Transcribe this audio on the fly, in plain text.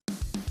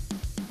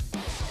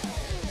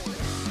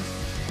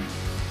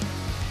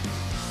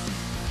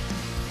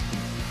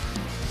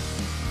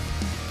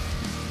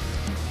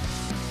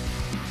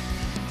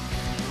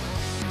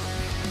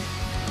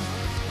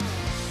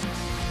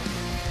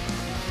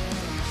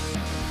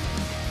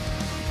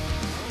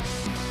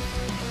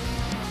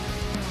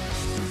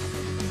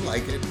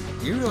like it.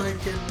 You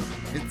like it.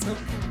 It's okay.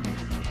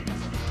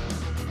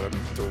 But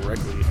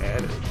directly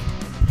at it.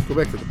 Go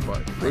back to the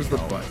butt. Where's the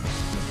butt?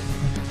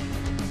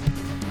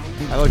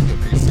 I like the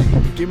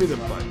PC. Give me the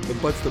butt. The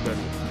butt's the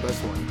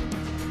best one.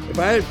 If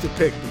I have to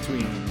pick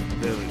between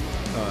the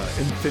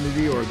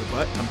infinity or the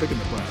butt, I'm picking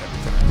the butt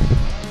every time.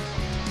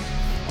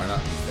 Why not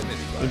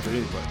infinity butt?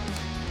 Infinity butt.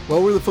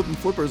 Well, we're the Flippin'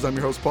 Flippers. I'm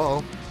your host,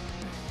 Paul.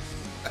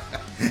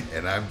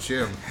 And I'm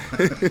Jim.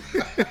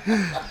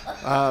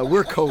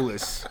 We're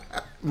co-less.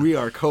 We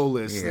are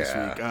co-less this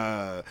week.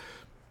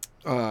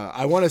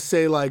 I want to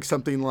say like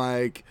something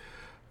like,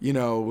 you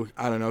know,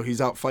 I don't know,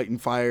 he's out fighting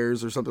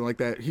fires or something like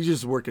that. He's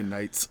just working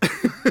nights.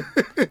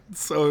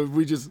 So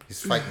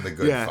he's fighting the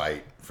good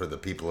fight for the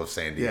people of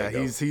San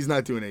Diego. Yeah, he's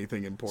not doing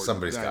anything important.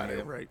 Somebody's got it.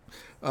 him. Right.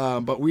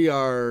 But we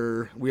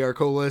are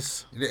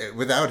co-less.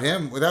 Without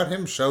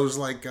him, shows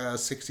like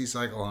 60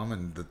 Cycle Hum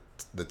and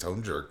the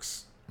Tone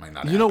Jerks might not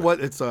happen. You know what?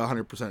 It's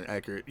 100%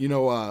 accurate. You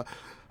know,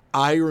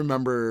 I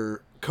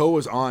remember Co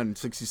was on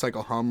 60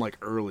 Cycle Hum like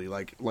early,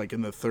 like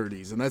in the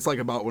 30s, and that's like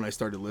about when I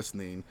started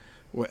listening.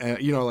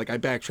 You know, like I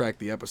backtracked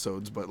the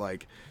episodes, but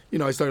like, you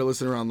know, I started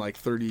listening around like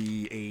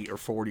 38 or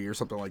 40 or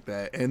something like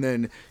that, and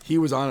then he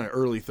was on an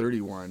early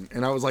 31,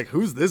 and I was like,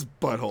 who's this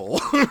butthole?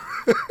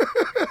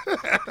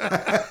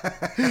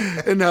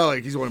 And now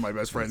like he's one of my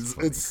best friends.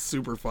 It's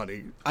super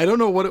funny. I don't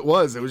know what it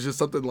was. It was just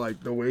something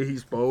like the way he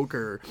spoke,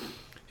 or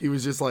he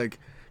was just like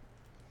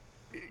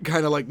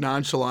kind of like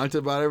nonchalant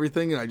about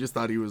everything, and I just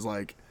thought he was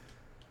like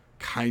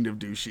kind of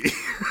douchey.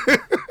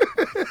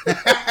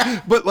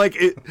 but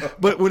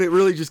when it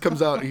really just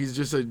comes out, he's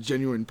just a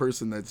genuine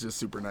person that's just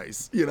super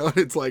nice. You know,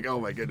 it's like, oh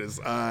my goodness,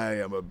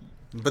 I am a.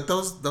 But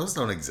those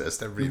don't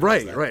exist.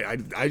 Right.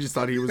 I just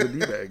thought he was a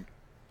d-bag.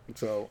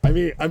 So I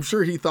mean, I'm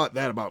sure he thought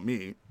that about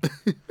me.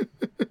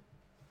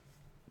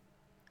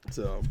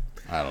 So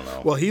I don't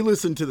know. Well, he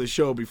listened to the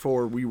show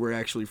before we were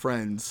actually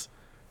friends,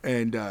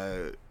 and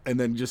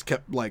then just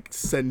kept like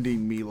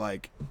sending me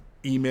like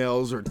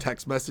emails or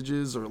text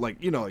messages or like,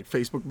 you know, like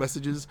Facebook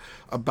messages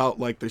about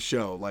like the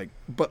show, like,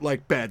 but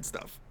like bad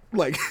stuff,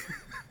 like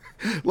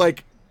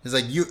like he's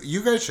like,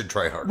 you guys should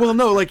try harder. well,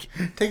 no, like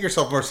take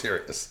yourself more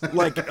serious.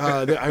 Like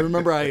I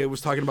remember I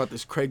was talking about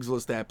this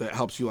Craigslist app that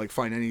helps you like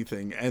find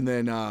anything, and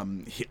then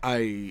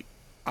I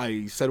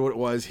said what it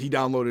was. He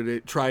downloaded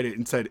it, tried it,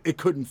 and said it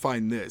couldn't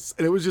find this,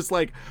 and it was just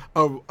like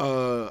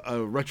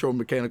a retro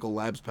mechanical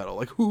labs pedal.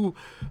 Like who,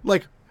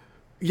 like.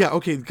 Yeah,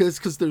 okay,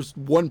 because there's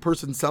one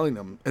person selling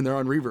them, and they're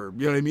on Reverb,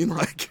 you know what I mean?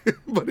 Like,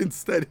 but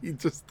instead he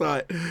just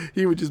thought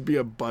he would just be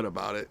a butt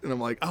about it, and I'm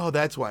like, oh,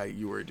 that's why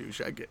you were a douche.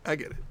 I get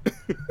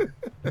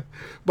it.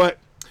 But,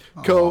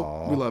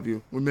 Co, we love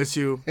you. We miss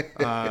you.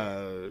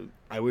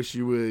 I wish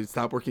you would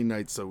stop working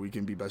nights so we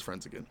can be best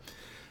friends again.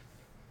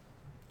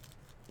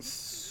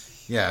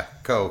 Yeah,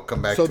 Co,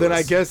 come back. So to then us.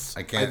 I guess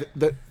I can't.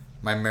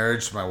 My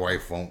marriage to my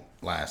wife won't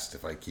last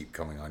if I keep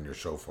coming on your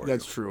show for you.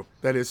 That's true.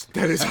 That is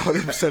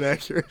 100%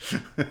 accurate.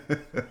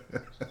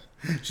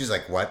 She's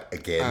like, what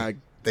again?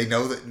 They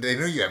know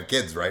you have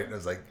kids, right? And I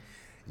was like,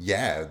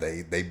 yeah,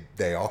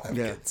 they all have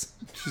kids.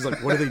 She's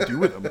like, what do they do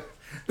with them?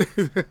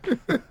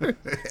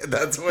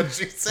 That's what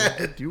she said. What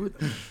do they do with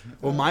them?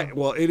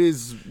 Well, it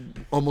is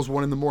almost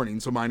 1 a.m,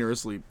 so mine are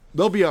asleep.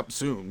 They'll be up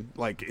soon,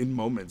 like in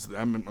moments.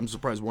 I'm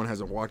surprised one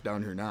hasn't walked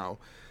down here now.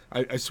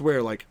 I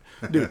swear, like,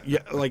 dude, yeah,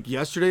 like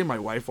yesterday, my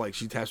wife, like,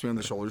 she taps me on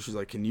the shoulder. She's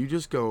like, can you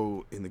just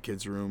go in the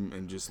kids' room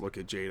and just look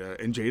at Jada?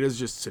 And Jada's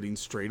just sitting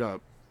straight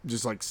up,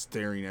 just like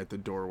staring at the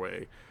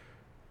doorway.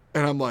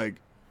 And I'm like,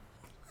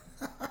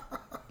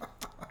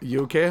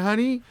 you okay,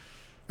 honey?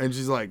 And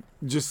she's like,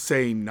 just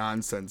saying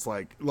nonsense.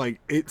 Like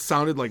it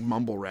sounded like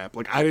mumble rap.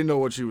 Like, I didn't know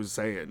what she was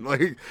saying.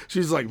 Like,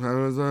 she's like,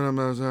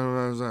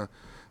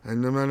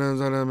 and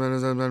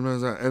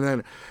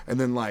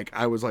then like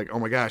I was like, oh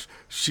my gosh,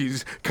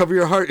 she's cover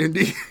your heart,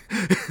 Indy.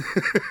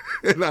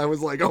 And I was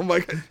like, oh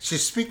my god,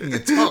 she's speaking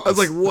in tongues. I was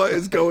like, what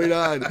is going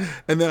on?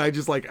 And then I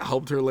just like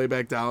helped her lay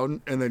back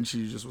down, and then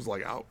she just was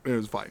like out, and it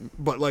was fine.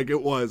 But like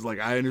it was like,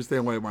 I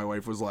understand why my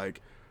wife was like,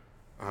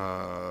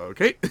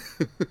 okay.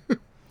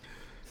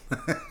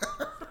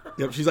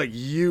 Yep, she's like,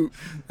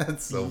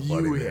 That's so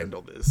funny. You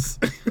handle this.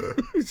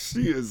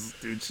 She is,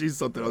 dude. She's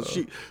something else.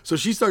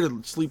 She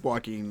started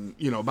sleepwalking,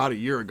 you know, about a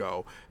year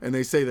ago, and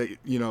they say that,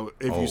 you know,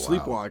 if you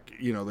sleepwalk,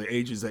 you know, the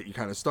ages that you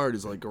kind of start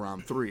is like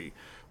around 3.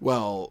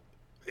 Well,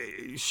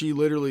 she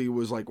literally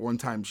was like, one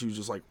time she was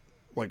just like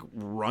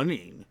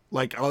running,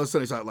 like all of a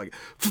sudden I saw it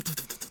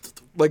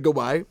like go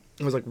by.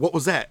 I was like, what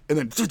was that? And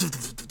then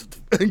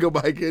and go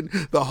by again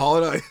the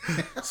hall, and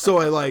so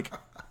I like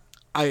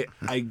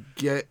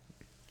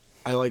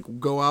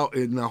go out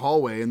in the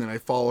hallway, and then I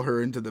follow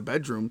her into the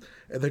bedroom,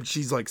 and then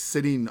she's like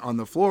sitting on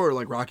the floor,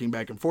 like rocking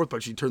back and forth,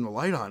 but she turned the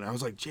light on. And I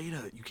was like,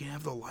 Jada, you can't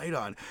have the light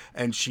on.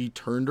 And she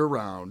turned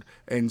around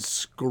and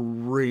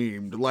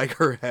screamed like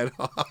her head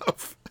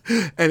off.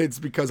 And it's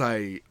because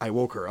I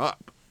woke her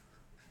up.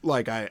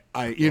 Like I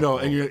you know,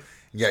 and you're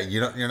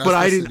not. But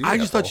I didn't. I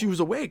just thought she was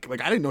awake.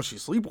 Like I didn't know she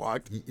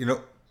sleepwalked. You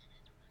know,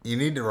 you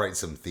need to write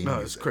some theme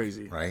music. It's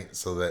crazy, right?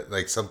 So that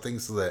like something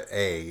so that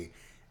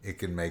it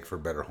can make for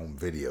better home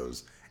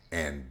videos,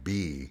 and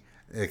B,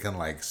 it can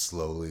like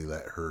slowly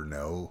let her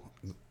know.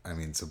 I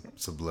mean,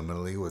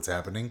 subliminally what's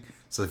happening.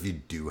 So if you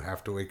do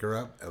have to wake her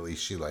up, at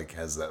least she like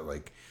has that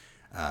like,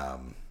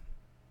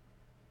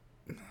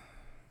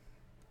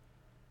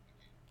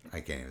 I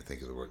can't even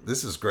think of the word.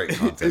 This is great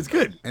content. It's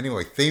good.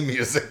 Anyway, theme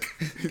music.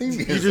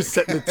 You're just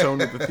setting the tone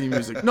with the theme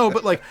music. No,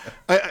 but like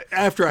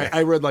after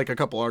I read like a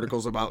couple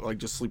articles about like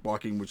just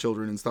sleepwalking with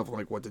children and stuff,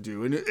 like what to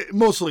do, and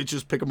mostly it's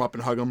just pick them up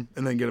and hug them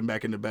and then get them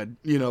back into bed.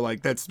 You know,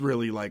 like that's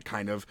really like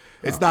kind of,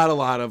 it's not a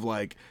lot of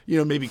like, you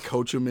know, maybe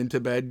coach them into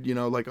bed, you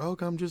know, like, oh,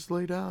 come just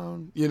lay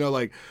down, you know,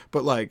 like,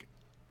 but like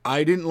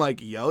I didn't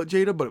like yell at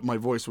Jada, but my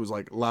voice was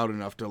like loud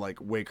enough to like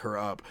wake her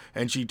up,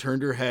 and she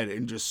turned her head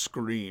and just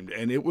screamed,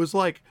 and it was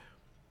like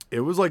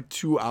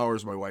 2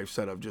 hours, my wife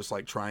said, of just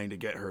like trying to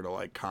get her to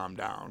like calm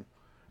down,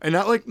 and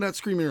not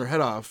screaming her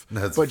head off,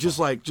 but just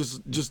like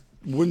just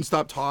wouldn't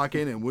stop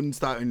talking and wouldn't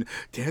stop. And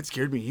Dad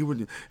scared me. He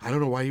wouldn't. I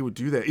don't know why he would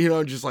do that. You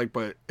know, just like,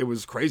 but it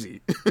was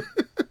crazy.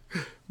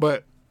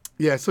 But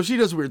yeah, so she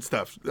does weird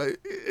stuff.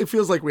 It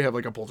feels like we have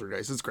like a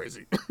poltergeist. It's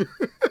crazy.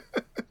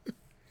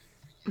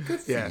 Good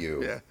for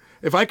you. Yeah.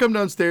 If I come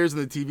downstairs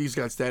and the TV's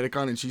got static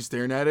on and she's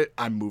staring at it,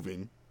 I'm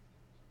moving.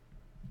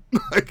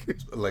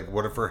 Like,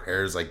 what if her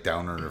hair's like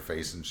down on her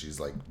face and she's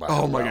like,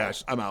 oh my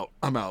gosh, I'm out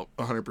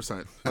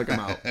 100%. Like, I'm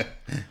out.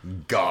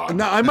 God.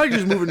 Now I might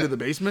just move into the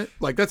basement,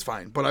 like that's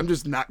fine, but I'm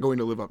just not going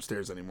to live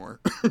upstairs anymore.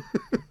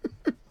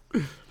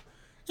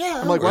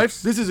 Yeah, I'm like,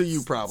 wife, this is a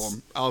you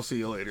problem. I'll see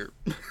you later.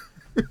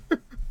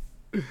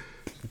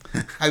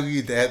 How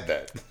you had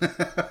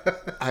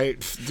that?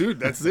 Dude,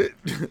 that's it.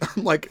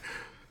 I'm like,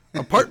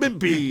 apartment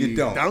B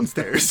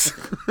downstairs.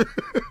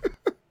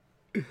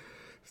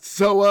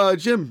 So,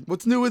 Jim,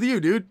 what's new with you,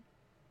 dude?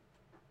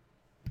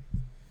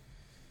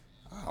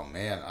 Oh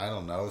man, I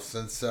don't know.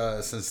 Since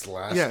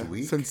last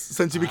week.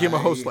 Since you became a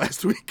host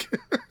last week.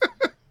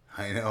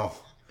 I know.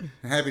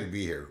 I'm happy to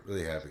be here.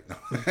 Really happy.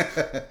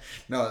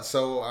 No,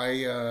 so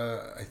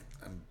I'm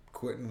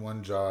quitting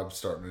one job,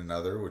 starting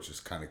another, which is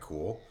kind of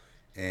cool.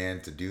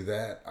 And to do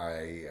that,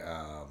 I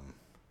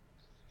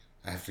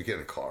have to get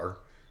a car.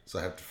 So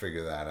I have to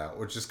figure that out,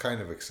 which is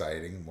kind of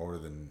exciting, more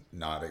than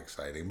not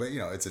exciting. But, you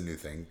know, it's a new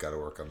thing. Got to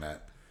work on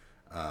that.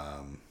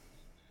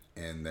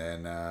 And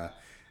then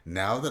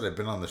now that I've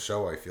been on the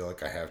show, I feel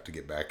like I have to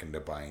get back into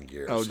buying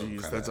gear. Oh,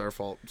 geez, that's our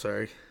fault.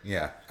 Sorry.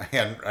 Yeah, I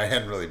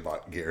hadn't really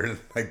bought gear in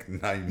like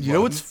 9 months. You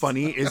know what's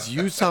funny is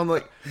you sound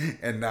like...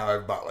 And now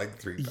I've bought like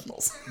 3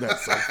 pedals.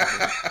 That's so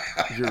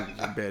funny. You're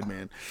a bad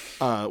man.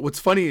 What's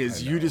funny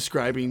is you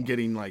describing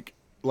getting like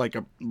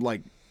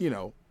you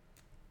know,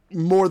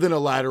 more than a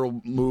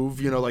lateral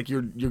move, you know, like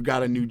you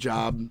got a new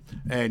job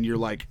and you're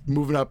like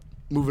moving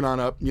on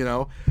up, you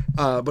know.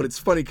 But it's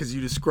funny because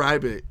you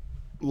describe it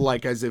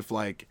like as if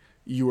like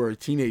you were a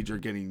teenager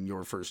getting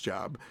your first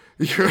job.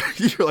 You're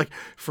like,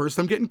 first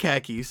I'm getting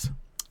khakis,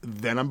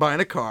 then I'm buying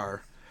a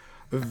car,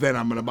 then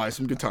I'm gonna buy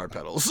some guitar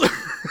pedals.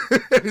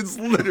 It's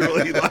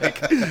literally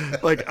like,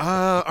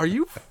 are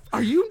you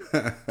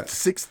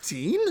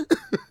 16?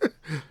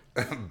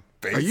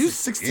 Are you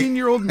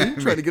 16-year-old me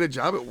trying to get a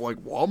job at like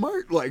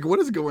Walmart? Like, what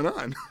is going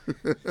on?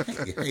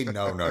 Hey,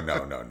 no.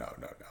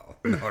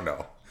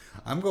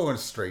 I'm going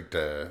straight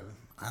to,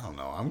 I don't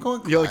know. I'm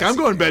going. You're like, I'm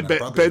going Bed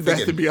Bath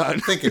and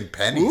Beyond. Thinking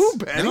pennies. Ooh,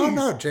 pennies.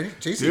 No,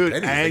 JC Dude,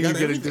 Pennies. and you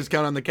get a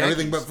discount on the khakis.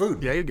 Everything but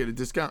food. Yeah, you get a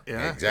discount.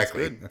 Yeah,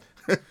 exactly.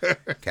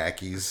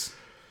 Khakis,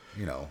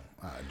 you know,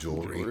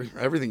 jewelry.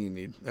 Everything you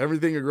need.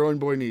 Everything a growing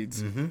boy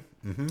needs.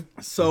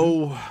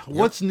 So,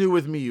 what's new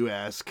with me, you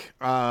ask?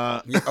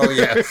 Oh,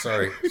 yeah.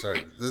 Sorry. This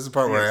is the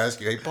part where I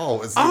ask you, hey, Paul,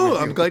 what's new with you?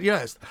 I'm glad you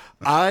asked.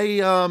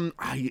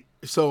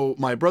 So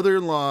my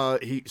brother-in-law,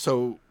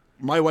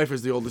 my wife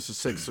is the oldest of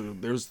 6, so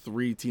there's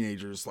 3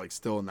 teenagers like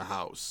still in the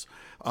house.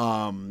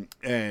 And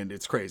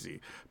it's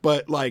crazy.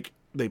 But like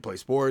they play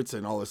sports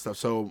and all this stuff.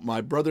 So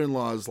my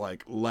brother-in-law's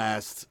like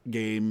last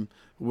game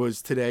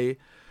was today.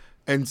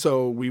 And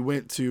so we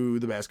went to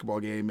the basketball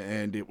game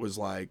and it was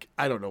like,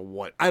 I don't know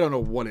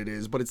what it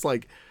is, but it's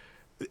like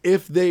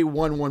if they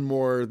won one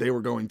more, they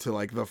were going to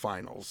like the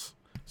finals.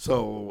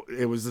 So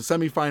it was the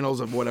semifinals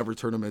of whatever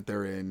tournament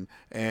they're in,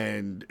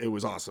 and it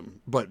was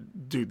awesome.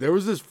 But dude, there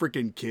was this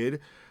freaking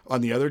kid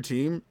on the other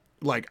team.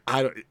 Like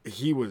I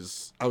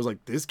was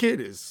like, this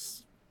kid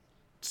is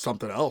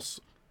something else.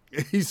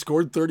 He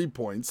scored 30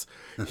 points.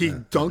 He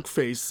dunk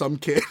faced some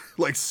kid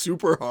like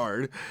super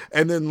hard.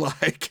 And then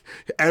like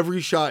every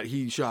shot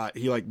he shot,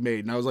 he like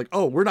made. And I was like,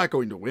 oh, we're not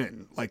going to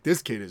win. Like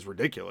this kid is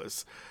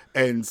ridiculous.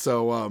 And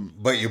so,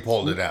 but you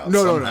pulled it out.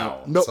 No.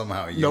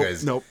 Somehow you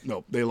guys. Nope.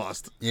 They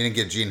lost. You didn't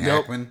get Gene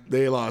Hackman?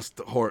 They lost.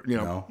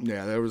 No?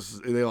 Yeah,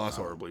 they lost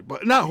horribly,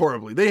 but not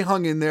horribly. They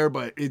hung in there,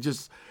 but it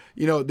just,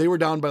 you know, they were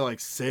down by like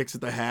 6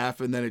 at the half,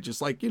 and then it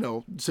just like, you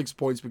know, 6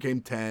 points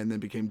became 10, then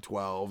became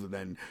 12, and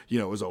then, you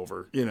know, it was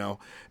over, you know.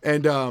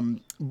 And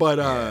on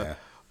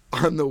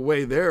the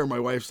way there, my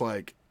wife's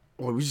like,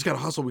 well, we just gotta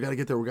hustle. We gotta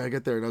get there.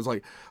 And I was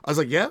like,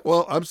 yeah,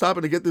 well, I'm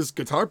stopping to get this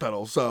guitar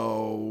pedal,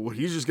 so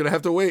he's just gonna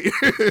have to wait.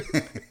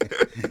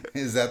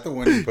 Is that the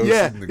one you posted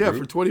Yeah, in the yeah.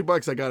 group? For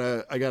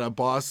 $20, I got a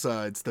Boss.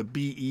 It's the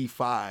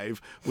BE5,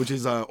 which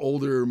is a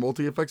older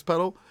multi effects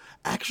pedal.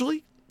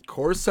 Actually,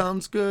 chorus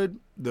sounds good.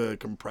 The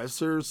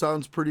compressor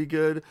sounds pretty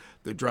good.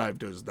 The drive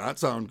does not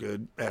sound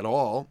good at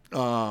all.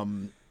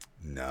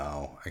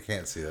 No, I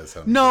can't see that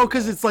sounding No, good at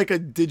because all. it's like a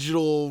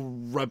digital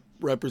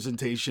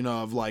representation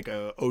of like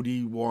a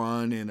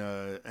OD1 and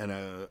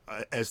a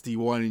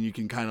SD1, and you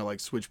can kind of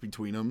like switch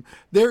between them.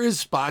 There is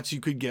spots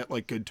you could get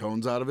like good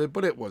tones out of it,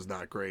 but it was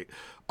not great.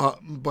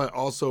 But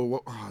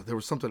also, there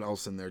was something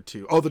else in there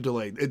too. Oh, the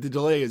delay. The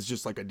delay is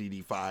just like a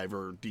DD5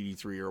 or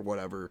DD3 or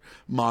whatever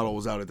model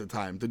was out at the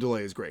time. The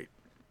delay is great.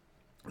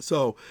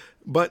 So,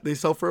 but they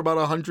sell for about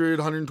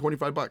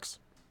 125 bucks.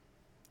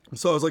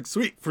 So I was like,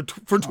 sweet, for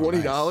Oh, nice.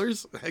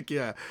 $20, heck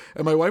yeah.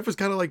 And my wife was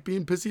kind of like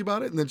being pissy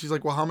about it, and then she's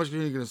like, well, how much are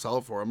you going to sell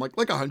it for? I'm like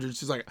 100.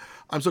 She's like,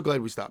 I'm so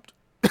glad we stopped.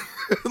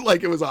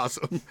 Like, it was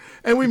awesome,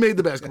 and we made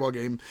the basketball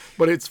game.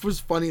 But it was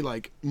funny.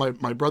 Like my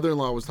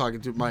brother-in-law was talking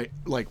to my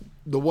like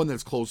the one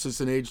that's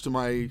closest in age to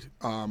my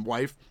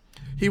wife.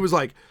 He was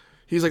like,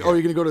 he's like, oh, Yeah.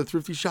 you're gonna go to the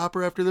thrifty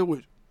shopper after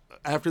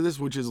this,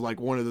 which is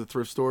like one of the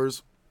thrift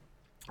stores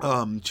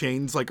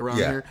chains like around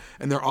Yeah. here,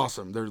 and they're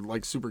awesome. They're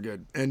like super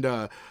good. And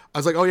I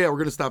was like, oh yeah, we're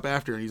gonna stop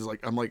after. And he's like,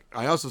 I'm like,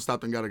 I also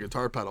stopped and got a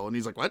guitar pedal. And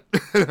he's like, what?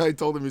 And I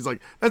told him, he's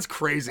like, that's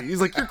crazy.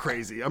 He's like, you're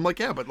crazy. I'm like,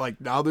 yeah, but like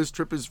now this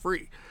trip is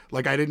free.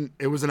 Like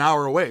it was an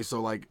hour away,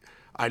 so like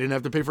I didn't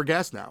have to pay for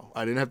gas now.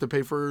 I didn't have to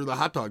pay for the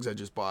hot dogs I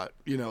just bought.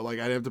 Like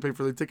I didn't have to pay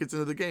for the tickets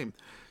into the game.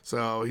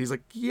 So he's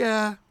like,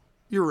 yeah,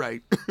 you're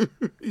right.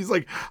 He's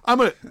like, I'm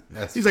gonna.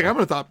 That's He's like, I'm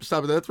funny. gonna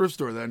stop at that thrift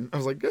store then. I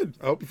was like, good.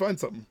 I hope you find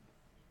something.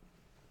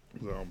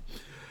 So,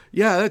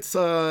 yeah, that's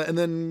and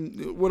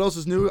then what else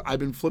is new? I've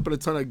been flipping a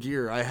ton of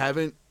gear. I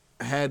haven't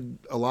had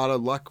a lot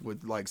of luck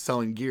with like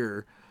selling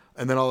gear,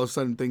 and then all of a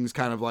sudden things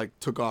kind of like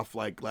took off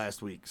like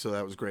last week. So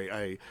that was great.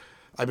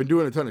 I've been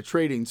doing a ton of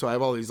trading, so I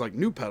have all these like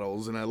new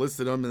pedals, and I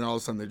listed them, and all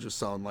of a sudden they're just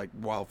selling like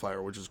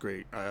wildfire, which is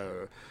great.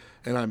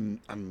 And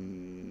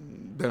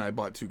then I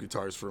bought 2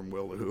 guitars from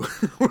Will who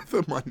with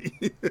the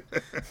money.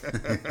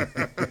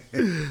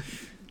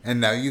 And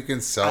now you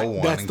can sell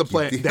one That's and the keep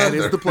plan. the That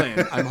is other. the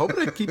plan. I'm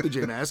hoping to keep the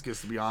J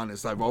Mascis. To be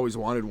honest, I've always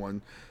wanted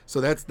one, so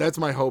that's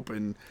my hope.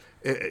 And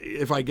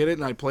if I get it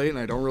and I play it and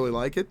I don't really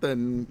like it,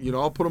 then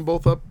I'll put them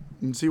both up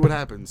and see what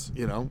happens.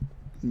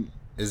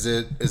 Is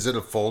it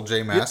a full J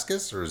Yeah.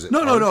 Mascis or is it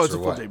No. parts It's or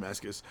a full J what?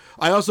 Mascis.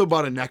 I also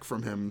bought a neck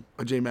from him,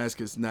 a J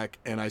Mascis neck,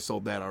 and I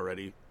sold that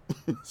already.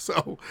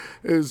 So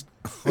it's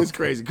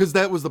crazy because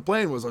that was the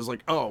plan. Was I was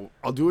like, oh,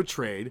 I'll do a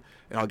trade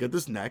and I'll get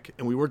this neck,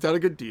 and we worked out a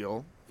good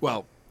deal.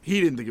 Well, he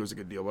didn't think it was a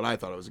good deal, but I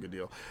thought it was a good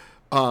deal.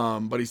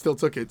 But he still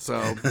took it, so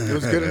it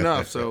was good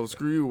enough. So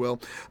screw you, Will.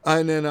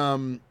 And then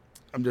I'm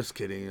just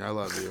kidding. I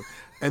love you.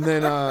 And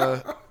then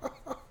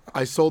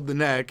I sold the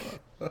neck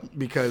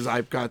because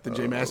I've got the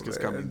J Mascis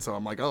coming. Man. So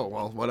I'm like, oh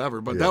well,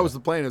 whatever. But that Yeah. was the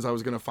plan. Is I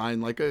was gonna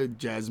find like a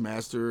Jazz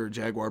Master or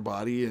Jaguar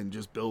body and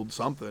just build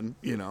something,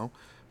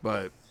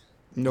 But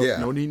Yeah.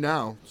 no need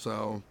now.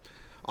 So.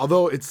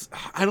 Although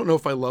I don't know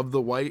if I love the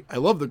white. I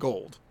love the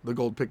gold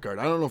pickguard.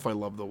 I don't know if I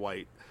love the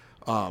white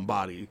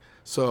body.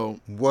 So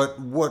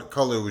What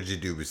color would you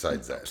do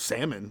besides that?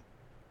 salmon.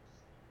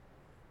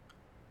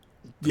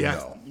 Yeah,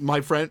 No.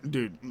 my friend,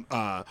 dude.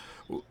 No.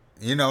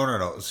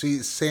 See,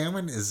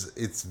 salmon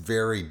it's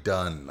very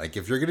done. Like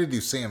if you're gonna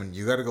do salmon,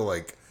 you got to go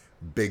like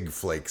big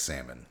flake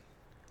salmon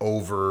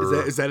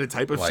over Is that a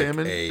type of like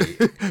salmon? a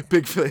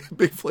Big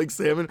flake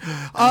salmon.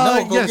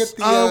 no. Go Yes. get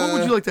the. What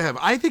would you like to have?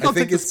 I think I I'll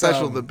think take the it's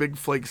special, the big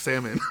flake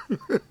salmon.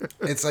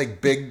 it's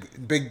like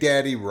Big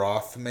Daddy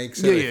Roth makes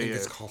it. Yeah, I yeah, think yeah.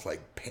 it's called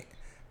like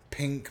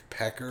pink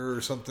pecker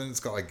or something. It's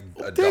got like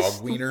a This,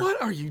 dog wiener.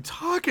 what are you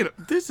talking?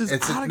 This is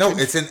It's out of no,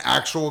 control. it's an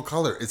actual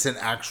color. It's an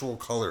actual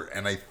color,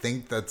 and I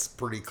think that's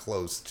pretty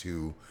close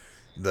to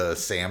the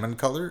salmon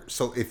color.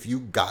 So if you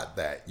got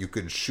that, you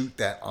could shoot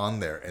that on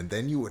there, and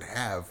then you would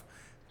have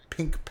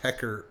pink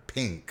pecker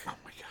pink. Oh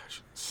my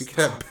gosh. You could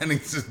have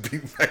Pennington's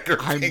pink pecker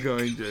I'm pink.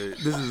 going to.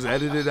 This is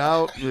edited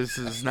out. This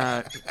is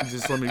not.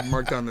 Just let me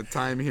mark down the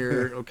time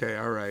here. Okay,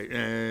 all right,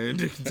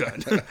 and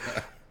done.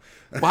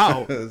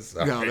 Wow.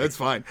 Sorry. No, that's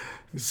fine.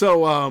 So,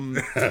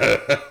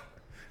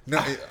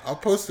 No, I'll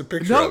post a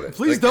picture no, of it.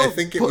 please Like, don't. I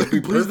think it would be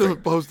Please perfect.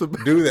 don't post a.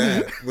 Do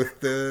that with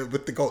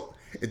the gold.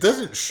 It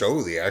doesn't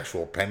show the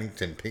actual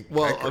Pennington pink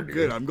Well, pecker. I'm dude.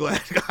 good. I'm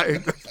glad.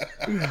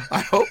 I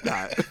hope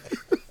not.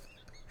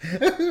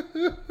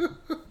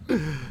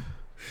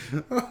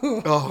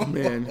 Oh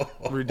man,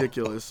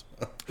 ridiculous.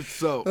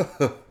 So,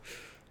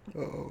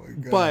 Oh my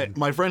god. but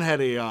my friend had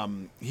he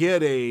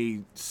had a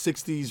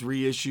 '60s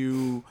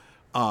reissue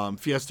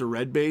Fiesta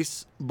Red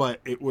bass,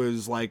 but it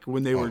was like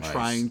when they were nice.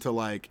 trying to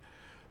like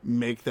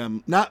make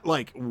them not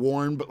like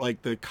worn, but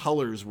like the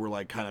colors were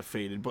like kind of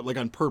faded, but like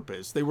on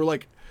purpose. They were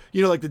like,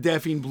 like the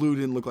Daphne Blue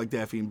didn't look like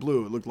Daphne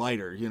Blue. It looked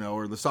lighter,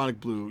 or the Sonic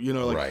Blue,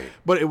 like, Right.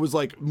 but it was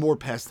like more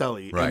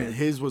pastel-y. Right. And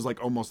his was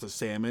like almost a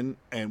salmon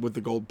and with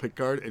the gold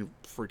pickguard and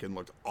freaking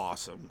looked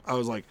awesome. I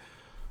was like,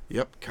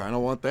 yep, kind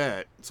of want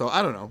that. So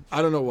I don't know.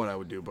 I don't know what I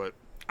would do, but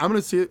I'm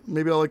going to see it.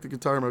 Maybe I'll like the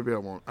guitar. Maybe I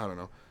won't. I don't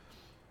know.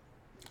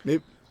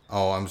 Maybe.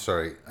 Oh, I'm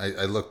sorry.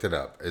 I looked it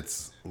up.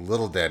 It's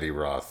Little Daddy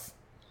Roth,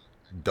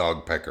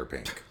 Dog Pecker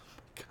Pink.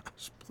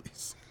 Gosh,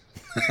 please.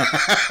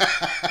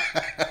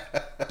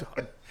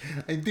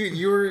 Dude,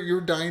 you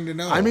were dying to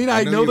know. I mean,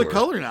 I know you the were.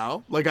 color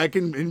now. Like, I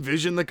can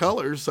envision the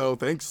color. So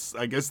thanks.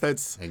 I guess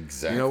that's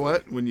Exactly. You know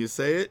what? When you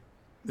say it,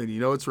 then you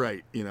know it's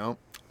right. You know.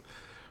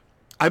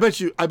 I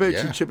bet you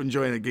Yeah. Chip and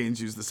Joanna Gaines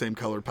use the same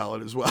color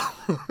palette as well.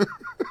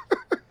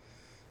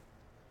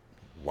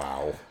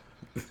 Wow.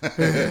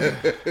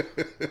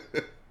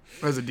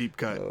 That's a deep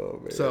cut. Oh,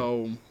 man.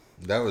 So,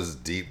 That was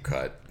deep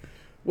cut.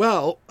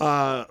 well,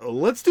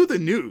 let's do the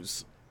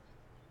news.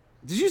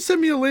 Did you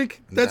send me a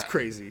link? That's Nah.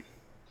 crazy.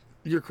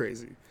 You're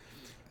crazy.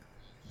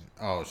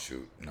 Oh,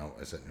 shoot. No,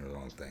 I sent you the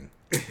wrong thing.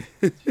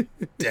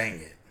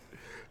 Dang it.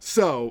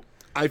 So,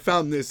 I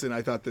found this and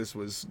I thought this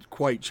was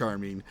quite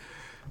charming.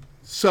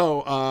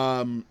 So,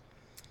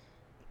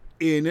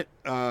 in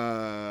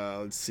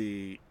let's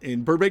see,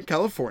 in Burbank,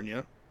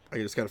 California, I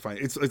just gotta find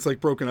it. It's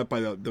like broken up by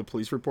the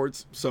police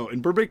reports. So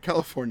in Burbank,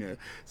 California, it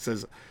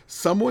says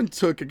someone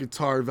took a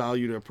guitar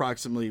valued at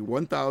approximately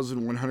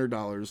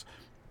 $1,100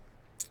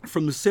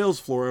 from the sales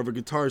floor of a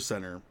guitar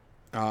center.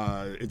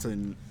 It's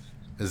in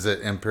Is it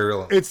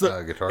Imperial it's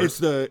the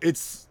Guitars?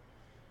 it's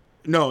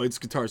no, it's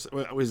guitar.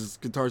 Was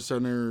Guitar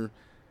Center?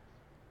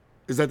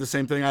 Is that the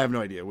same thing? I have no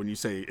idea. When you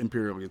say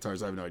Imperial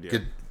Guitars, I have no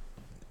idea.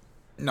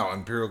 No,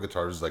 Imperial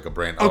Guitars is like a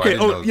brand. I Okay.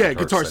 didn't know Yeah,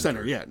 Guitar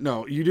Center. Yeah.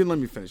 No, you didn't let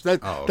me finish.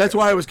 That's okay.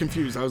 why I was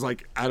confused. I was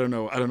like, I don't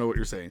know what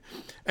you're saying.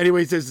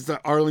 Anyway, it says it's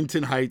at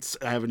Arlington Heights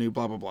Avenue.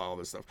 Blah blah blah. All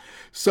this stuff.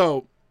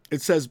 So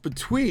it says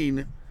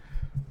between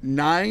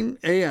 9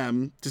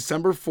 a.m.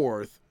 December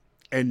 4th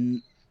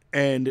and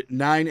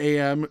 9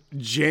 a.m.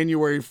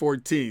 January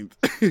 14th,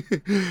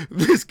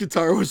 this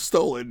guitar was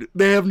stolen.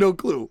 They have no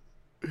clue.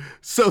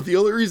 So the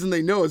only reason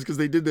they know is because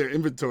they did their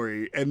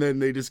inventory and then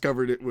they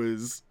discovered it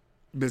was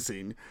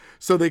missing.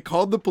 So they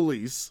called the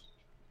police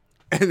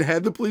and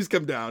had the police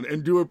come down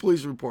and do a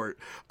police report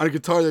on a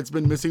guitar that's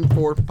been missing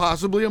for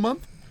possibly a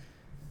month.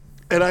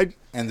 And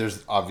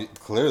there's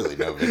clearly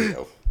no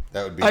video.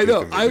 That would be. I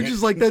know. Convenient. I was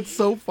just like, that's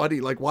so funny.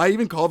 Like, why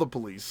even call the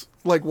police?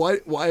 Like,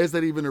 why is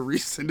that even a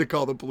reason to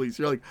call the police?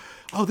 You're like,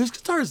 oh, this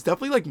guitar is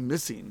definitely like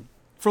missing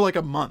for like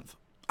a month.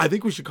 I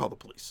think we should call the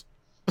police.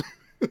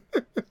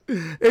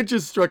 It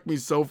just struck me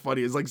so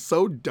funny. It's like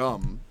so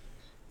dumb.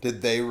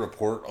 Did they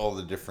report all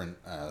the different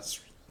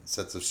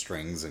sets of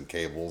strings and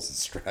cables and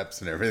straps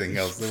and everything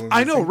else? That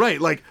I know,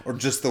 right? Like, or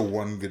just the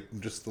one.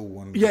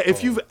 yeah. Guitar?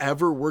 If you've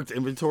ever worked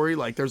inventory,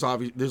 like there's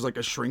like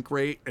a shrink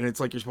rate, and it's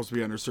like you're supposed to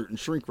be under a certain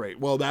shrink rate.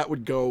 Well, that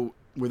would go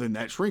within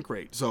that shrink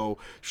rate. So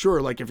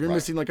sure, like if you're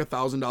missing like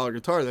 $1,000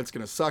 guitar, that's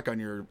gonna suck on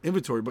your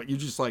inventory. But you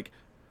just like,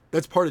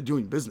 that's part of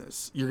doing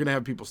business. You're gonna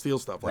have people steal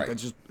stuff. Like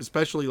that's just,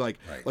 especially like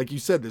you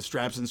said, the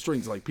straps and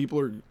strings. Like people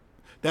are.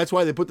 That's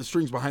why they put the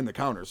strings behind the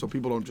counter so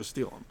people don't just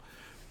steal them.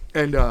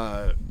 And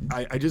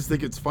I just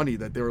think it's funny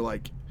that they were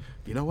like,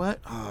 you know what?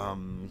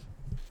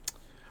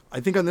 I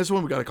think on this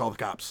one we got to call the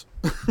cops.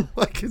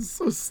 Like, it's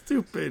so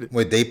stupid.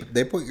 Wait,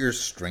 they put your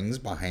strings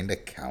behind a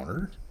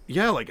counter?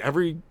 Yeah, like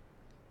every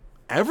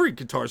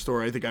guitar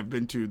store I think I've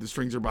been to, the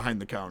strings are behind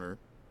the counter.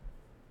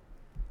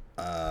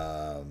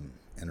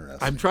 Interesting.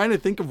 I'm trying to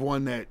think of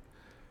one that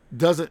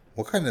doesn't.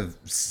 What kind of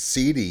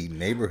seedy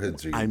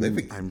neighborhoods are you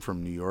living in? I'm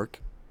from New York.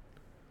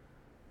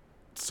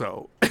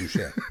 So Touche.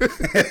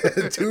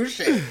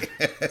 Touche.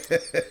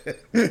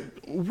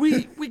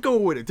 we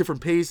go at a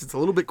different pace. It's a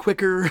little bit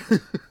quicker.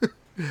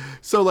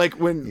 So like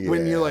when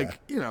you're like,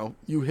 you know,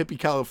 you hippie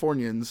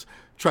Californians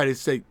try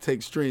to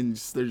take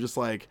strings, they're just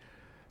like,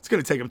 it's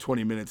gonna take them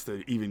 20 minutes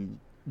to even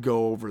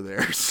go over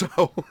there. So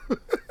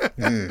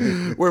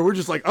where we're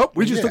just like, oh,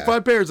 we just took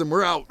 5 pairs and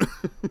we're out.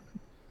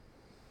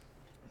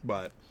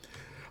 But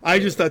I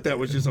just thought that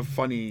was just a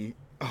funny.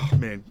 Oh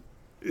man.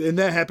 And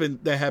that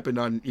happened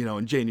on, you know,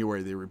 in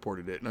January they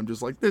reported it, and I'm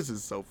just like, this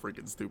is so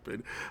freaking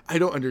stupid. I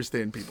don't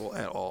understand people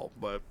at all.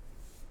 But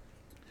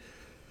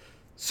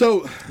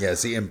so yeah,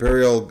 see,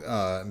 Imperial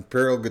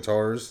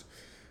Guitars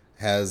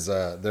has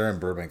they're in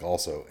Burbank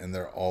also, and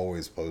they're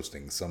always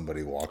posting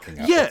somebody walking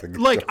out. yeah, with a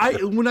like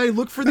guitar. when I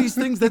look for these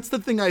things, that's the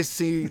thing I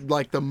see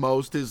like the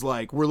most is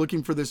like, we're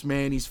looking for this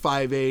man. He's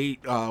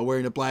 5'8",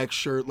 wearing a black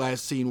shirt,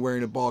 last seen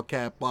wearing a ball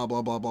cap, blah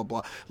blah blah blah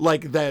blah.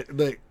 Like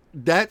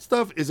that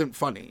stuff isn't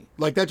funny.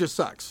 Like, that just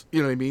sucks.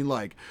 You know what I mean?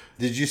 Like,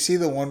 Did you see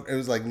the one? It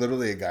was like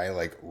literally a guy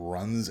like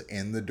runs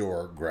in the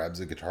door, grabs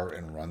a guitar,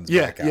 and runs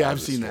yeah, back out. yeah, of I've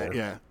the seen store. that.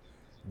 Yeah.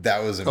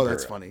 That was Imperial. Oh,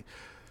 that's funny.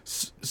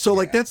 So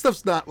like, that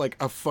stuff's not like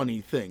a funny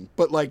thing,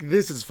 but like,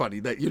 this is funny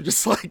that you're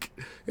just like,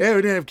 yeah,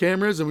 we didn't have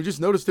cameras and we just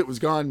noticed it was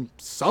gone.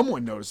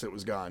 Someone noticed it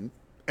was gone.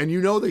 And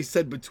you know, they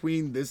said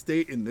between this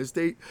date and this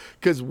date,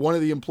 because one of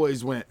the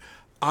employees went,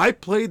 I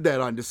played that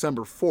on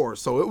December 4th,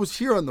 so it was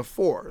here on the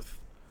 4th.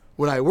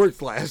 When I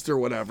worked last or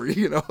whatever,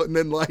 you know, and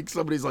then like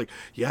somebody's like,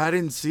 yeah, I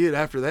didn't see it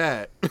after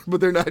that, but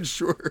they're not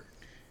sure.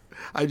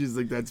 I just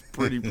think that's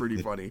pretty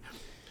funny.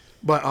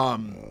 But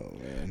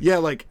yeah,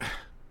 like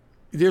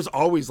there is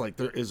always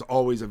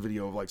a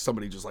video of like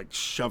somebody just like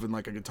shoving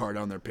like a guitar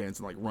down their pants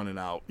and like running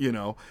out, you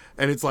know,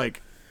 and it's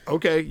like,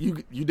 Okay,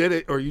 you did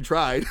it or you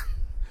tried.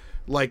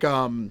 Like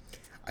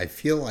I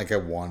feel like I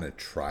want to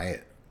try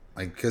it,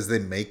 like because they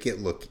make it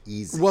look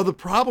easy. well the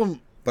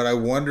problem But I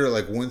wonder,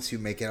 like, once you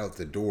make it out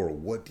the door,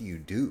 what do you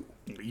do?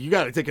 you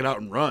got to take it out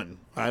and run.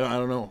 I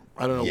don't know.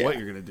 I don't know Yeah, what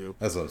you're gonna do.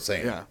 that's what I'm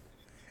saying. Yeah,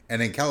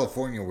 And in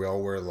California, we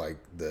all wear like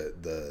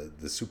the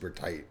super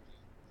tight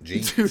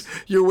jeans. dude,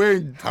 you're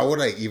wearing. How would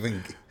I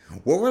even?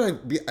 What would I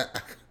be?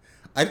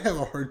 I'd have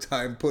a hard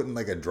time putting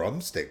like a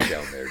drumstick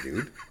down there,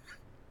 dude.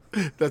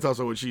 That's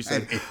also what she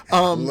said.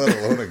 Let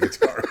alone a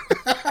guitar.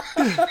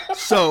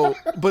 So,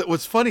 but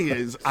what's funny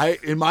is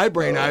in my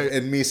brain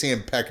and me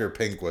seeing Pecker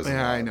Pink was.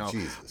 Yeah, I know.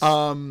 Jesus.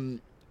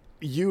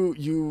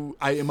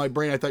 In my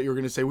brain I thought you were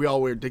gonna say we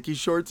all wear Dickie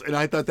shorts, and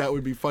I thought that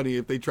would be funny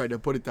if they tried to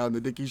put it down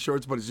the Dickie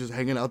shorts, but it's just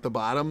hanging out the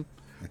bottom.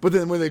 But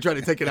then when they try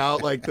to take it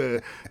out, like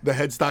the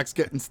headstock's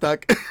getting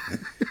stuck.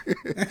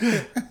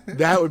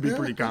 That would be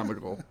pretty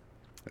comical.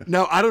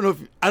 Now I don't know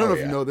if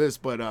you know this,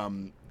 but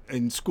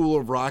in School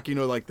of Rock, you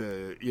know, like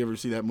you ever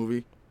see that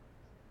movie,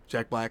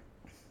 Jack Black?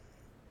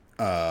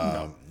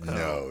 No,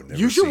 never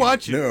You should seen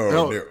watch it.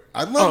 No.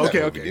 I love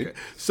that movie, dude. Okay.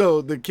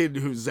 So the kid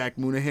who's Zach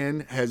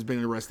Moonaghan has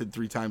been arrested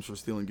 3 times for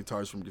stealing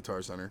guitars from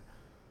Guitar Center.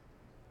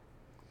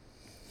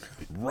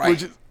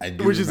 Right,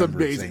 Which is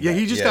amazing. Yeah,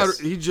 he Yes.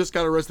 just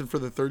got arrested for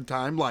the 3rd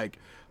time. Like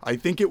I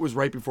think it was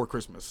right before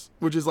Christmas,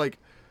 which is like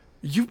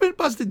you've been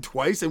busted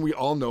twice and we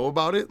all know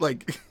about it.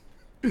 Like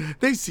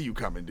they see you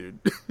coming, dude.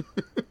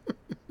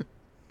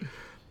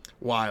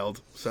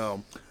 Wild.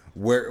 So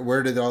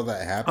Where did all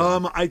that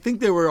happen? I think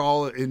they were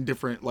all in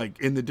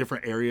the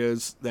different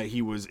areas that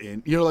he was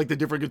in. You know, like the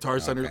different guitar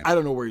centers. Okay. I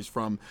don't know where he's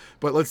from,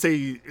 but let's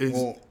say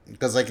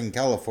Because like in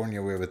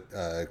California, we have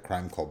a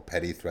crime called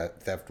petty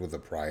theft with a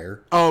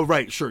prior. Oh,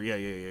 right, sure,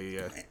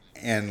 yeah.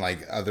 And like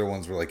other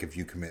ones were like if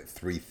you commit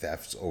 3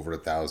 thefts over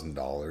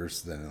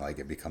 $1,000, then like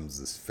it becomes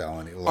this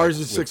felony. Like, Ours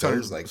is 600,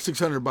 those, like,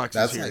 $600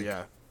 that's here, like-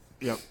 yeah.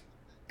 Yep.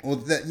 Well,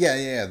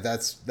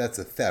 that's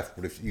a theft.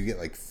 But if you get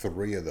like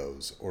 3 of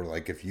those, or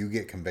like if you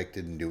get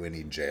convicted and do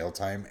any jail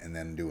time and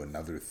then do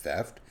another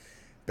theft,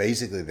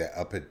 basically they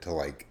up it to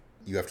like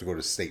you have to go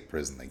to state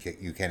prison.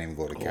 You can't even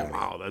go to county.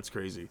 Wow, that's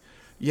crazy.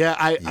 Yeah,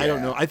 I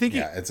don't know. I think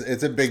it's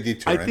a big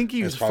deterrent. I think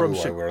he was It's probably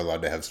from why we're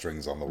allowed to have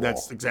strings on the wall.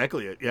 that's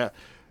exactly it. Yeah.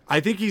 I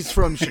think he's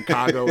from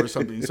Chicago or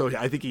something. So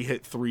I think he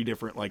hit 3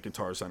 different like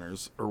guitar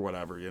centers or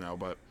whatever, you know,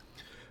 but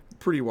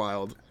pretty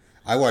wild.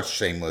 I watched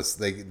Shameless.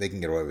 They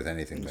can get away with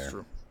anything there.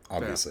 true.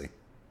 Obviously.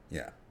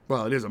 Yeah.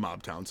 Well, it is a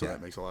mob town, so Yeah.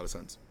 that makes a lot of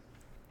sense.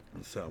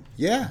 So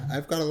Yeah,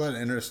 I've got a lot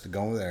of interest to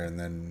go there, and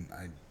then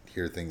I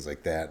hear things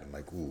like that. I'm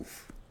like,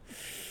 oof.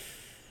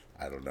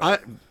 I don't know.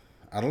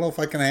 I don't know if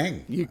I can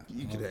hang. You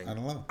could hang. I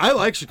don't know. I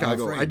like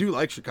Chicago. afraid. I do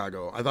like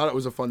Chicago. I thought it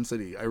was a fun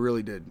city. I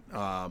really did.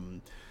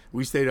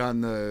 We stayed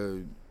on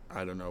the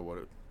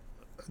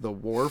the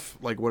wharf,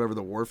 like whatever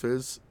the wharf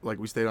is. Like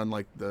we stayed on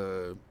like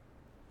the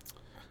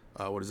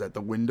what is that?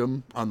 The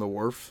Wyndham on the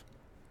wharf,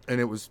 and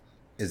it was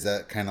Is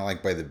that kind of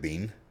like by the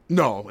Bean?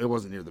 no, it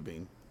wasn't near the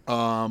Bean.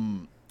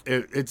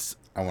 It's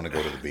I want to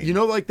go to the Bean. you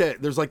know like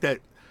that. There's like that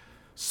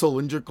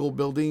cylindrical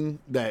building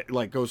that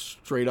like goes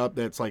straight up.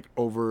 That's like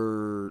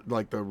over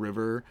like the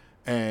river.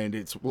 And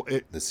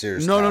the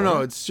Sears no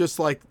Tower? it's just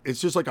like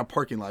a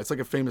parking lot. It's like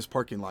a famous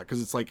parking lot because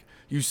it's like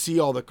you see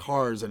all the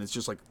cars and it's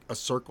just like a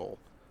circle,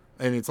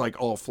 and it's like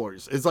all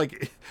floors. It's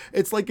like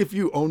if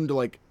you owned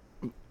like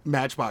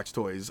Matchbox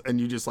toys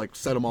and you just like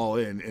set them all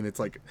in, and it's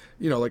like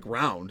like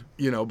round,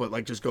 but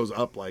like just goes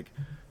up like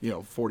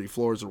 40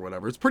 floors or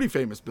whatever. It's a pretty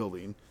famous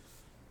building,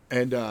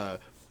 and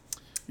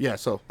yeah.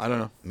 So I don't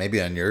know.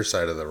 Maybe on your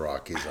side of the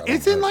Rockies. I don't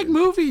It's know, in like dude.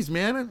 movies,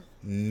 man.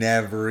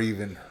 Never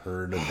even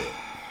heard of it.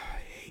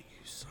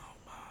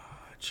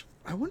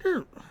 I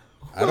wonder.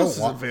 I don't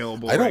watch.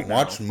 Available I don't right now.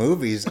 watch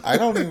movies. I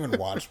don't even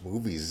watch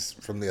movies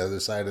from the other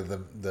side of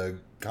the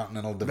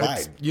continental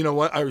divide. You know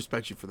what? I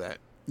respect you for that.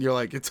 You're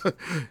like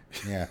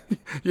Yeah.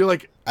 You're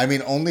like, I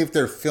mean, only if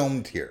they're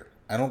filmed here.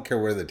 I don't care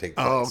where they take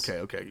place. oh,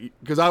 okay.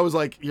 Because I was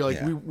like, you're like,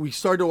 Yeah. we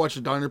started to watch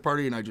the Donner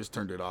Party and I just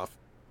turned it off.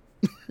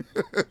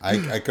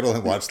 I could only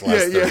watch the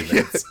last 30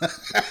 minutes.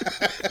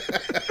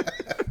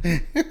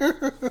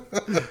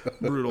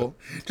 Brutal.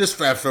 Just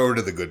fast forward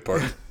to the good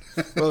part.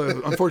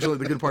 Well, unfortunately,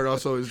 the good part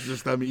also is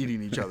just them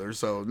eating each other,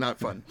 so not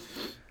fun.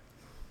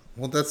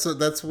 Well,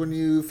 that's when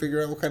you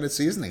figure out what kind of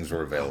seasonings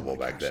were available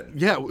back then.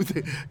 Yeah,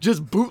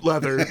 just boot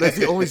leather. That's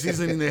the only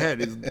seasoning they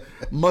had is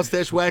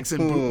mustache wax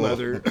and boot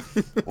leather.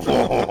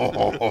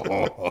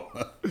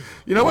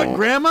 You know what,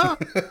 Grandma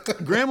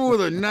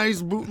with a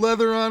nice boot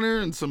leather on her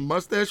and some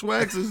mustache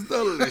wax is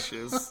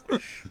delicious.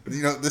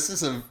 This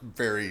is a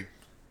very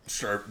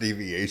sharp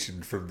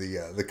deviation from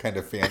the kind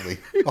of family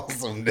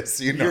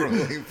awesomeness you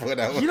normally put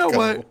out. You know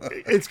what?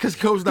 It's because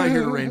Co's not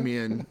here to rein me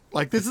in.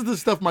 Like, this is the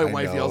stuff my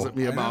wife yells at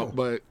me about,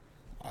 but...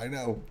 I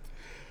know.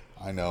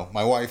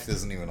 My wife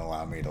doesn't even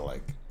allow me to,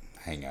 like,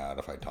 hang out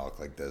if I talk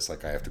like this.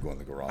 Like, I have to go in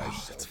the garage. Oh,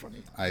 so that's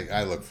funny.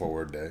 I look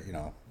forward to,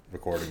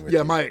 recording with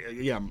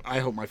you. I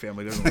hope my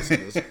family doesn't listen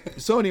to this.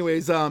 So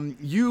anyways,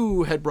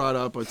 you had brought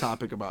up a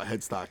topic about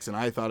headstocks, and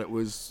I thought it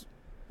was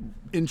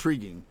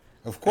intriguing.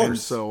 Of And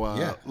course. so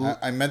Yeah.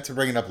 I meant to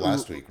bring it up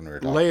last week when we were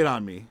lay talking. it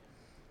on me.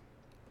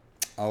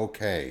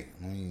 Okay.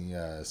 Let me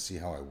see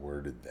how I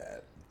worded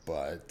that.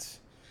 But,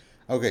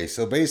 okay.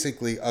 So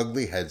basically,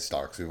 ugly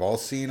headstocks. We've all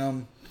seen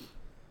them.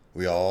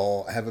 We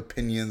all have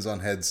opinions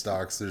on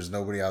headstocks. There's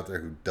nobody out there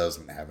who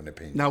doesn't have an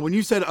opinion. Now, when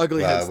you said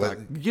ugly But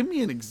headstock, give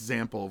me an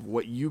example of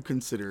what you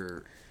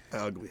consider an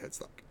ugly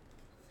headstock.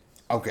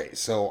 okay,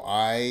 so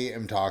I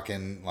am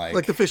talking Like the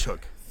like fish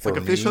hook. for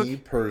Like a fish hook? me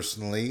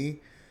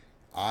personally,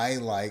 I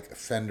like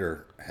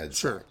Fender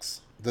Sure. headstocks.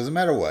 Doesn't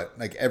matter what.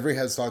 Like every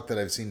headstock that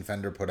I've seen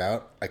Fender put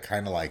out, I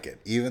kind of like it.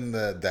 Even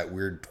that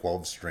weird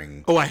 12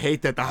 string Oh, I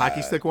hate that. The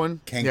hockey stick one?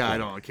 kink Yeah,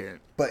 one. I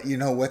can't. But you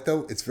know what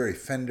though? It's very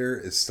Fender.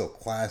 It's still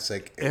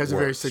classic. It It has a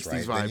very works, 60s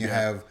right? Then vibe,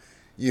 yeah.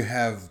 you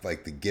have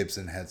like the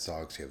Gibson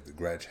headstocks. You have the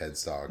Gretsch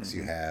headstocks.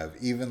 You have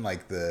even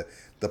like the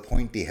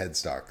pointy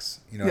headstocks.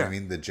 You know what I Yeah.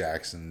 mean? The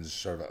Jacksons,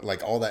 sort of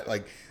like all that.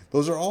 Like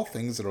those are all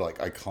things that are like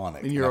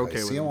iconic. And you're if okay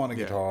I with see them them, on a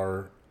yeah.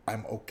 guitar,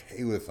 I'm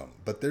okay with them.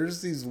 But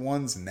there's these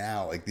ones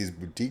now, like these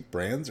boutique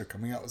brands are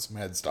coming out with some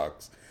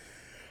headstocks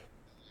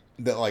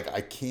that like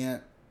I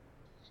can't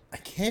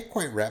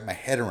quite wrap my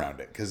head around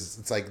it because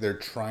it's like they're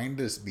trying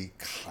to be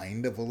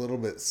kind of a little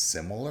bit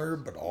similar,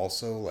 but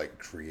also like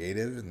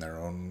creative in their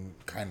own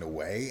kind of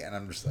way. And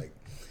I'm just like,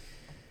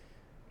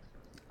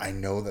 I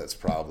know that's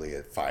probably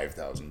a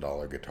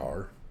 $5,000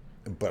 guitar,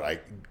 but I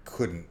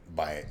couldn't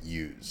buy it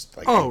used.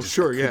 Like, Oh,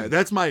 sure, yeah.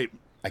 That's I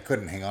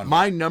couldn't hang on.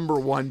 my number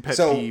one pet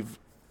So- peeve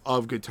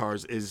of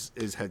guitars is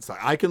headstock.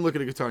 I can look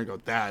at a guitar and go,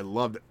 "That I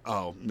love it."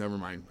 Oh, never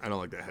mind. I don't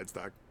like that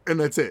headstock, and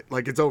that's it.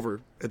 Like it's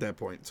over at that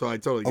point. So I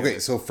totally get Okay,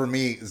 it. so for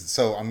me,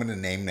 so I'm gonna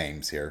name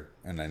names here,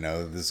 and I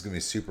know this is gonna be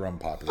super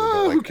unpopular, Oh,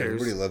 but who like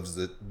cares? everybody loves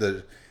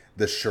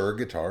the Shure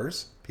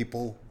guitars.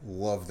 People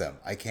love them.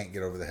 I can't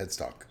get over the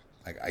headstock.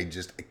 Like I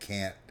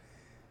can't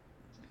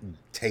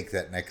take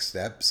that next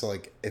step. So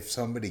like if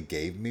somebody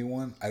gave me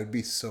one, I would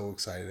be so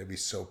excited. I'd be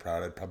so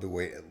proud. I'd probably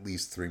wait at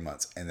least 3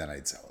 months and then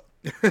I'd sell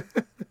it.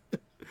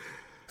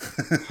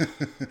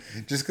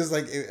 Just because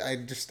like I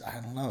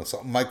don't know.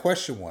 So my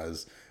question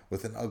was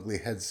with an ugly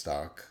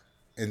headstock,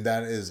 and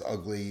that is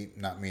ugly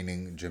not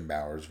meaning Jim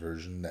Bauer's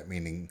version, that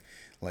meaning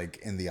like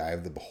in the eye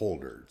of the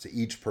beholder, to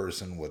each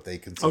person what they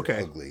consider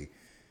Okay. ugly,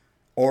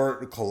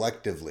 or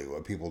collectively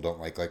what people don't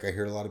like. Like I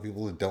hear a lot of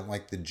people that don't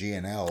like the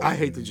G&L. I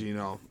hate the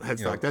G&L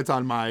headstock. know, That's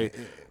on my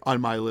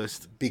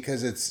list.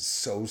 because it's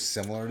so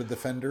similar to the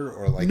Fender,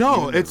 or like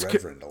No, even it's the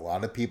Reverend. A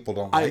lot of people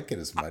don't like it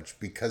as much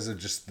because of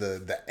just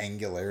the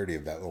angularity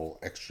of that little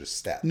extra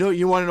step. No,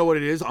 you want to know what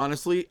it is?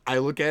 Honestly, I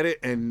look at it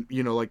and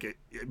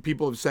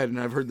people have said, and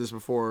I've heard this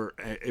before.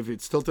 If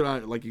it's tilted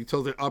on, like you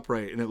tilt it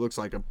upright, and it looks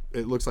like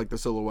the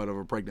silhouette of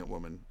a pregnant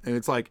woman, and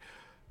it's like,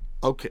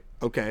 okay,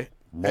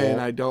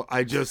 and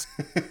I just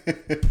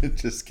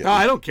Just kidding. no,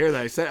 I don't care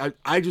that I said.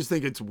 I just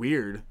think it's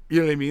weird. You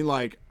know what I mean?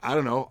 Like I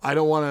don't know. I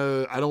don't want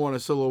a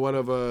silhouette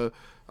of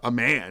a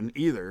man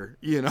either.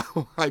 You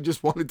know, I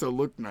just want it to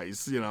look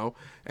nice. You know,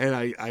 and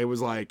I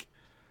was like,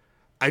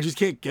 I just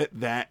can't get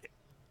that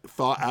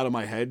thought out of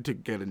my head to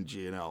get in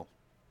G&L.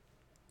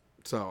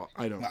 So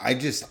I don't.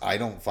 I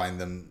don't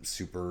find them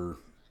super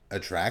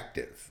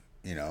attractive.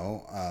 You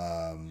know.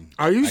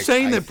 Are you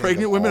saying I that think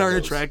pregnant of women all aren't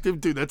those-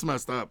 attractive, dude? That's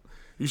messed up.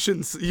 You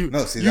shouldn't.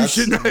 No, see, you that's-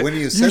 should not. when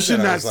you You said should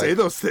that, I not was say like-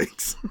 those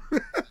things.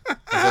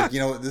 It's like, you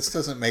know what, this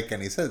doesn't make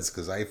any sense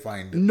because I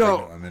find No.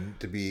 pregnant women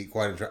to be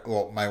quite attractive.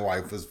 Well, my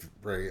wife was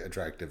very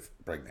attractive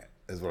pregnant,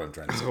 is what I'm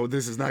trying to say. Oh,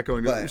 this is not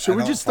going to. But Should I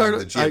we don't just start?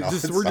 find the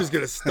G&L We're just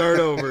gonna start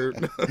over.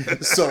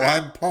 So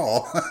I'm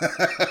Paul,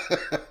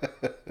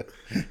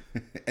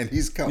 and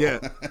he's Cole. Yeah.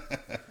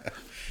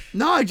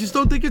 No, I just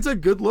don't think it's a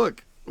good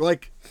look.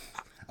 Like,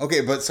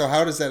 Okay, but so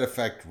how does that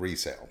affect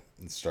resale?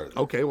 Let's start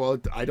there. okay, well,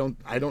 I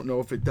don't know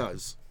if it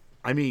does.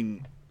 I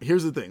mean,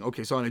 here's the thing.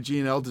 Okay, so on a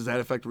G&L, does that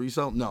affect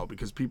resale? No,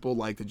 because people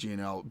like the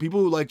G&L. People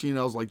who like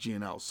G&Ls like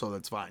G&Ls, so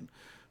that's fine.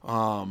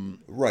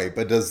 Right,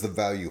 but does the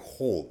value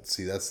hold?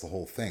 See, that's the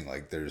whole thing.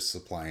 Like, there's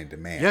supply and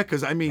demand. Yeah,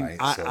 because I mean,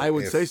 right? So I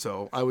would if- say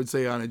so. I would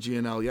say on a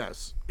G&L,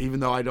 yes. Even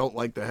though I don't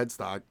like the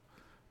headstock,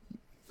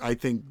 I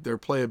think their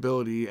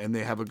playability and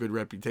they have a good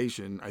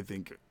reputation, I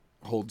think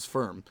holds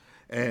firm.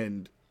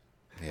 And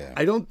Yeah.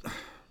 I don't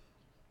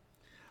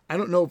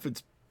know if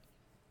it's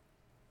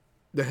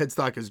the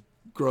headstock is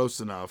gross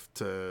enough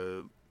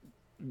to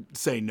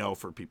say no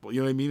for people.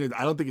 You know what I mean?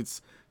 I don't think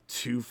it's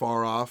too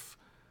far off.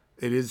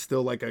 It is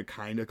still like a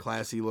kind of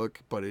classy look,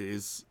 but it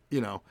is,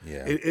 Yeah.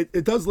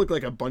 it does look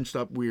like a bunched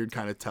up weird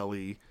kind of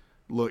telly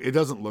look. It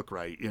doesn't look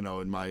right, in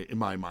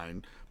my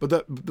mind. But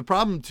the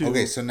problem too.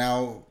 Okay, so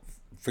now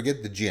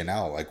forget the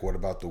GNL. Like, what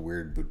about the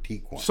weird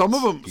boutique ones? Some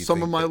of them- Do you some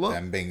think of 'em I that love.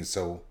 them being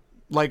so.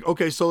 Like,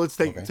 okay, so let's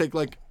take Okay. take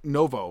like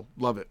Novo.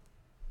 Love it.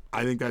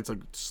 I think that's a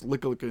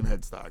slick looking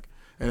headstock,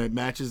 and it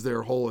matches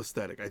their whole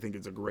aesthetic. I think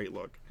it's a great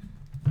look.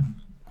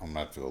 I'm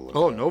not going to look.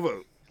 Oh, it up.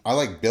 Novo. I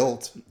like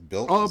Built.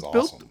 Built Oh, is Built-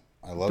 awesome.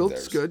 I love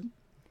Built's theirs.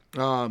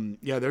 good.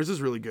 Yeah, theirs is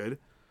really good.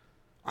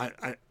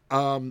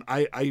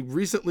 I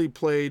recently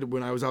played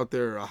when I was out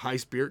there High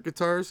Spirit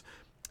guitars,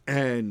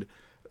 and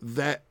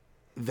that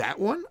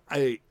one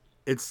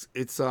it's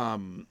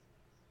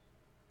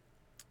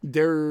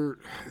they're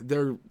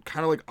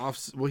kind of like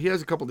off. Well, he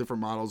has a couple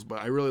different models,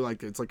 but I really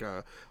like it. It's like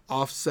a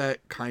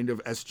offset kind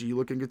of SG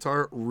looking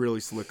guitar, really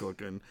slick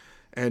looking,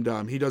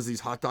 and he does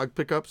these hot dog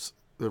pickups.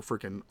 They're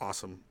freaking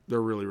awesome.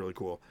 They're really really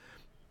cool.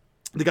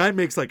 The guy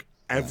makes like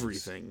Nice.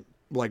 everything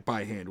like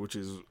by hand, which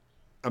is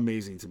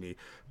amazing to me.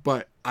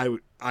 But I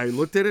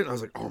looked at it and I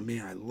was like, oh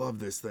man, I love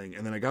this thing.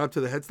 And then I got up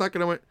to the headstock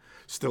and I went,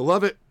 still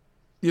love it.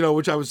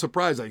 Which I was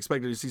surprised. I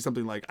expected to see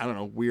something like, I don't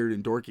know, weird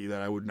and dorky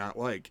that I would not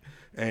like.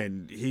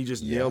 And he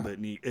just nailed Yeah.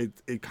 it. And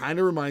it kind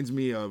of reminds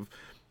me of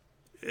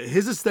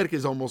his aesthetic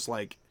is almost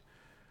like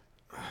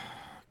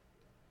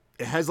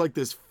it has like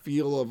this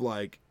feel of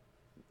like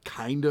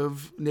kind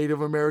of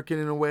Native American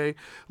in a way,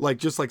 like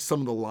just like some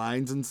of the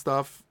lines and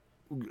stuff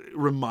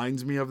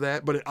reminds me of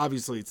that. But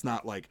obviously, it's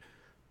not like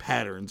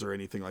patterns or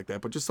anything like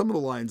that. But just some of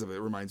the lines of it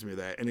reminds me of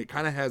that, and it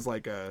kind of has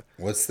like a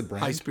What's the high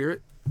brand?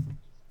 spirit,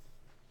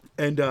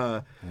 and I'm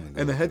gonna go and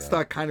the look it up.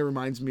 headstock kind of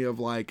reminds me of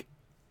like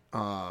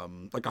a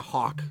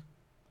hawk.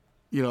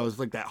 It's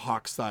like that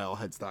hawk style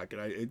headstock,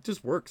 and it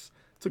just works.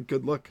 It's a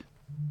good look.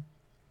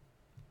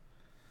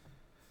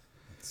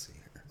 Let's see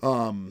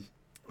here.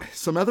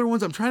 Some other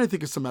ones, I'm trying to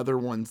think of some other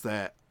ones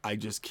that I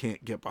just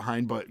can't get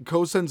behind, but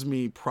Co sends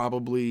me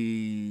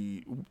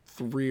probably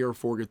 3 or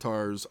 4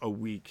 guitars a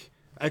week.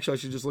 Actually, I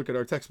should just look at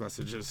our text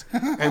messages.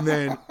 And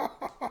then,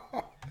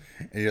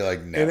 And you're like,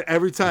 and no,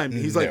 every time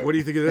he's like, no. what do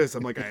you think of this?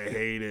 I'm like, I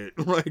hate it.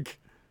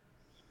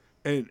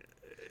 And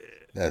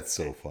That's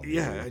so funny,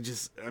 yeah, dude.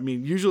 I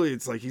mean, usually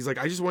it's like, he's like,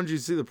 I just wanted you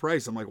to see the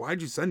price. I'm like,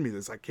 why'd you send me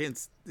this? I can't,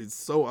 it's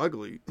so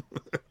ugly.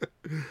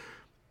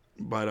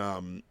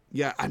 But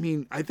yeah, I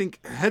mean, I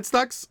think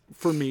headstocks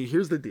for me.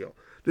 Here's the deal.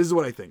 This is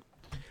what I think.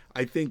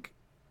 I think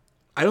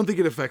I don't think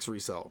it affects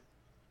resell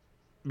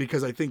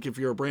because I think if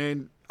you're a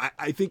brand,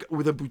 I think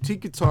with a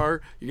boutique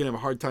guitar, you're gonna have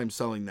a hard time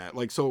selling that.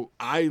 Like, so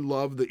I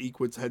love the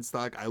Equits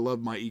headstock. I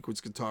love my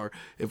Equits guitar.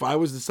 If I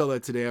was to sell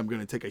that today, I'm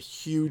gonna take a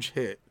huge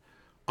hit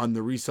on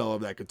the resale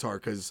of that guitar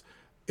because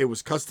it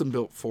was custom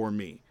built for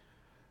me.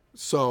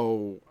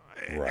 So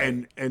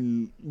Right.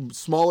 and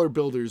smaller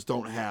builders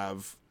don't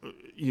have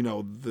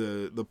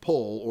the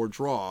pull or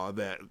draw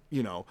that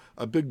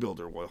a big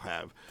builder will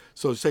have.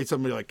 So say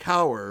somebody like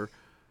Cower,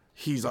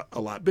 he's a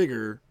lot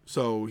bigger,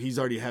 so he's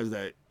already has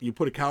that. You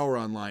put a Cower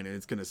online and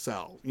it's going to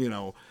sell,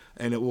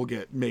 and it will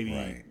get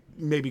Right.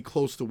 maybe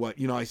close to what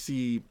I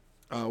see.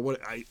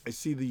 What I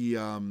see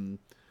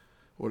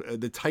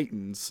the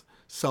Titans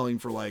selling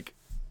for like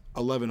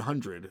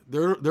 1,100.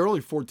 They're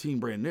only 14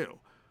 brand new,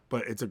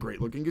 but it's a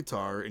great looking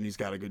guitar and he's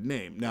got a good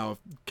name. Now, if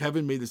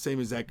Kevin made the same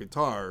exact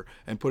guitar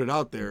and put it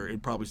out there,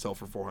 it'd probably sell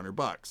for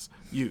 $400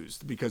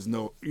 used because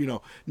not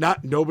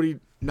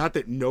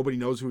that nobody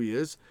knows who he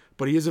is,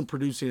 but he isn't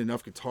producing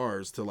enough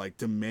guitars to like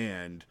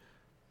demand,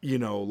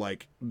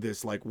 like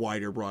this like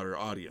wider, broader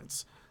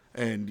audience.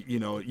 And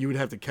you would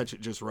have to catch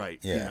it just right,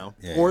 Yeah.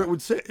 Yeah. or Yeah.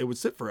 it would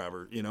sit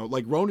forever,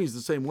 like Roni's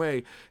the same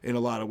way in a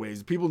lot of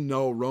ways. People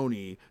know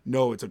Roni,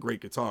 know it's a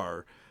great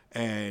guitar,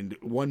 and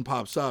one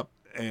pops up,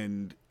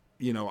 and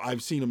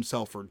I've seen him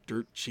sell for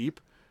dirt cheap,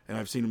 and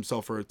I've seen him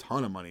sell for a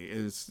ton of money.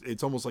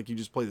 It's almost like you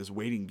just play this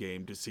waiting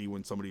game to see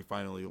when somebody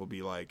finally will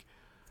be like,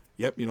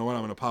 yep, you know what,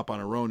 I'm gonna pop on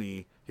a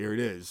Roni, here it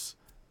is,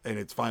 and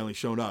it's finally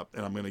shown up,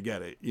 and I'm gonna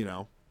get it.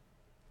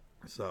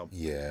 So,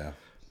 Yeah.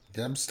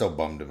 Yeah, I'm still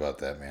bummed about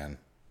that, man.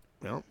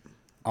 well,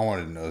 I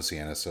wanted an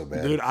Oceana so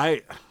bad. dude,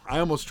 I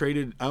almost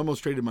traded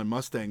my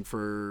Mustang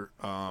for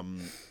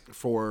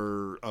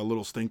a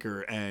little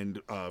stinker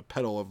and a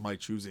pedal of my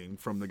choosing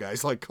from the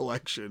guy's like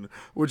collection,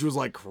 which was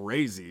like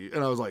crazy.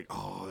 And I was like,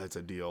 oh, that's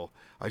a deal.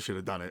 I should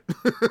have done it.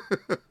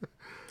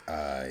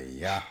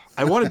 Yeah.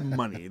 I wanted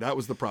money. That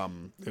was the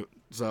problem.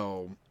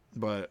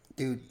 But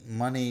Dude,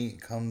 money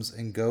comes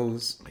and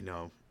goes. I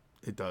know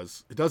it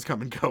does. It does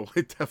come and go.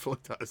 It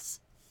definitely does.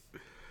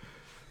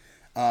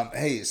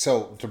 Hey,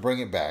 so to bring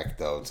it back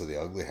though to the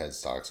ugly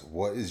headstocks,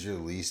 what is your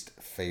least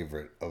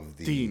favorite of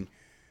the? Dean,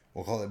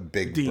 We'll call it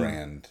big Dean,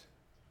 brand.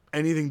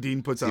 anything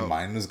Dean puts See, out.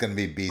 mine was gonna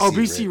be Oh, BC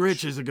BC Rich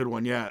Rich. is a good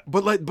one, yeah.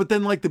 But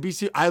then like the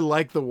BC, I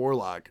like the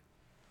Warlock.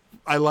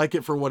 I like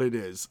it for what it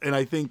is, and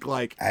I think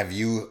like, Have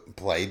you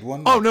played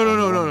one? oh Like no no owned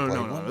no one no and no no played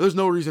no no. one? There's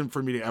no reason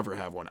for me to ever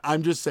have one.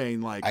 I'm just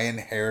saying like, I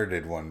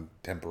inherited one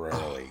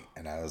temporarily,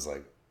 and I was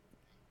like,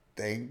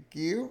 "Thank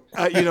you."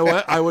 you know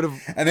what? I would have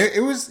And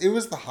it was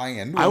the high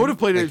end I would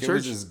have one. played it Like at it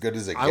was church. as good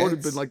as it I would have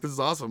been gets. like, this is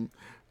awesome.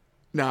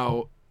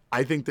 Now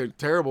I think they're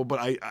terrible, but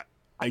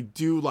I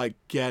do like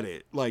get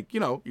it. Like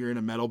you're in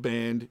a metal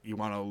band, you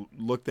want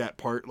to look that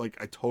part. Like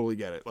I totally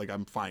get it. Like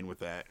I'm fine with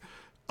that.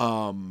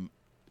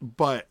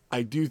 But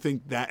I do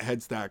think that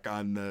headstock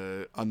on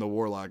the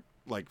Warlock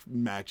like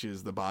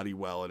matches the body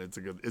well, and it's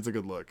a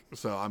good look.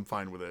 So I'm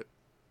fine with it.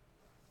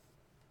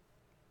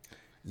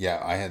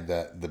 Yeah, I had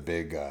the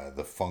big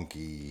the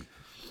funky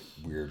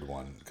weird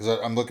one because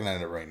I'm looking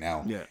at it right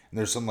now. Yeah. And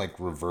there's some like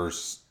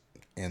reverse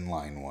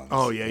inline ones.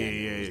 Oh yeah, yeah, and it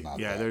yeah, was yeah. not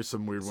Yeah, that. there's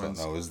some weird So ones.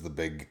 no, it was the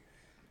big,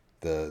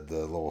 the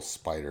little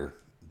spider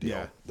deal,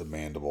 Yeah. the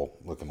mandible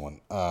looking one.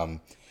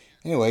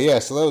 Anyway, yeah.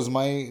 So that was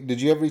my. Did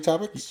you have any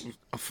topics?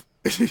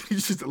 I'm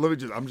just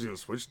gonna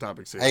switch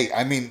topics here. Hey,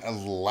 I mean,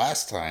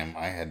 last time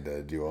I had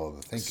to do all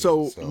the thinking.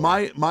 So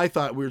my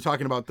thought, we were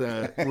talking about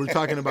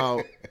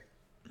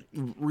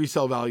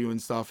resale value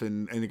and stuff,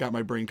 and it got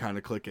my brain kind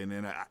of clicking.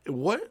 And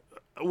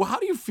how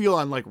do you feel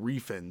on like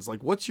refins?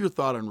 Like, what's your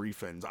thought on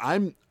refins?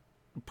 I'm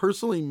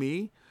personally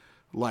me,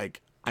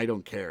 like, I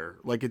don't care.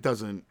 Like, it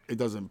doesn't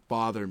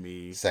bother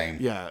me. Same.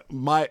 Yeah.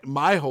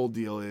 My whole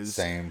deal is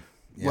Same.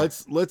 Yeah.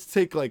 Let's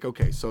take like,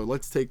 okay, so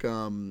let's take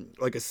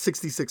like a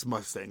 66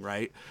 Mustang,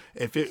 right?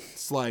 If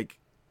it's like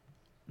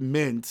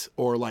mint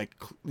or like,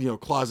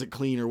 closet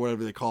clean or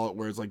whatever they call it,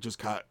 where it's like just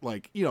got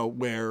like,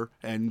 wear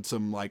and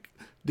some like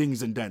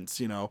dings and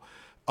dents, you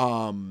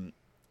might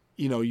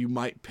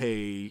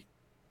pay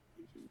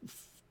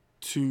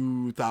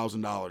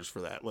 $2,000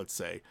 for that, let's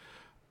say.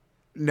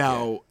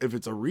 Now, if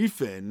it's a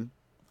refin,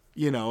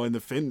 and the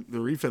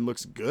refin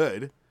looks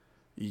good,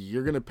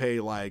 you're gonna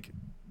pay like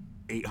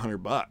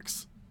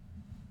 $800,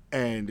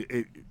 and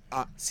it.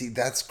 See,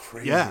 that's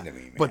crazy yeah, to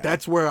me, man. But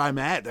that's where I'm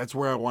at. That's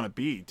where I want to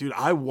be, dude.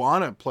 I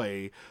want to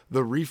play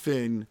the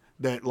refin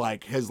that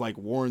like has like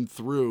worn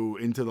through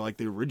into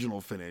the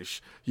original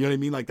finish. You know what I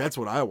mean? Like, that's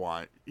what I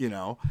want.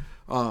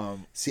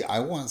 See, I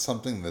want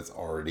something that's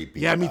already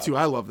beat. Yeah, me too.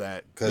 I love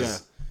that.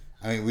 Because,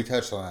 I mean, we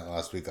touched on that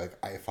last week. Like,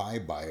 if I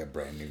buy a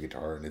brand new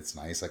guitar and it's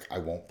nice, like, I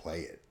won't play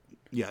it.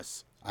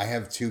 Yes. I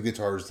have 2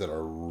 guitars that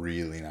are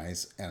really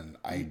nice, and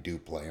I do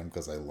play them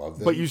because I love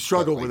them. But you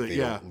struggle with it, they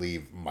don't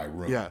leave my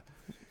room. Yeah.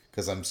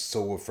 Because I'm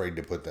so afraid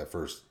to put that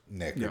first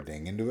nick or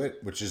ding into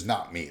it, which is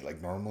not me.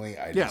 Like, normally,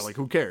 like,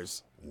 who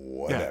cares?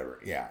 Whatever.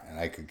 Yeah. And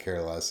I could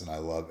care less, and I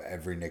love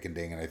every nick and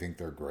ding, and I think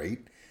they're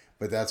great.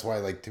 But that's why,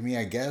 like, to me,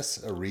 I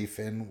guess a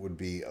refin would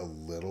be a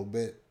little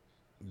bit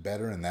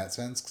better in that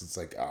sense, because it's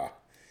like,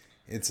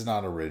 it's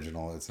not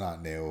original, it's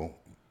not new.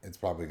 It's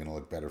probably going to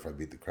look better if I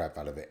beat the crap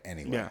out of it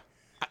anyway. Yeah.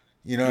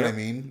 You know what I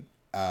mean?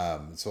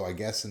 So I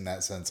guess in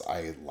that sense,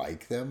 I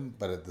like them,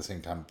 but at the same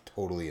time,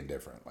 totally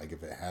indifferent. Like,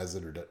 if it has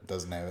it or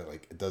doesn't have it,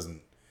 like, it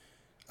doesn't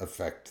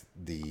affect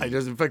the. It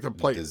doesn't affect the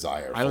play.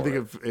 Desire. I don't think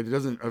it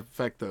doesn't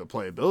affect the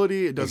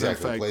playability. It doesn't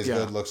affect. Plays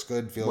good, looks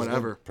good, feels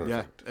whatever.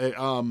 Good. Perfect.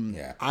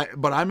 Yeah.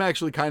 But I'm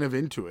actually kind of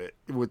into it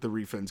with the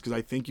refins because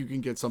I think you can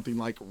get something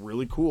like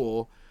really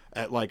cool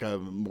at like a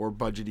more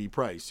budgety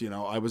price.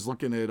 I was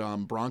looking at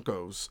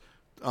Broncos.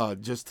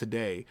 Just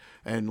today,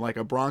 and like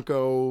a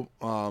Bronco,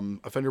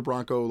 a Fender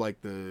Bronco,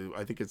 like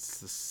I think it's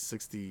the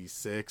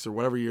 66 or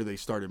whatever year they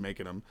started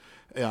making them.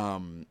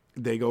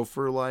 They go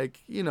for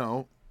like,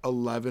 $1,100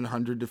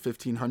 to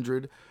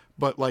 $1,500,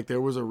 but like there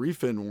was a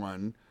refin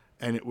one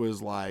and it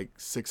was like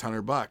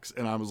 $600,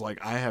 and I was like,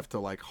 I have to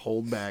like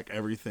hold back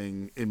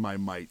everything in my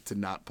might to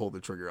not pull the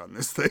trigger on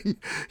this thing.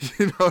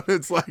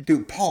 It's like,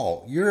 dude,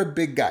 Paul, you're a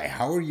big guy.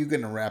 How are you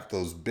going to wrap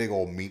those big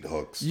old meat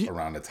hooks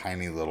around a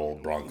tiny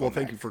little Bronco? Well,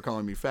 thank you for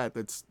calling me fat.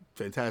 That's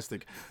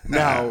fantastic.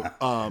 Now,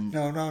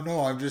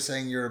 no. I'm just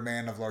saying you're a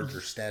man of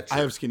larger stature. I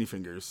have skinny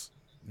fingers,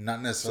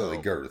 not necessarily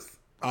girth.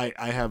 I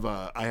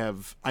am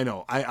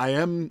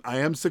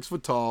 6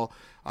 foot tall.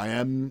 I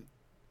have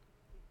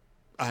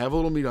a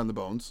little meat on the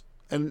bones.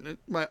 And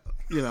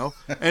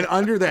and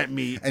under that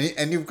meat,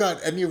 and you've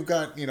got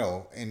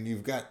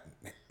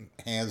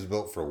hands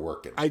built for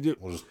working. I do.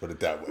 We'll just put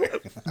it that way.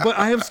 But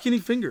I have skinny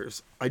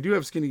fingers. I do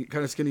have skinny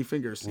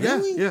fingers.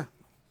 Really? Yeah.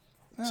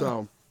 Oh.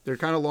 So they're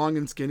kind of long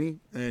and skinny,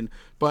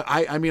 but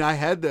I mean, I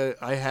had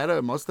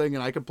a Mustang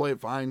and I could play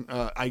it fine.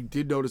 I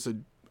did notice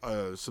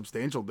a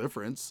substantial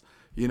difference,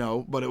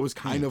 but it was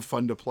kind of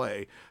fun to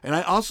play. And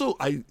I also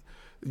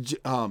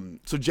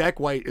so Jack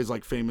White is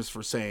like famous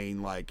for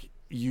saying like,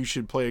 you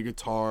should play a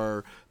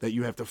guitar that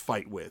you have to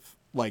fight with.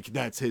 Like,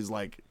 that's his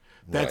like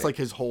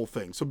his whole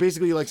thing. So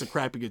basically he likes a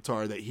crappy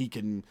guitar that he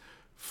can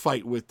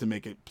fight with to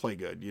make it play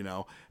good,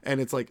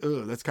 And it's like,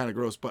 ugh, that's kind of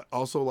gross. But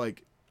also,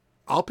 like,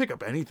 I'll pick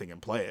up anything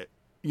and play it.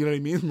 You know what I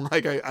mean?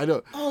 Like, I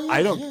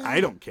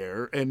don't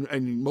care.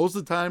 And most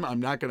of the time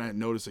I'm not gonna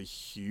notice a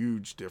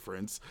huge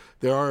difference.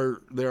 There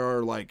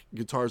are like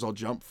guitars I'll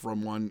jump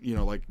from one,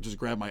 like just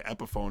grab my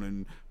Epiphone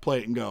and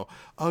play it and go,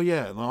 oh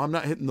yeah, no, I'm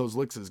not hitting those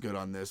licks as good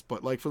on this.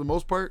 But like for the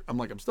most part,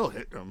 I'm still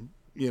hitting them.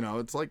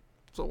 It's like,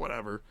 so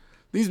whatever.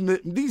 These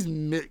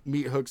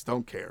meat hooks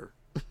don't care.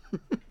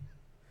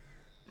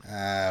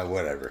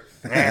 Whatever.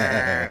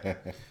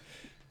 But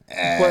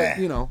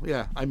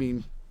yeah, I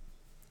mean,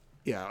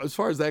 yeah, as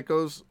far as that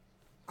goes,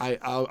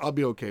 I'll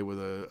be okay with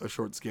a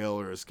short scale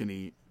or a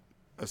skinny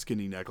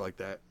neck like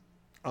that.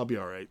 I'll be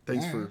all right.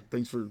 Thanks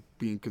for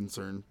being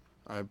concerned.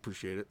 I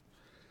appreciate it.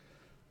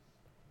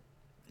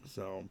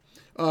 So,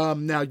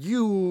 now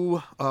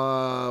you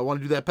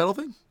want to do that pedal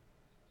thing?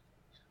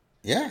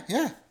 Yeah.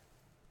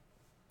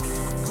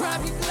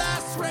 Grab your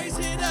glass, raise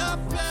it up,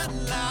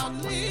 and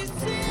loudly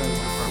sing.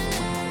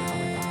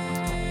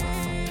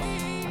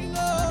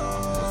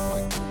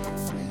 Oh,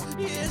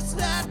 it's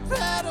that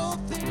pedal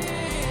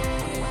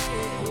thing.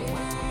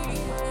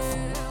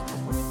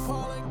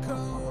 Paul and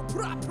Co.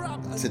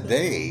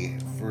 Today,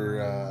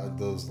 for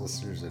those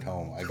listeners at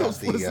home, I got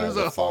Those listeners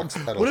the at home. Fox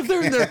pedal. What if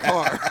they're in their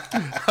car?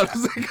 How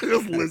does it get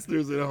those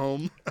listeners at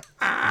home?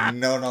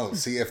 No.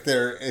 See, if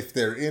they're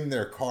in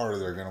their car,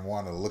 they're gonna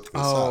want to look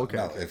this up. Okay,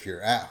 No, okay. if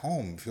you're at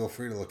home, feel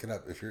free to look it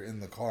up. If you're in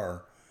the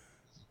car,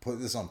 put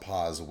this on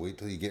pause. Wait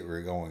till you get where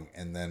you're going,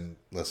 and then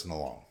listen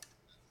along.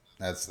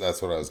 That's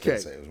what I was gonna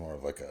Okay. say. It was more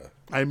of like a.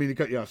 I didn't mean to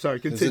cut you off. Sorry,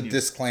 It was continue. a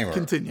disclaimer.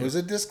 Continue. It was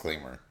a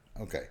disclaimer.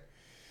 Okay.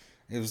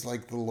 It was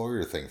like the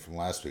lawyer thing from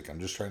last week.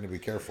 I'm just trying to be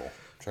careful.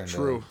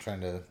 True.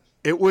 Trying to.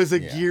 It was a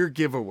gear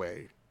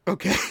giveaway.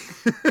 Okay.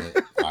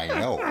 I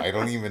know. I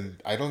don't even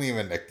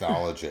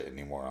acknowledge it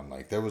anymore. I'm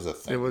like, there was a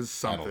thing. It was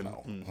something. I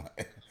don't know.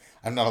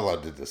 I'm not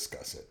allowed to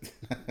discuss it.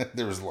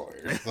 There was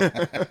lawyers.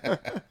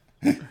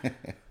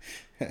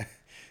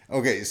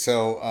 Okay,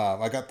 so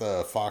I got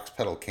the Fox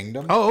Pedal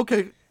Kingdom. Oh,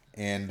 okay.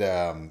 And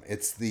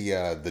it's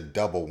the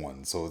double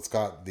one, so it's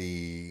got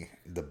the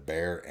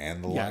bear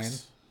and the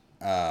Yes.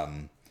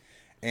 lion.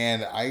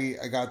 And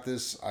I got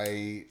this.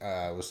 I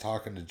was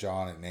talking to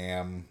John at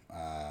NAMM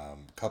a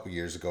couple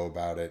years ago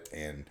about it,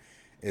 and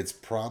it's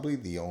probably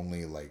the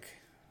only, like,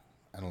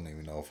 I don't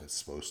even know if it's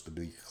supposed to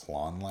be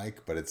Klon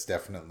like, but it's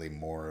definitely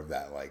more of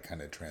that like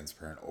kind of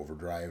transparent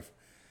overdrive,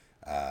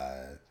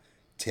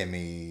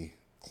 Timmy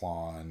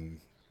Klon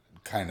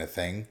kind of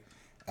thing.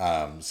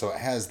 So it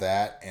has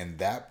that, and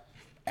that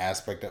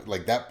aspect of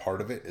like that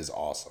part of it is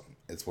awesome.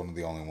 It's one of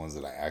the only ones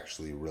that I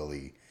actually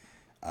really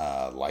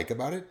like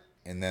about it.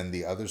 And then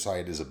the other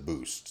side is a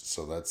boost.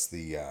 So that's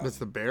the That's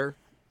the bear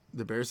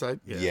side.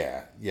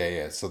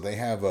 yeah. So they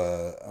have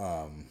a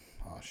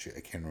oh shit, I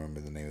can't remember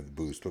the name of the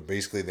boost, but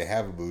basically they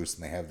have a boost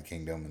and they have the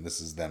kingdom, and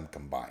this is them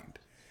combined.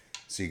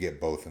 So you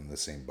get both in the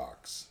same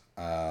box.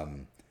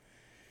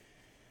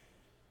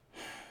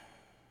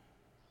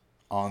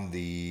 On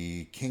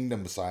the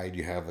kingdom side,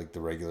 you have like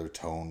the regular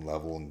tone,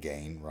 level, and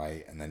gain,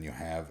 right? And then you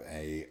have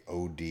a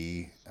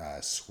OD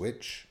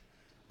switch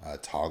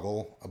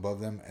toggle above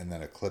them, and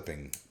then a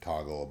clipping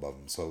toggle above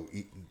them. So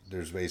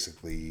there's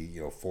basically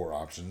 4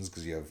 options,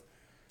 because you have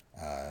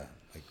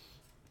like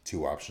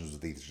 2 options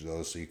with each of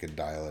those, so you can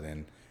dial it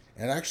in.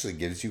 And it actually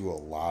gives you a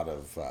lot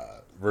of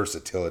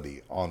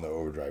versatility on the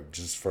overdrive,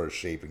 just for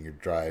shaping your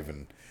drive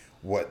and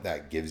what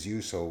that gives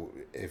you. So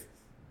if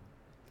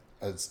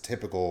it's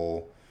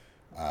typical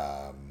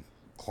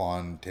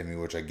Klon Timmy,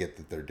 which I get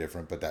that they're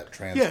different, but that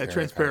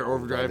transparent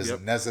overdrive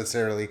isn't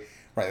necessarily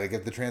right. Like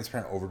if the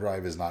transparent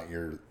overdrive is not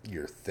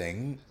your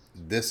thing,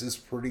 this is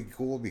pretty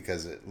cool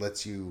because it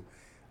lets you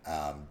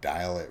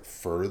dial it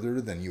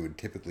further than you would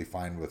typically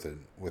find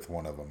with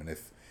one of them. And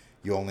if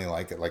you only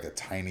like it like a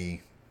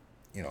tiny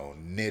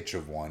niche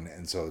of one,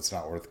 and so it's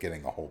not worth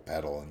getting a whole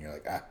pedal, and you're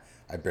like,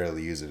 I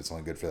barely use it, it's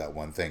only good for that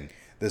one thing.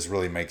 This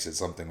really makes it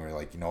something where you're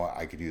like, what,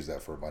 I could use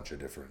that for a bunch of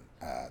different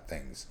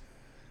things.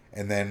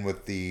 And then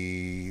with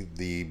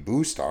the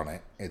boost on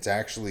it, it's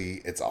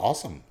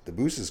awesome. The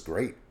boost is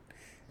great.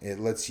 It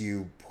lets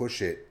you push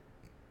the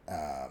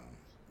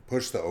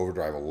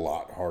overdrive a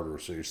lot harder,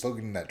 so you're still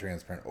getting that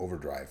transparent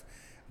overdrive,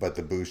 but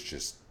the boost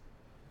just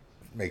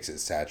makes it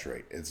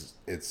saturate.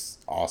 It's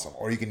awesome.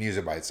 Or you can use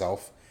it by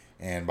itself,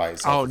 and by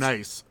itself, Oh, it's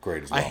nice.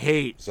 great as well. I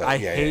hate.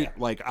 Yeah.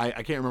 Like I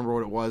can't remember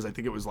what it was. I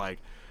think it was like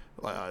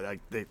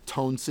the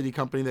Tone City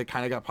company that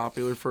kind of got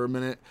popular for a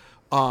minute.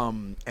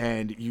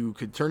 And you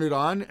could turn it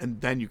on,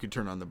 and then you could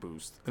turn on the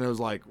boost. And I was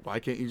like, why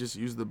can't you just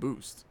use the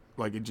boost?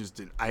 Like it just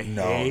didn't. I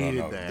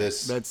hated that.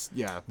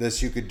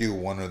 This you could do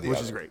one or the other,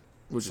 which is great.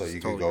 So you totally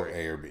could go great.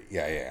 A or B.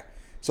 Yeah.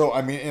 So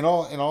I mean, in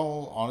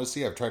all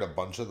honesty, I've tried a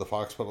bunch of the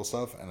Fox pedal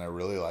stuff, and I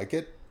really like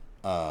it.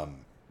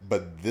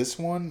 But this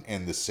one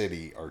and the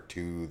City are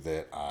 2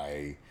 that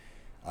I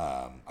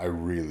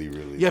really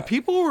like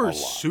people were a lot.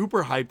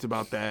 super hyped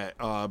about that,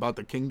 about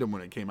the Kingdom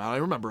when it came out. I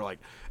remember like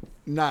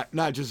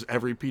not just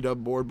every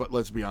P-Dub board, but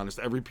let's be honest,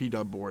 every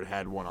P-Dub board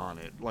had one on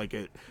it. Like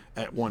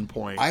at one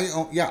point. I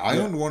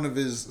owned one of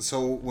his.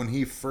 So when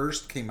he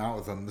first came out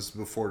with them, this is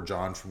before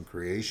John from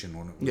Creation,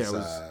 when it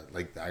was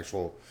like the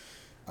actual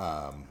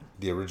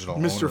the original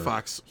Mr. owner,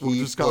 Fox. We'll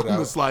just call him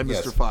the Sly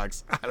Mr.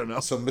 Fox. I don't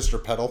know. So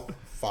Mr. Pedal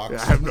Fox.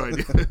 Yeah, I have no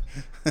idea.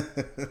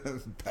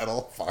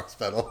 Fox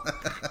Pedal.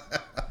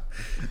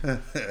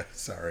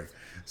 Sorry.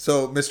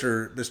 So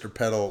Mr.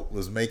 Pedal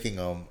was making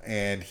them,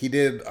 and he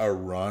did a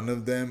run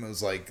of them.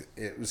 I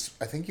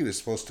think he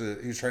was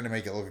trying to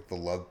make it look like the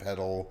Love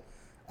Pedal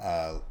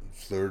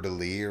Fleur de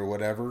Lis or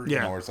whatever.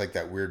 Yeah. Where it's like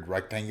that weird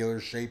rectangular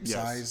shape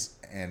size,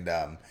 and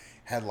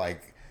had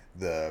like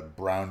the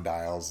brown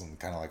dials and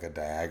kind of like a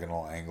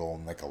diagonal angle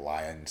and like a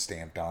lion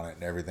stamped on it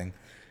and everything.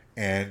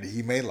 And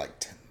he made like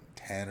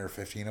 10 or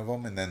 15 of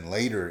them, and then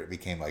later it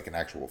became like an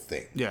actual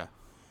thing. Yeah.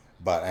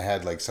 But I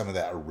had like some of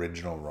that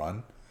original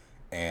run,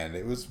 and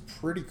it was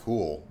pretty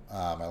cool.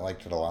 I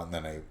liked it a lot, and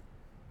then I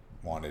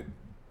wanted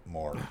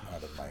more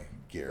out of my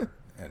gear,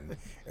 and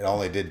it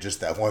only did just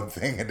that one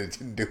thing, and it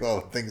didn't do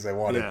all the things I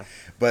wanted. Yeah.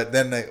 But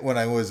then when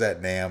I was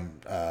at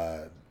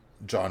NAMM,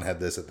 John had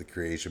this at the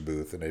Creation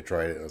booth, and I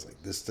tried it, and I was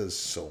like, this does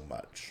so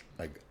much.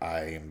 Like,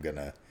 I am going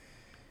to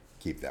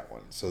keep that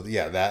one. So,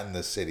 yeah, that and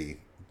the City,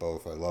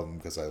 both, I love them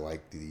because I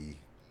like the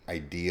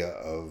idea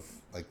of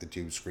like the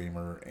Tube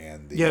Screamer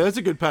and the Yeah, that's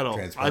a good pedal.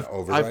 Transparent I've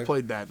Overdrive.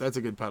 played that. That's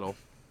a good pedal.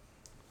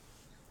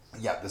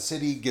 Yeah, the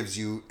City gives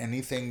you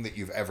anything that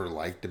you've ever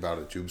liked about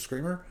a Tube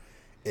Screamer.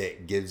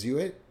 It gives you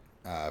it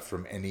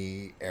from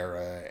any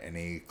era,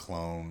 any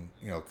clone.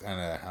 Kind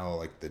of how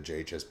like the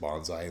JHS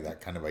Bonsai,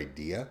 that kind of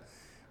idea.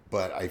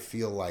 But I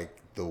feel like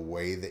the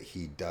way that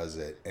he does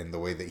it and the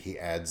way that he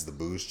adds the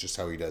boost, just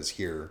how he does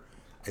here,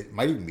 it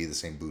might even be the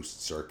same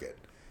boost circuit,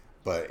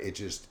 but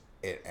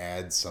it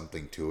adds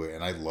something to it.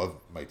 And I love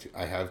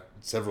I have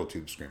several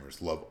Tube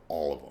Screamers, love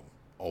all of them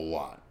a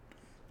lot.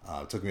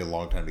 It took me a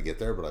long time to get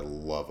there, but I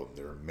love them.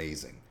 They're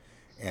amazing.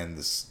 And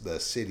the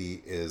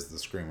City is the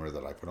Screamer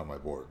that I put on my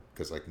board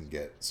because I can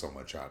get so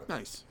much out of it.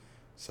 Nice.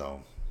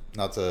 So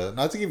not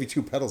to give you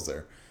two pedals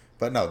there,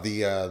 but no,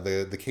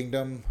 the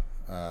Kingdom.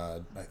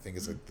 I think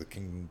it's like the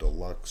Kingdom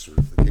Deluxe or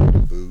the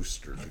Kingdom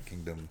Boost or the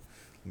Kingdom.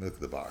 Look at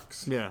the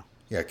box. Yeah,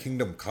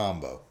 Kingdom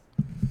Combo.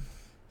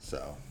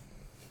 So,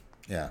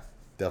 yeah,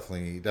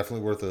 definitely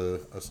worth a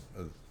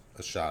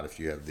shot if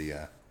you have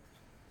the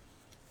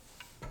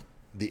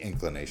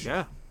inclination.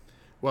 Yeah.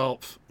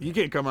 Well, you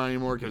can't come on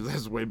anymore because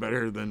that's way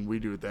better than we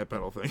do with that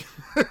pedal thing.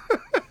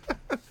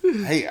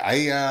 Hey,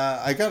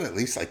 I got at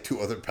least like two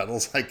other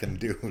pedals I can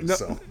do. No,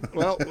 So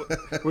well,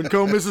 when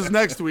Co misses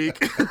next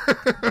week,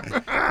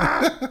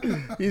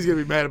 he's gonna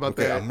be mad about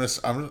okay, that.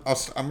 I'm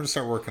gonna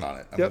start working on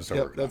it.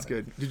 Yep, that's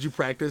good. Did you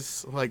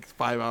practice like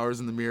 5 hours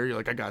in the mirror? You're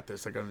like, I got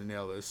this. I gotta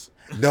nail this.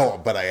 No,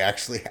 but I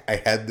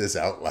had this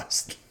out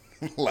last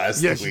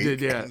Yes, week. you did,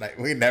 yeah. And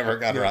we never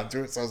got around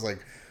to it, so I was like,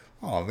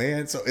 oh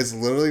man. So it's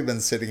literally been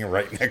sitting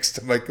right next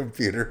to my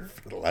computer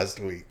for the last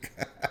week.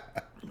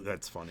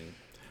 That's funny.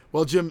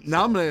 Well, Jim,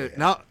 now I'm gonna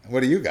now. What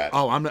do you got?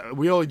 Oh,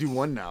 we only do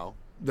one now.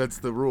 That's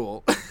the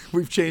rule.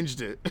 We've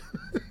changed it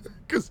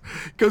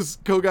because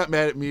Co got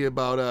mad at me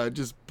about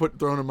just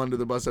throwing him under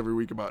the bus every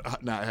week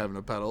about not having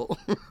a pedal.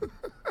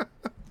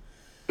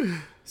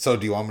 So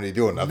do you want me to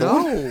do another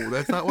one? No,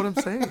 that's not what I'm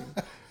saying.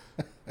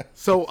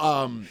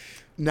 So,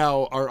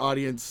 now our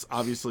audience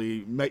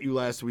obviously met you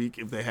last week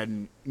if they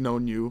hadn't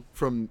known you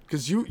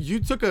because you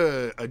took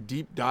a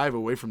deep dive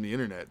away from the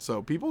internet,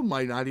 so people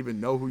might not even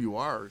know who you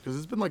are because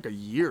it's been like a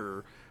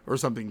year or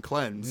something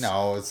cleansed.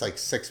 No, it's like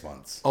 6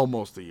 months.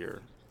 Almost a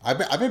year.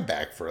 I've been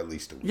back for at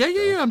least a week.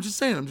 Yeah. I'm just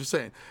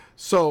saying.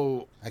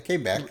 So I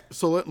came back.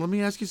 So let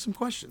me ask you some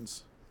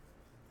questions.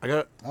 I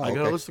got a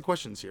okay. list of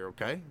questions here.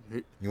 Okay.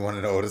 You want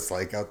to know what it's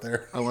like out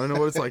there? I want to know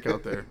what it's like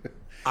out there.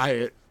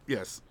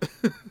 Yes.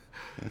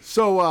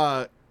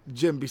 So,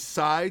 Jim,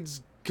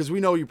 besides, because we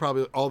know you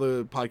probably all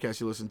the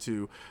podcasts you listen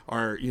to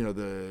are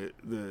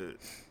the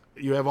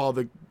you have all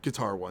the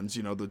guitar ones,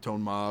 the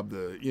Tone Mob,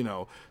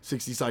 the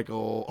 60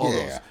 Cycle, all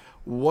those. Yeah.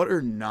 What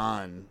are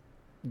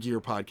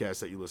non-gear podcasts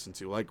that you listen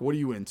to? Like, what are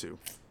you into?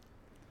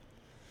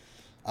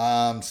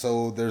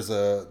 So there's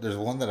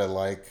one that I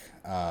like.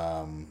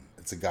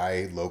 It's a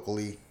guy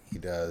locally.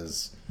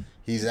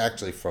 He's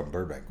actually from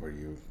Burbank, where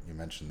you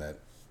mentioned that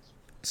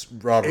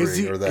robbery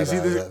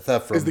that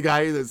theft from. Is he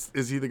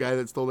the guy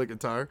that stole that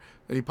guitar?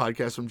 Any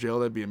podcast from jail?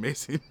 That'd be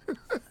amazing.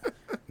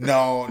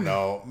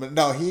 No.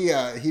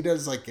 He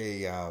does like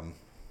a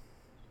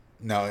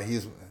no.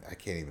 I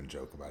can't even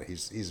joke about it.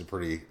 He's a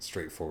pretty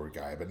straightforward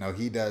guy, but no,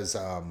 he does.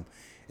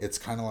 It's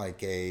kind of like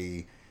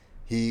he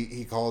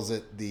calls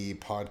it the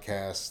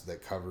podcast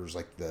that covers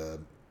like the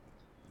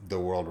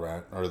world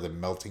around, or the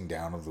melting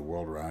down of the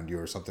world around you,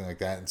 or something like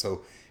that. And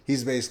so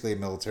he's basically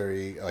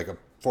a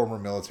former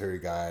military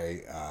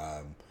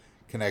guy,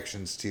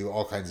 connections to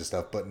all kinds of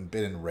stuff, but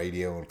been in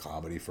radio and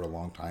comedy for a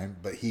long time.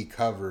 But he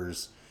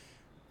covers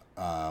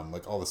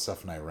like all the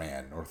stuff in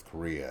Iran, North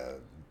Korea,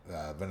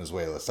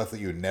 Venezuela, stuff that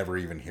you would never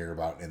even hear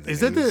about in the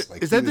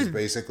news.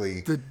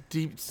 Basically the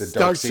deep the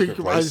dark secret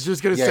place? I was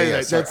just gonna say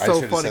that. Sorry, That's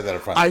so funny. Said that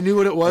up front. I knew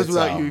what it was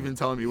without you even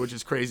telling me, which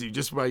is crazy,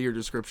 just by your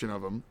description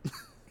of him.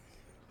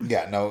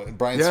 Yeah, no,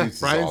 Brian Suits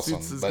is awesome,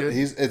 Suits is but good.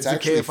 It's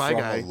actually KFI from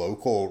guy. a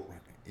local,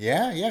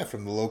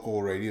 from the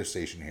local radio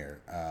station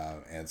here,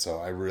 and so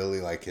I really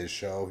like his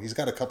show. He's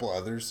got a couple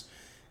others,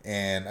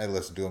 and I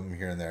listen to him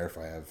here and there if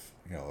I have,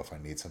 if I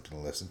need something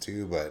to listen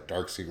to. But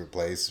Dark Secret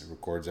Place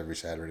records every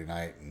Saturday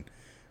night, and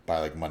by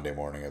like Monday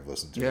morning I've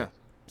listened to it.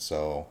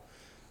 So,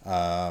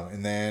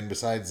 and then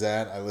besides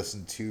that, I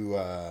listen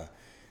to.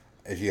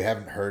 If you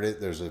haven't heard it,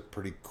 there's a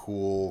pretty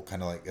cool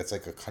kind of it's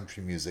like a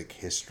country music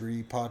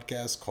history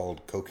podcast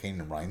called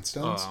Cocaine and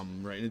Rhinestones.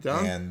 I'm writing it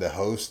down. And the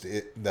host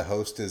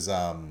is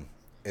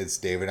it's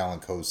David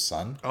Allan Coe's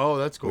son. Oh,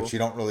 that's cool. Which you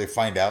don't really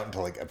find out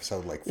until like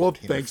episode 14 Well, or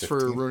 15. thanks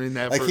for ruining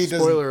that. Like,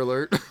 Spoiler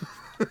alert.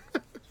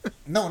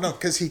 No,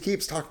 because he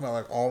keeps talking about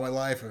like all my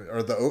life,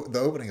 or the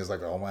opening is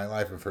like all my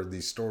life I've heard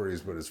these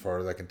stories, but as far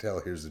as I can tell,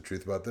 here's the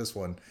truth about this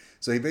one.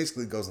 So he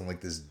basically goes on like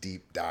this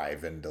deep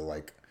dive into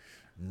like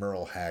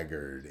Merle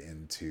Haggard,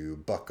 into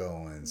Buck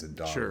Owens and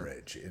Don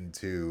Rich,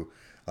 into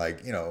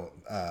like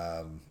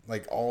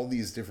like all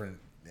these different,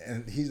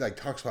 and he like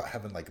talks about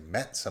having like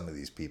met some of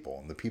these people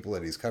and the people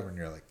that he's covering.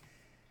 You're like,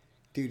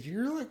 dude,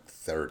 you're like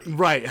 30.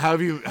 Right. How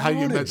you How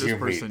met did this you meet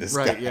person? this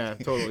Right. guy? Yeah.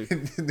 Totally.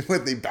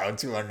 When they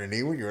bowed you on your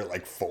knee when you were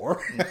like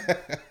 4.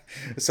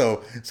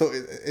 So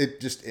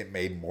it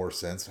made more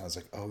sense. I was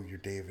like, oh, you're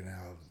David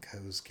Allen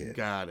Coe's kid.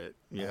 Got it.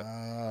 Yeah.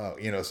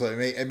 Oh, so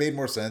it made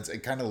more sense. It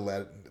kind of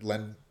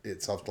lend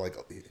itself to like,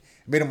 it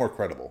made it more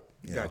credible.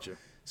 You know? Gotcha.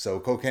 So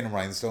Cocaine and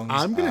Rhinestones.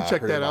 I'm gonna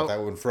check heard that about out.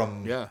 That one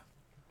from Yeah.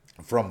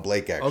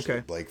 Blake, actually. Okay.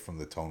 Blake from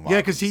the Tone Yeah,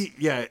 because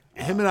him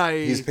and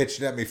I. He's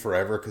pitched it at me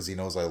forever because he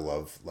knows I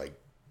love like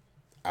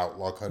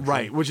outlaw country.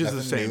 Right, which is the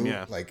Nothing same, new,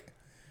 yeah. Like,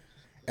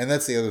 and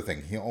that's the other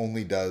thing. He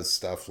only does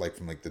stuff like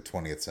from like the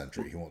 20th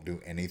century. He won't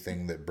do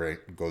anything that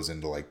goes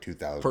into like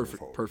 2000.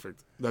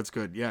 Perfect. That's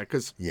good. Yeah,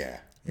 because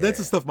that's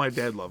the stuff my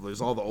dad loved.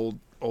 There's all the old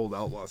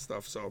outlaw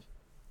stuff. So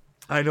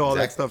I know all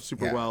that stuff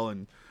super well,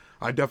 and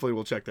I definitely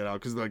will check that out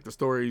because like the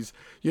stories,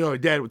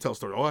 Dad would tell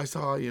stories. Oh, I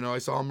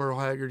saw Merle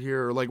Haggard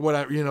here, or like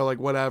whatever, like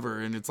whatever,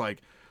 and it's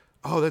like,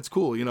 oh, that's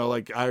cool.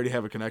 Like I already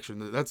have a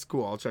connection. That's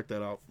cool. I'll check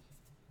that out.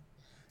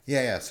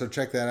 Yeah. So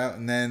check that out,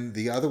 and then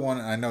the other one.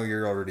 I know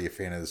you're already a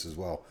fan of this as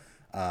well.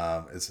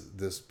 It's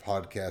this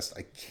podcast.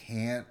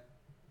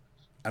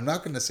 I'm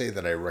not going to say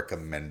that I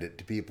recommend it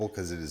to people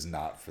because it is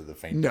not for the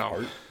faint of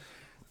heart.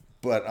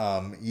 But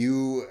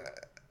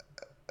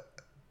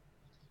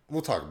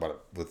we'll talk about it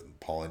with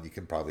Paul, and you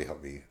can probably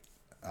help me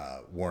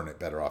warn it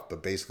better off.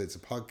 But basically, it's a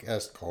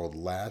podcast called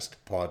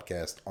Last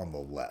Podcast on the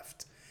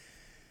Left.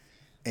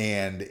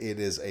 And it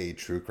is a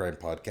true crime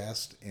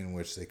podcast in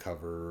which they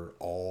cover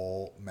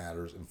all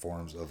matters and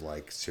forms of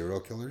like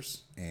serial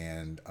killers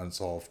and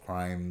unsolved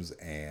crimes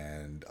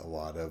and a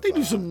lot of. They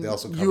do some. They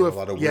also cover a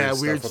lot of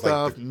weird stuff,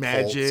 with, like,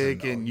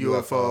 magic and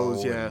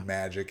UFOs, and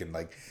magic and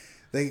like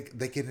they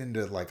get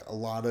into like a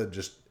lot of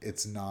just.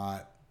 It's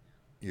not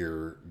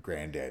your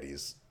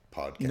granddaddy's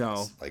podcast.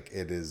 No, like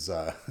it is.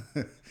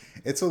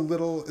 It's a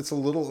little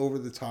over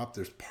the top.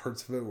 There's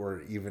parts of it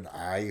where even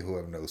I, who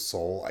have no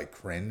soul, I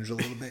cringe a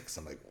little bit because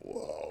I'm like,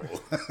 whoa.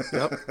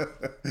 Yep.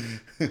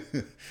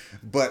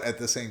 But at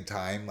the same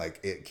time, like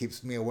it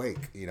keeps me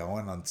awake,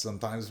 and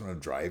sometimes when I'm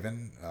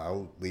driving,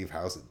 I'll leave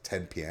house at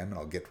 10 p.m. and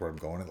I'll get to where I'm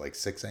going at like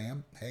 6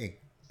 a.m. Hey,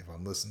 if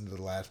I'm listening to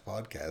the last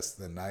podcast,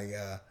 then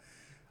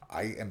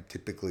I am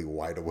typically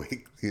wide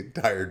awake the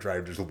entire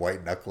drive, just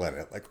white knuckling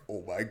it. Like,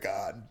 oh my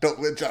God,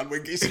 don't let John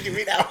Wayne Gacy get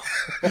me now.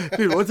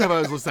 Dude, one time I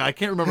was listening, I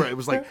can't remember. It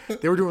was like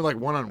they were doing like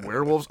one on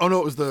werewolves. Oh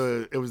no, it was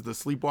the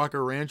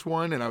Sleepwalker Ranch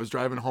one, and I was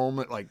driving home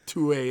at like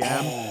 2 a.m.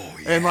 Oh,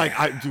 yeah. And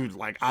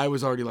like I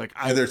was already like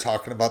and they're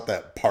talking about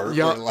that part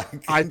where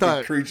like I thought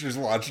the creatures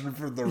watching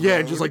from the road.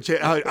 Yeah, just like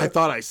I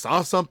thought I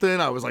saw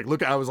something. I was like,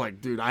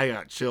 dude, I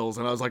got chills,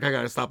 and I was like, I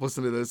gotta stop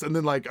listening to this. And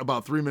then like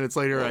about 3 minutes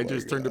later, I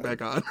just turned it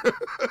back on.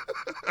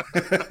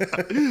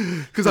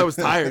 Because I was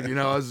tired,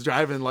 I was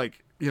driving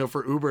like,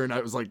 for Uber, and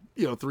I was like,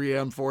 3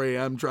 a.m., 4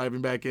 a.m.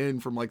 driving back in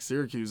from like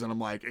Syracuse, and I'm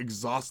like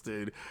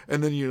exhausted.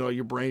 And then,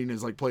 your brain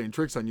is like playing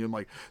tricks on you. I'm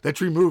like, that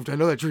tree moved. I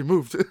know that tree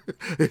moved.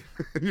 And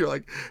you're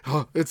like,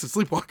 oh, it's a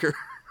sleepwalker.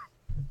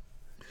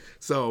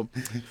 So,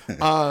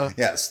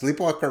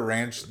 Sleepwalker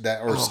Ranch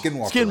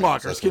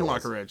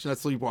Skinwalker Ranch, not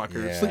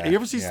Sleepwalker. Yeah, you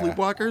ever see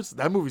Sleepwalkers?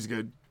 That movie's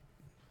good.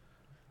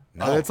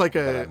 No, it's like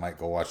I might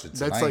go watch it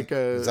tonight. That's like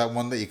is that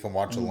one that you can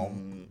watch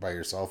alone by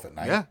yourself at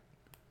night? Yeah,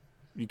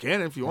 you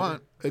can if you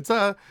want. It's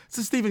a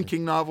Stephen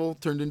King novel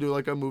turned into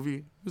like a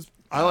movie.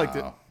 I liked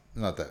it.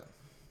 Not that.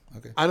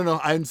 Okay. I don't know.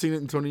 I hadn't seen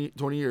it in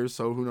 20 years,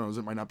 so who knows?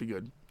 It might not be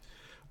good.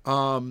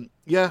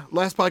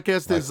 Last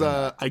podcast is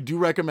I do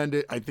recommend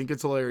it. I think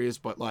it's hilarious,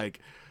 but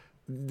like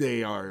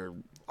they are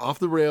off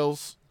the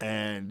rails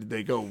and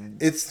they go.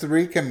 It's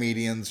 3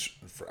 comedians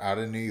out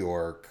of New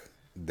York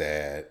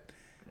that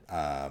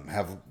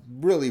have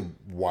really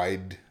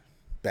wide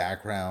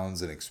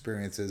backgrounds and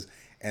experiences,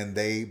 and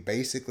they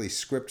basically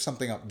script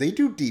something up. They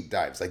do deep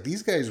dives. Like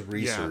these guys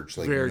research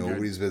like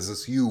nobody's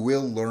business. You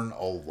will learn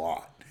a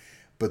lot,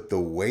 but the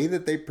way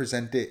that they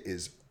present it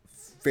is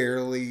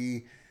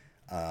fairly.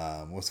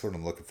 What's what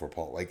I'm looking for,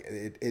 Paul? Like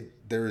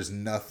there is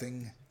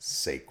nothing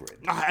sacred.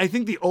 I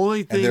think the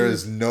only thing, and there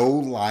is no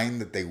line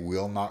that they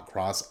will not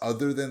cross,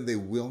 other than they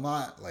will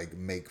not like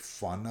make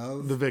fun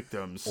of the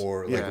victims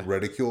or like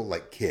ridicule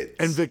like kids.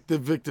 And the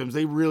victims,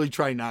 they really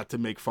try not to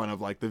make fun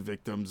of like the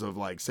victims of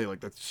like say like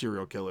the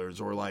serial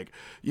killers or like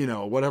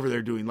whatever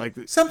they're doing. Like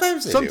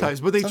sometimes,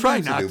 but they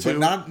try not to.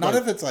 But not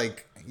if it's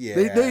like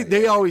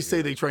They always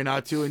say they try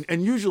not to,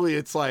 and usually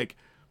it's like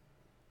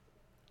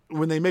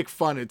when they make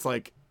fun, it's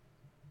like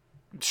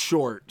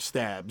short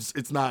stabs.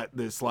 It's not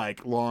this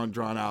like long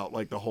drawn out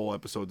like the whole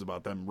episode's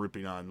about them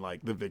ripping on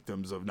like the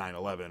victims of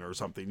 9/11 or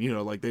something.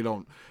 Like they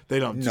don't do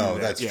that.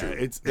 That's true.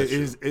 It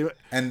is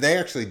and they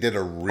actually did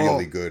a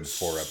really good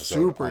 4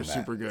 episode.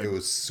 Super good. It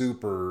was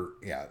super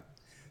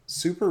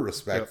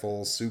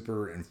respectful,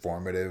 super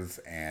informative,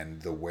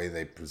 and the way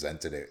they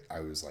presented it, I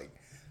was like,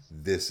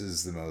 this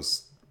is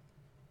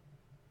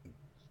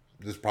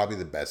probably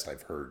the best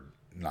I've heard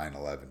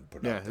 9/11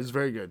 put out. Yeah, it's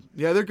very good.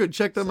 Yeah, they're good.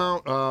 Check them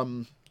out.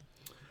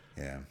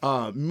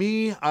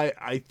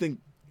 I think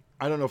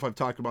I don't know if I've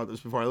talked about this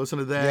before. I listen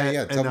to that.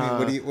 Yeah, yeah. Tell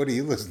me, what do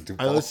you listen to,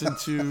 I Paul? listen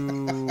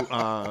to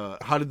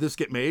How Did This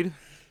Get Made,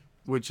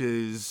 which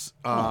is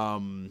a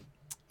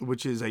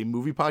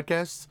movie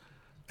podcast.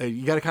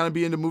 You got to kind of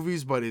be into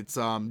movies, but it's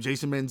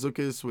Jason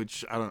Mantzoukas,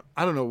 which I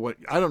don't know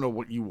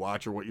what you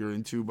watch or what you're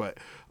into, but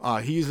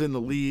he's in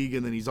The League,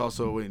 and then he's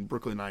also in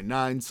Brooklyn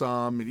Nine-Nine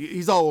some. And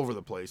he's all over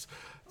the place.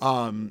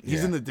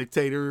 He's in The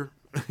Dictator.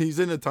 He's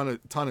in a ton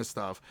of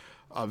stuff.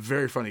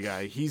 Very funny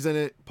guy. He's in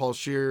it. Paul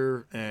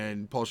Scheer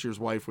and Paul Scheer's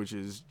wife, which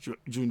is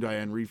June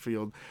Diane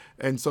Reedfield,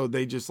 and so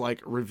they just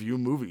like review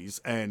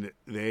movies. And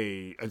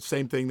they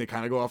same thing. They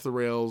kind of go off the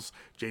rails.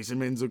 Jason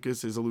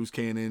Mantzoukas is a loose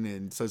cannon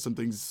and says some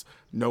things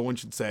no one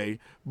should say,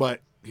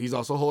 but he's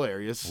also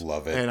hilarious.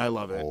 Love it, and I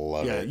love it.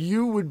 Love it.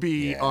 You would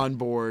be on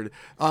board.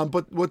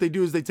 But what they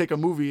do is they take a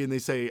movie and they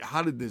say,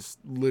 "How did this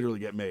literally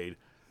get made?"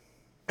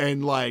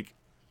 And like.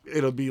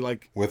 It'll be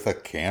like with a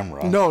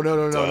camera. No.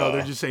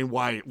 They're just saying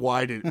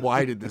why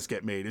did this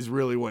get made is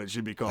really what it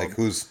should be called.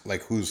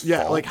 Like who's yeah,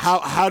 fault? like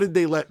how did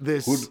they let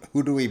this?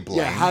 Who do we blame?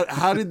 Yeah,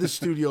 how did the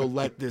studio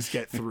let this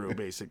get through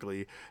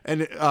basically?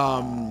 And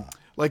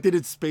like they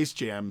did Space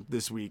Jam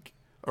this week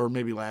or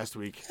maybe last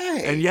week.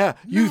 Hey, and yeah,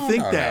 you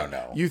think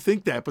no.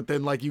 think that, but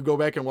then like you go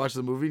back and watch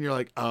the movie and you're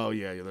like, oh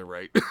yeah, they're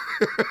right.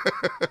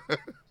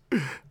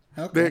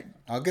 Okay,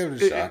 I'll give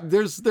it a shot.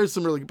 There's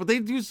some really, but they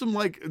do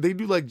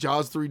like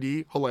Jaws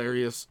 3D,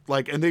 hilarious.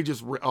 Like, and they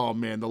just oh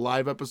man, the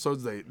live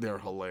episodes they're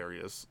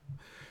hilarious.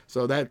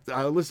 So that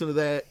I listen to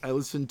that. I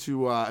listened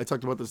to I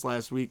talked about this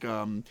last week.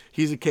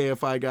 He's a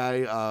KFI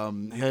guy.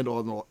 Handle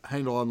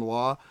on the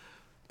Law,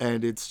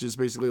 and it's just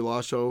basically a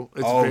law show.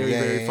 It's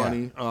very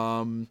funny.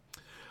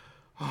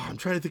 I'm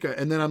trying to think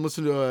and then I'm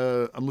listening to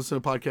a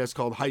podcast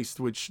called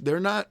Heist, which they're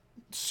not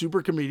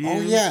super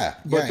comedians. Oh yeah,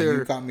 but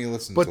you got me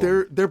listening. But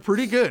to they're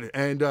pretty good,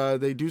 and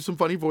they do some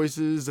funny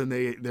voices, and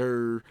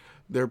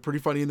they're pretty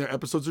funny, and their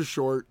episodes are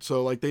short,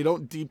 so like they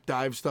don't deep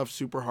dive stuff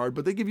super hard,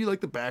 but they give you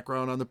like the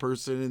background on the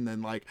person, and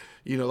then like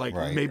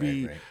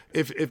maybe right.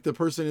 if the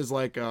person is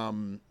like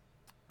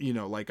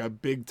like a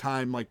big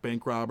time like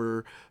bank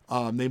robber,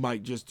 they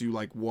might just do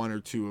like one or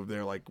two of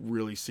their like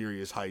really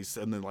serious heists,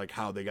 and then like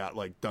how they got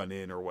like done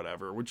in or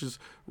whatever, which is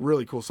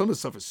really cool. Some of the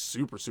stuff is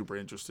super super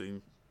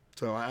interesting.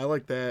 So I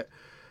like that.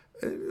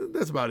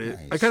 That's about it.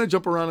 Nice. I kind of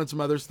jump around on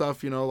some other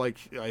stuff, like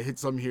I hit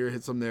some here,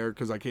 hit some there,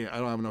 because I don't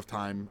have enough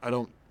time.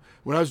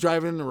 When I was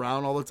driving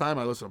around all the time,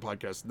 I listened to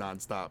podcasts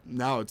nonstop.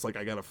 Now it's like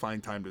I got to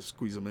find time to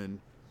squeeze them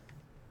in.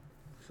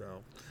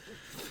 So.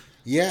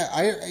 Yeah,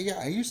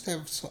 I used to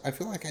have. I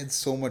feel like I had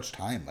so much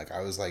time. Like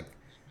I was like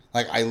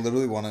I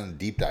literally went on a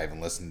deep dive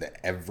and listened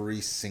to every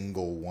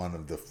single one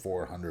of the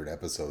 400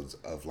 episodes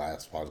of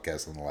Last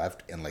Podcast on the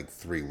Left in like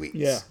 3 weeks.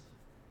 Yeah.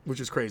 Which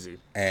is crazy.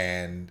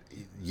 And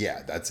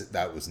yeah,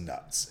 that was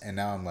nuts. And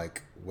now I'm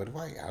like, what do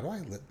I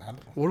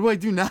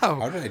do now?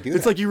 How do I do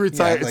It's that? like you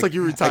retire. Yeah, it's like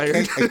you retired.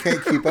 I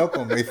can't keep up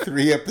on my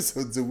 3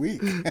 episodes a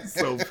week.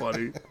 So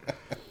funny.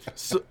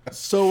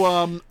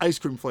 So ice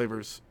cream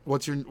flavors.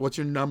 What's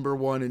your number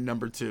one and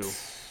number two?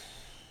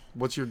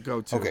 What's your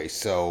go-to? Okay,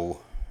 so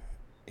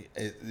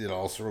it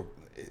also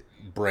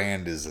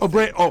brand is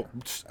brand. Oh,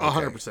 100%.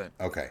 100%.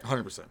 Okay.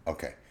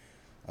 100%.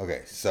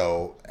 Okay,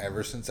 so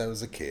ever since I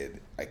was a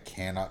kid, I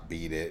cannot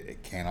beat it.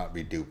 It cannot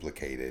be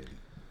duplicated.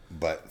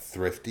 But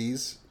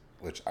Thrifties,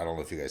 which I don't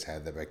know if you guys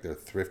had that back there,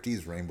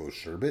 Thrifties Rainbow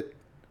Sherbet.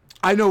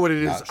 I know what it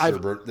is. Not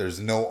sherbet.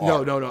 There's no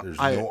R. No. There's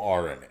no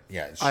R in it.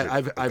 Yeah, it's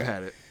I've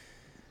had it.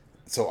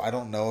 So I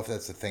don't know if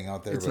that's a thing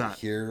out there, It's but not.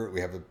 here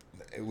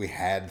we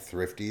had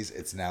Thrifties.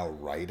 It's now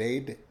Rite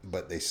Aid,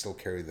 but they still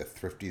carry the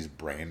Thrifties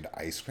brand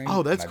ice cream.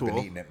 Oh, that's and I've cool.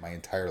 been eating it my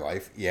entire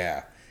life.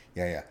 Yeah.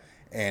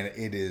 And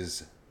it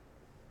is.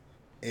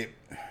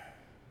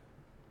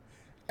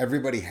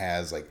 Everybody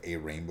has like a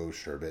rainbow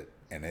sherbet,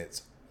 and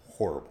it's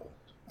horrible.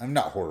 I'm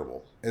not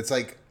horrible. It's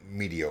like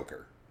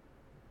mediocre.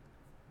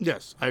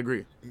 Yes, I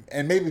agree.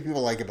 And maybe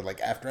people like it, but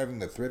like after having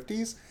the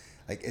Thrifties,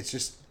 like it's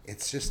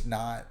just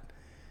not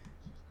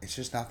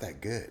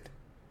that good.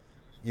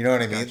 You know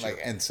what I mean? Gotcha. Like,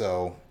 and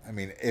so I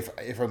mean, if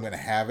I'm gonna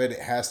have it, it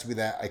has to be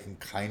that. I can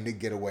kind of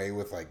get away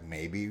with like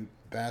maybe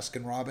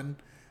Baskin Robin,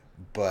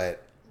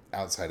 but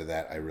outside of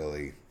that, I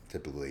really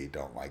typically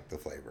don't like the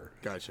flavor.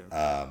 Gotcha.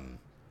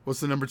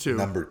 What's the number two?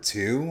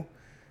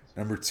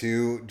 Number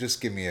two, just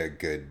give me a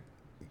good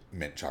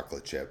mint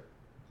chocolate chip.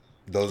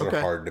 Those are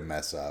hard to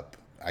mess up.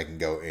 I can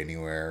go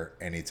anywhere,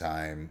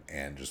 anytime,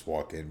 and just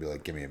walk in and be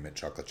like, give me a mint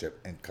chocolate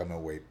chip, and come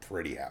away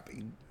pretty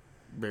happy.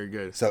 Very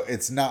good. So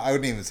it's not, I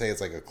wouldn't even say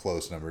it's like a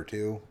close number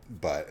two,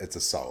 but it's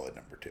a solid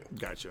number two.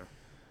 Gotcha.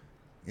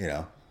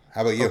 How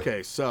about you?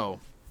 Okay,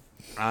 so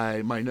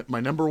my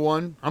number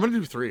one, I'm going to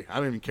do three. I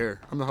don't even care.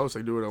 I'm the host.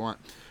 I do what I want.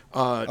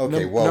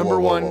 Okay,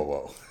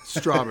 whoa.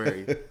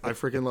 Strawberry. I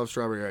freaking love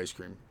strawberry ice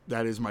cream.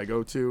 That is my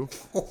go-to.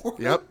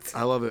 Yep,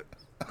 I love it.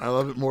 I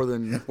love it more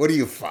than. What are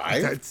you,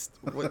 5? That's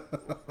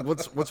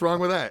what's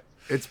wrong with that?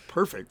 It's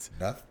perfect.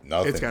 Nothing.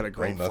 It's got a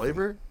great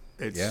flavor.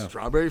 It's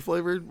strawberry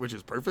flavored, which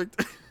is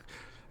perfect.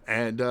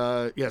 And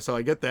so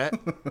I get that.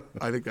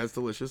 I think that's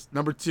delicious.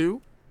 Number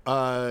two,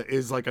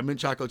 is like a mint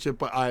chocolate chip,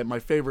 but my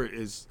favorite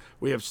is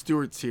we have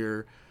Stewart's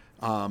here,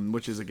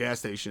 which is a gas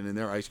station, and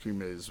their ice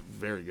cream is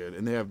very good.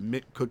 And they have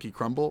mint cookie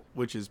crumble,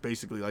 which is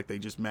basically like they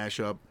just mash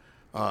up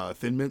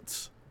Thin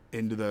Mints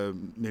into the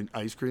mint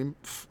ice cream.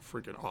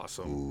 Freaking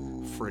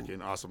awesome.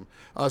 Freaking awesome.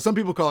 Some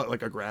people call it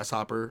like a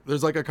grasshopper.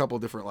 There's like a couple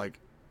different like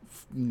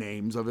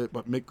names of it,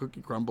 but mint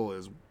cookie crumble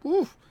is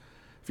woof.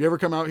 If you ever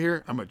come out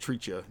here, I'm gonna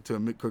treat you to a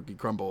mint cookie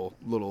crumble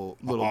little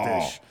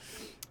dish.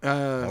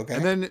 Okay.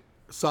 And then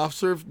soft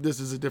serve. This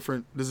is a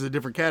different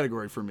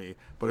category for me.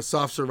 But a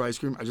soft serve ice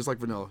cream, I just like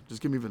vanilla.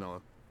 Just give me vanilla.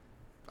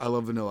 I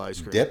love vanilla ice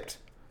cream. Dipped?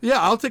 Yeah,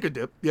 I'll take a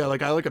dip. Yeah,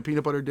 like I like a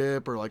peanut butter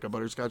dip or like a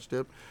butterscotch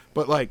dip.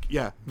 But like,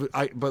 yeah,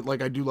 I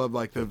do love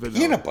like the vanilla.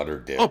 Peanut butter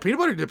dip? Oh, peanut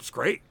butter dip's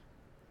great.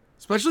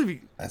 Especially if you.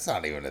 That's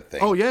not even a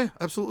thing. Oh yeah,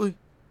 absolutely.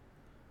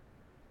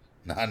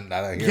 Not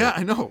out here. Yeah,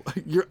 I know.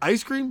 Your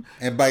ice cream.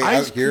 And by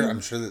ice out here, cream-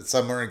 I'm sure that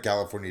somewhere in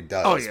California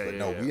does. Oh, yeah, but yeah,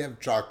 no, yeah. we have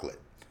chocolate.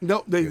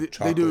 No, they do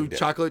chocolate dip.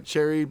 chocolate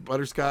cherry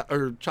butterscotch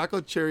or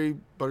chocolate cherry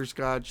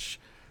butterscotch,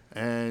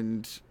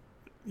 and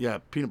yeah,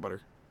 peanut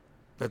butter.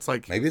 That's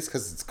like Maybe it's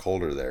because it's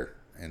colder there,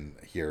 and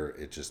here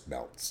it just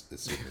melts as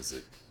soon as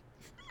it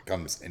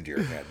comes into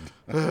your head.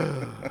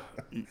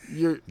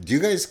 you're. Do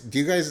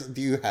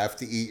you have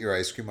to eat your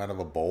ice cream out of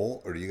a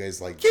bowl, or do you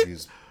guys like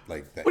use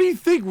like that? What do you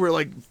think? We're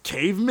like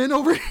cavemen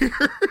over here.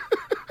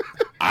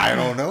 I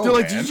don't know. They're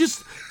like, man. did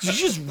you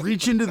just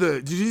reach into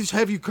the? Did you just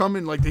have you come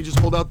and like they just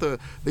hold out the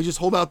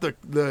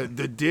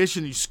dish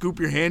and you scoop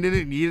your hand in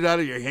it and eat it out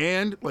of your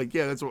hand? Like,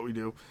 yeah, that's what we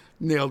do.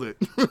 Nailed it.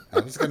 I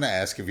was gonna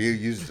ask if you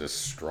used a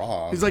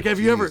straw. He's like, have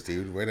you ever-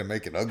 dude? Way to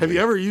make it ugly. Have you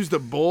ever used a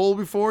bowl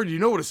before? Do you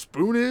know what a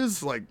spoon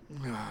is? Like,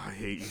 I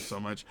hate you so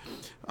much.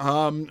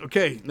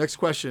 Okay, next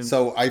question.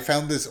 So I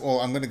found this. Well,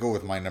 I'm going to go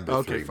with my number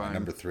Okay, three. fine. My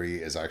number three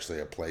is actually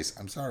a place.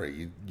 I'm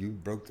sorry, you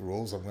broke the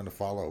rules. I'm going to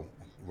follow.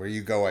 Where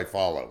you go, I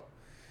follow.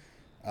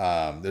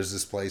 There's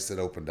this place that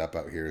opened up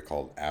out here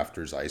called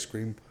After's Ice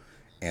Cream,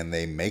 and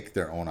they make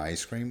their own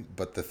ice cream.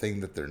 But the thing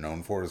that they're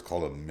known for is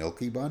called a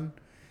Milky Bun,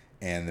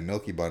 and the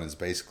Milky Bun is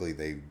basically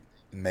they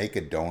make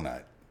a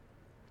donut,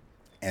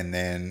 and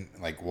then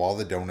like while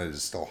the donut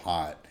is still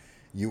hot,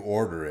 you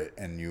order it,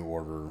 and you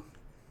order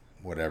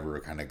whatever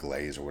kind of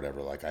glaze or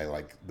whatever. Like I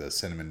like the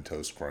cinnamon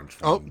toast crunch.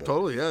 Oh, but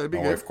totally. Yeah, that'd be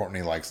my good. wife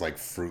Courtney likes like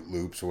Fruit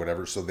Loops or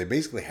whatever. So they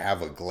basically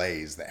have a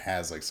glaze that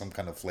has like some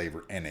kind of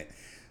flavor in it.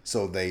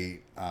 So they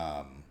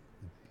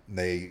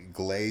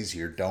glaze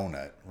your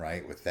donut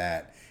right with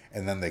that,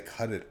 and then they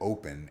cut it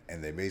open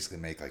and they basically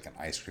make like an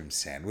ice cream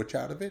sandwich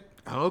out of it.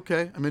 Oh,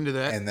 okay, I'm into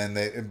that. And then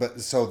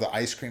the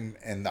ice cream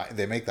and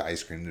they make the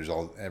ice cream. There's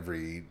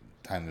every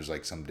time there's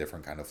like some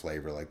different kind of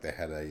flavor. Like they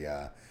had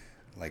a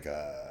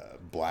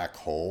black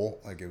hole.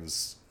 Like it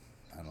was,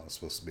 I don't know, it was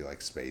supposed to be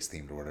like space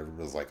themed or whatever. It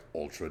was like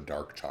ultra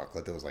dark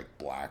chocolate that was like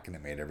black and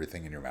it made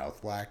everything in your mouth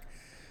black.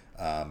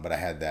 But I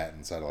had that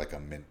inside of like a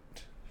mint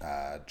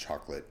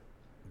chocolate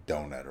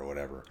donut or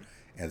whatever.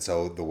 And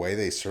so the way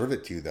they serve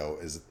it to you though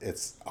is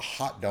it's a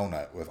hot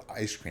donut with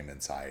ice cream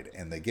inside,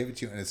 and they give it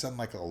to you, and it's in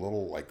like a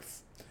little like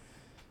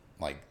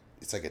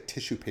it's like a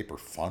tissue paper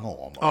funnel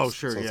almost. Oh,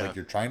 sure, So it's yeah. like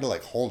you're trying to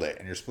like hold it,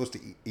 and you're supposed to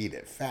eat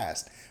it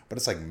fast, but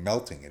it's like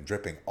melting and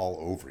dripping all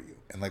over you.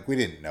 And like we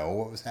didn't know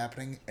what was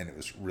happening, and it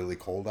was really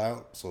cold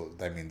out, so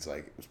that means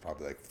like it was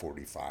probably like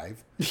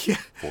 45. Yeah,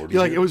 40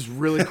 you're like here. it was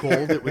really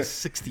cold. It was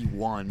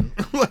 61.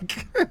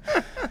 Like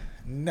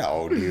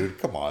No, dude,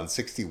 come on,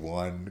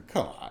 61.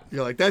 Come on.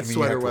 you're like that's I mean,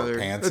 you sweater have to wear weather.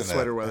 pants That's and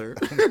sweater weather.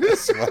 a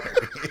sweater.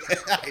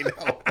 I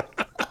know.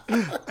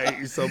 I hate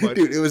you so much.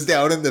 Dude, it was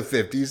down in the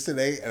 50s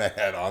today, and I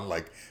had on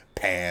like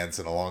pants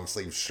and a long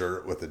sleeve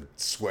shirt with a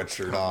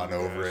sweatshirt on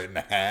over it and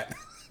a hat.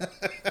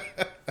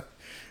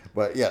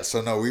 But yeah,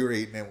 so no, we were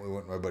eating it. We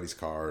went in my buddy's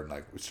car and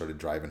like we started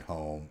driving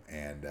home,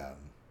 and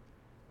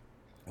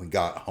we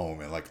got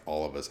home and like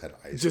all of us had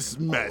ice Just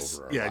cream all mess.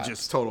 over our Yeah, laps.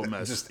 just total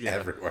mess. Just Yeah.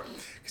 everywhere.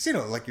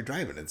 Because like you're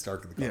driving, it's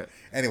dark in the car. Yeah.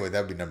 Anyway,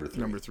 that'd be number 3.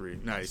 Number 3.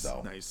 Nice,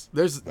 So, nice.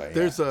 There's but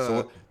there's yeah. a So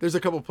what- there's a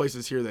couple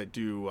places here that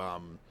do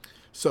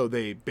so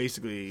they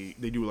basically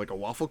they do like a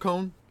waffle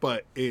cone,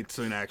 but it's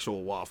an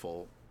actual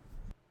waffle.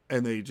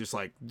 And they just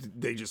like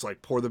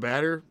pour the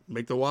batter,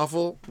 make the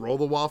waffle, roll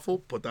the waffle,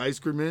 put the ice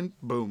cream in,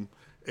 boom.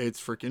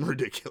 It's freaking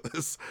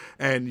ridiculous.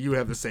 And you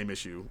have the same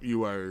issue.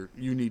 You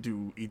need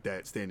to eat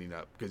that standing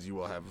up because you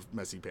will have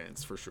messy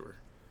pants for sure.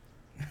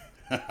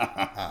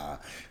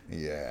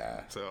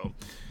 Yeah. So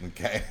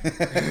Okay.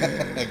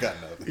 I got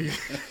nothing.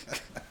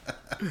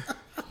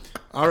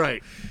 all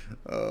right.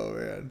 Oh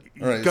man.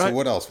 All right. Got- So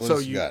what else? What so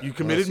else you got? you What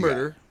committed else you got?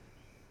 murder.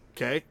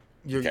 Okay.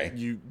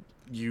 Okay.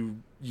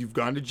 You've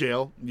gone to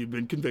jail. You've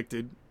been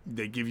convicted.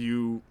 They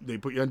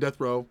put you on death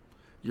row.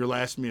 Your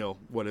last meal.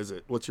 What is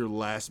it? What's your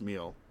last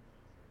meal?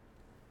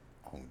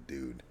 Oh,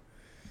 dude.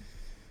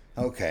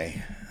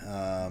 Okay.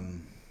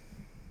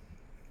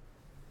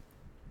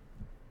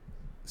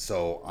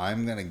 So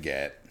I'm gonna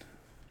get.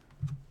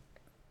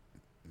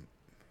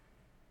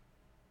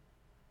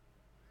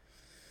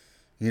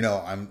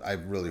 I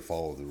really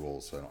follow the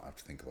rules, so I don't have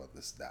to think about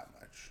this that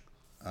much.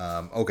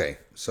 Okay,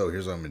 so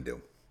here's what I'm gonna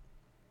do.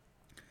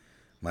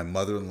 My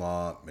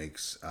mother-in-law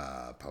makes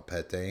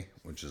palpete,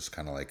 which is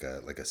kind of like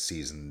a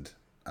seasoned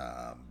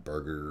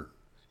burger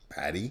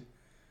patty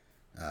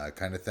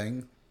kind of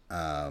thing.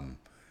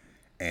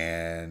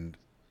 And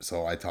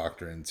so I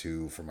talked her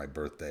into, for my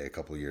birthday a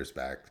couple of years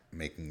back,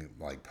 making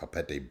like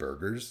palpete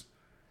burgers.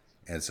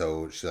 And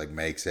so she like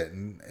makes it,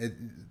 and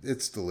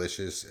it's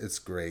delicious. It's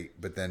great.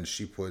 But then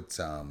she puts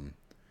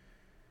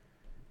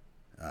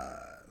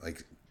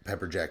like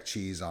pepper jack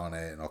cheese on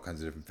it and all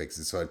kinds of different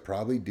fixes. So I'd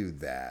probably do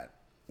that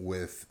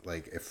with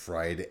like a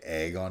fried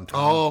egg on top.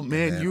 Oh and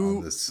man, then you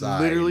on the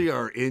side, literally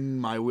are in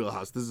my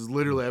wheelhouse. This is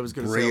literally I was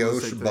going to say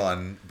almost the same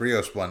thing.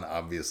 brioche bun,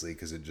 obviously,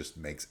 because it just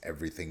makes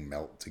everything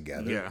melt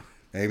together. Yeah.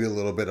 Maybe a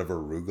little bit of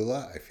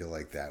arugula. I feel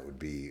like that would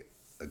be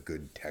a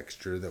good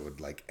texture that would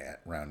like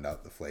round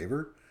out the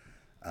flavor.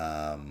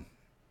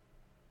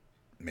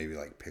 Maybe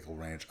like pickle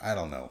ranch. I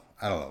don't know.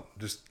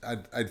 Just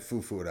I'd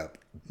foo it up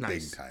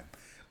Nice. big time.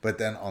 But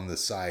then on the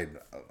side,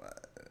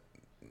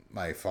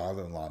 my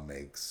father-in-law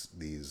makes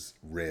these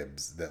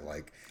ribs that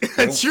like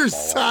That's don't your fall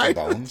off the side.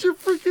 bone. That's your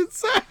freaking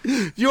side.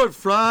 Do you want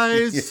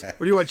fries? Yeah.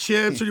 Or do you want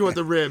chips? Or do you want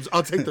the ribs?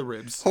 I'll take the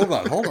ribs. Hold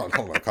on.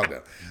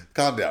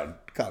 Calm down.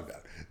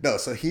 No,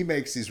 so he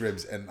makes these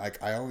ribs, and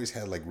like I always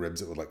had like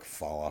ribs that would like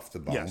fall off the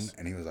bone, Yes.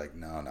 and he was like,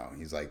 no.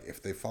 He's like,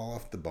 if they fall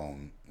off the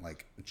bone,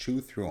 like chew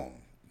through them.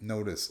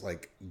 Notice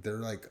like they're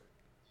like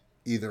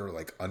either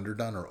like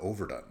underdone or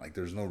overdone. Like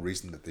there's no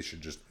reason that they should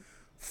just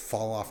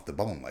fall off the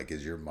bone. Like,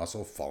 is your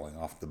muscle falling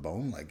off the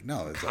bone? Like,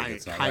 no, it's like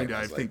it's not right. Kinda.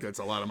 I think that's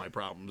a lot of my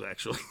problems,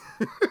 actually.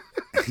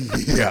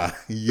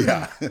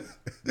 Yeah.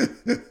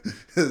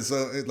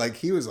 So like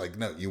he was like,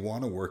 no, you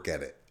want to work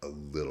at it a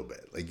little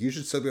bit. Like you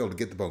should still be able to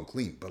get the bone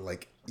clean, but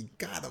like you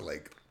gotta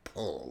like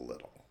pull a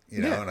little,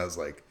 you know. Yeah. And I was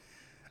like,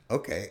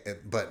 okay,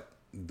 but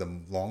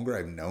the longer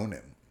I've known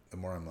him, the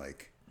more I'm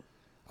like,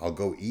 I'll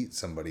go eat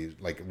somebody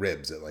like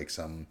ribs at like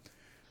some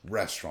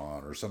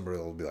restaurant, or somebody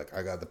will be like,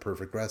 I got the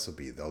perfect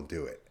recipe. They'll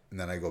do it, and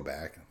then I go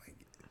back and I'm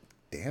like,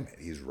 damn it,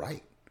 he's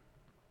right.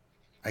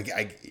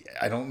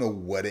 I don't know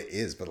what it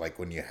is, but like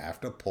when you have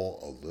to pull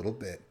a little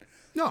bit,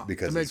 No,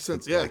 because it makes it's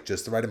sense. Yeah. like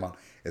just the right amount,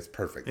 it's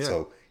perfect. Yeah.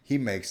 So he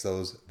makes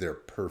those; they're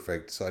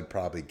perfect. So I'd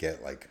probably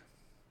get like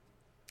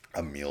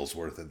a meal's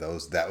worth of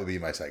those. That would be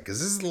my side, because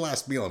this is the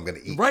last meal I'm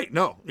going to eat. Right.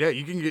 No. Yeah.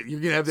 You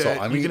can have that. So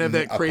I'm you can have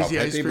eating that crazy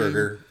a ice palpite cream.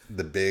 burger,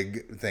 the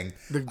big thing.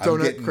 The I'm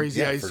donut getting-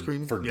 crazy ice for,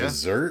 cream. For Yeah.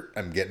 dessert,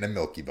 I'm getting a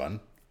Milky Bun,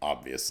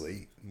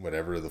 obviously.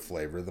 Whatever the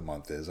flavor of the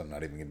month is, I'm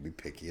not even going to be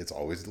picky. It's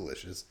always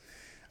delicious.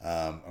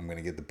 I'm going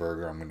to get the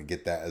burger. I'm going to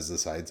get that as the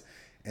sides.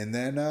 And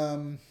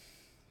then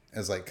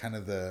as like kind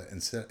of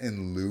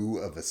in lieu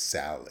of a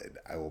salad,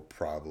 I will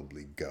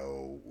probably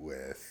go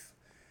with,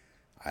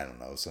 I don't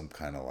know, some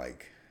kind of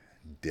like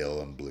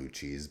dill and blue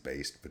cheese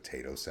based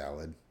potato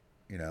salad,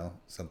 you know,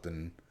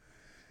 something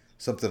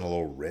a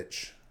little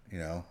rich, you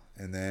know.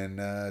 And then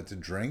to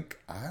drink,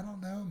 I don't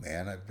know,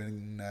 man. I've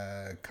been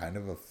kind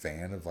of a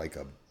fan of like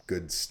a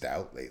good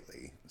stout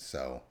lately,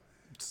 so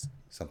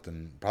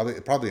something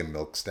probably a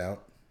milk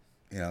stout,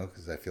 you know,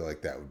 because I feel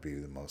like that would be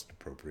the most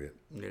appropriate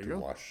to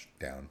wash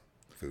down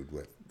food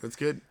with. That's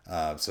good.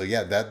 So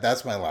yeah,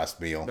 that's my last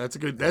meal. That's a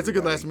good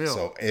last meal.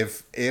 So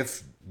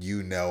if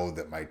you know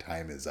that my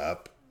time is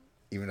up,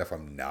 even if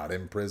I'm not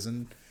in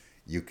prison,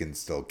 you can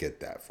still get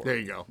that for There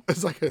me. you go.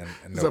 It's like And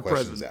it's no a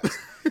questions present.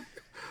 asked.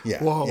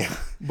 Yeah. Whoa. Yeah.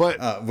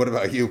 But What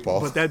about you,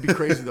 Paul? but that'd be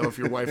crazy though if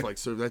your wife like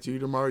served that to you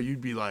tomorrow. You'd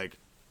be like,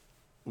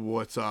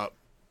 "What's up?"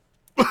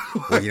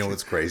 Well, you know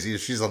what's crazy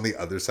is she's on the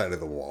other side of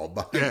the wall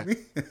behind Yeah, me.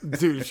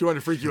 dude. If she wanted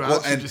to freak you out,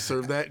 Well, she'd and just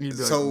serve that, and you'd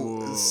be like, So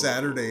 "Whoa."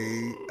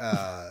 Saturday,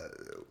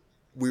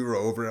 we were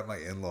over at my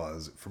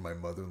in-laws for my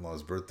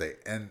mother-in-law's birthday,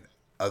 and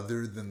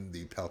other than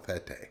the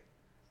palpete,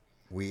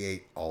 we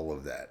ate all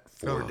of that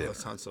for Oh, dinner. that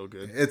sounds so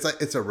good.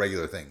 It's a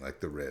regular thing,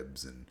 like the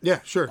ribs and Yeah,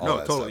 sure. all No,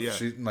 that totally.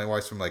 stuff. Yeah. My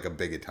wife's from like a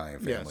big Italian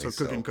Yeah, family.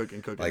 so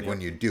cooking. Like yeah. when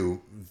you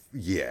do,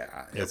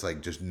 it's like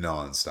just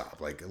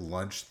nonstop. Like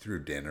lunch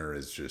through dinner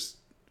is just,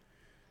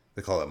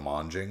 they call it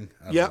manging.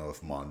 I don't Yep. know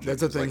if manging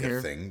That's a is thing like here.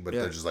 a thing, but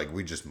Yeah. they're just like,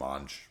 we just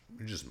mange.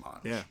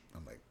 Yeah.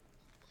 I'm like,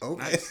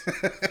 okay.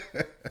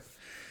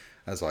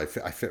 That's why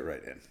I fit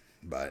right in.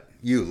 But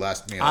you,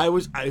 last meal. I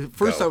was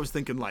Go.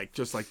 thinking like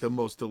just like the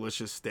most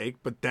delicious steak,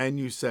 but then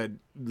you said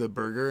the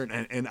burger,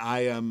 and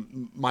I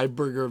my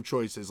burger of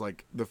choice is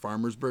like the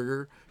farmer's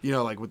burger, you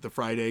know, like with the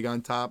fried egg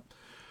on top.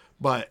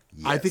 But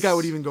I think I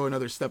would Yes. even go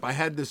another step. I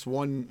had this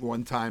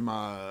one time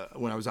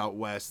when I was out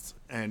west,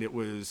 and it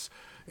was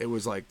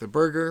like the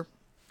burger,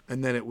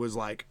 and then it was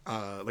like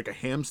a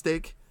ham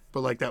steak,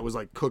 but like that was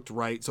like cooked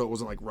right, so it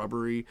wasn't like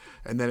rubbery,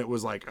 and then it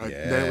was like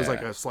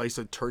a slice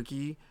of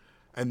turkey.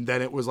 And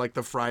then it was like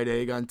the fried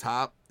egg on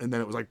top, and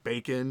then it was like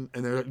bacon,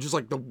 and then just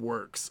like the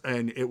works.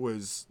 And it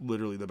was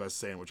literally the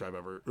best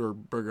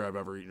burger I've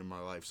ever eaten in my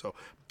life. So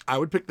I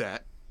would pick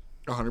that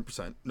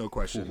 100%, no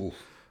question.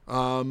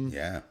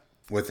 Yeah.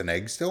 With an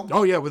egg still?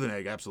 Oh yeah, with an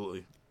egg,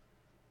 absolutely.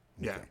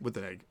 Yeah, with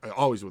an egg.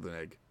 Always with an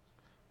egg.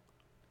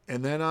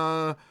 And then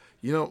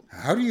You know,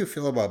 How do you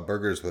feel about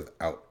burgers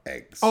without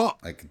eggs? Oh.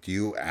 Like, do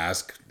you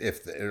ask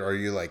are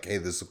you like, hey,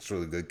 this looks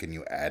really good. Can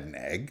you add an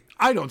egg?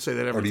 I don't say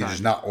that every Or do you time.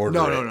 just not order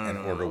no, it no, no, and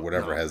no, order no,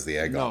 whatever no. has the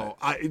egg on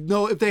it?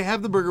 No, if they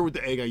have the burger with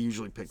the egg, I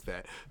usually pick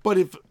that. But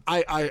if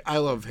I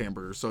love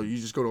hamburgers, so you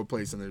just go to a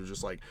place and they're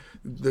just like,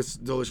 this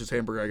delicious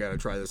hamburger, I gotta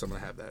try this. I'm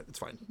gonna have that. It's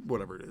fine,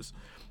 whatever it is.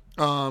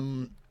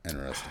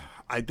 Interesting.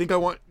 I think I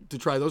want to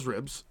try those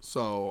ribs,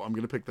 so I'm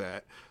gonna pick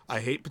that. I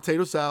hate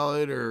potato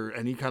salad or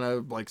any kind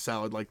of like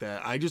salad like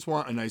that. I just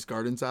want a nice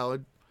garden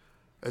salad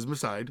as my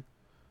side,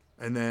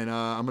 and then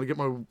I'm gonna get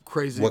my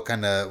crazy, What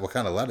kind of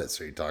lettuce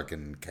are you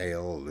talking?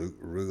 Kale,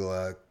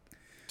 arugula,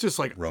 just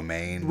like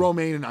romaine?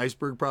 romaine and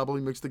iceberg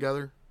probably mixed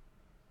together.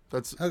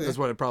 That's Okay. that's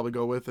what I'd probably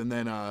go with, and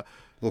then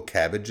Little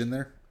cabbage in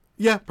there.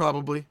 yeah,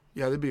 probably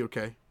they'd be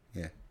okay.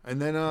 Yeah. And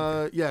then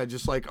yeah,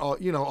 just like all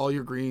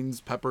your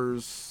greens,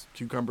 peppers,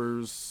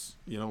 cucumbers,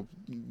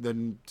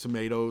 then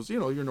tomatoes,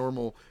 your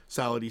normal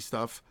salady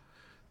stuff.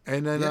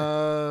 And then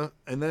I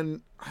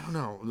don't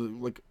know,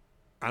 like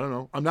I don't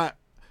know.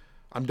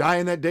 I'm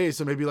dying that day,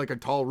 so maybe like a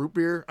tall root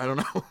beer. I don't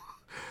know.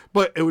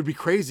 But it would be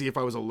crazy if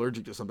I was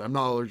allergic to something. I'm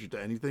not allergic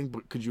to anything,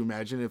 but could you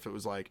imagine if it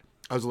was like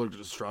I was allergic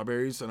to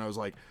strawberries and I was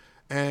like,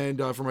 and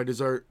for my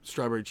dessert,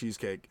 strawberry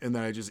cheesecake, and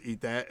then I just eat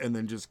that and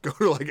then just go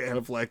to like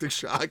anaphylactic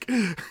shock?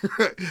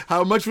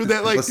 How much would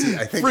that like Well, see,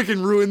 I think-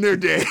 freaking ruin their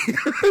day?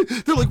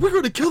 They're like, we're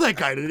going to kill that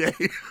guy today.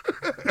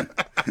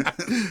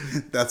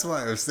 That's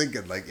why I was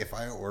thinking, like, if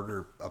I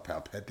order a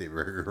palpette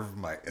burger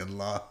from my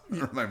in-law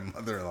or my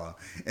mother-in-law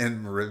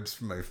and ribs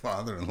from my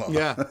father-in-law,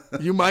 Yeah,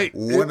 you might.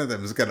 one of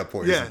them is gonna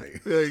poison Yeah, me.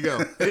 there you go.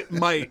 It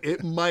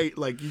might.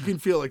 Like you can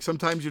feel like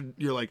sometimes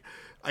you're like,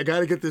 I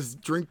gotta get this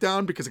drink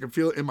down because I can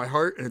feel it in my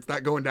heart and it's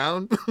not going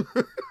down.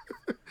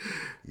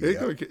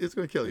 It's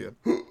gonna kill you.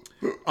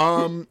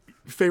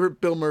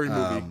 Favorite Bill Murray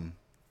movie?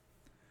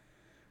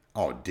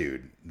 Oh,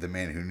 dude, The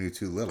Man Who Knew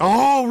Too Little.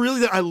 Oh,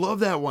 really? I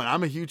love that one.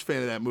 I'm a huge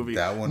fan of that movie.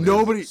 That one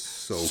Nobody is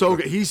so so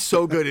good. good. He's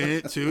so good in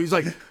it too. He's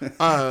like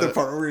The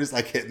part where he's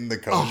like hitting the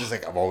cone, just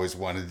like, I've always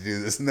wanted to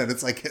do this, and then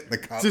it's like hitting the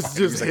cop. Just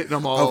He's like, hitting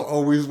them all. I've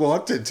always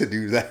wanted to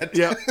do that.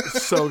 yeah,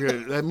 so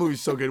good. That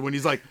movie's so good. When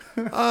he's like,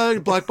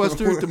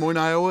 Blockbuster, Des Moines,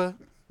 Iowa.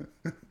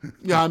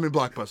 Yeah, I'm in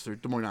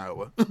Blockbuster, Des Moines,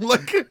 Iowa.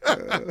 Like,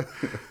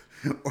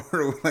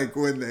 Or like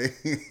when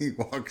he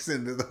walks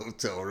into the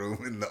hotel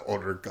room and the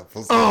older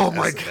couple's oh like,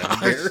 my S&M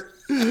gosh.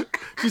 bear.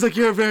 She's like,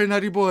 you're a very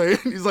naughty boy.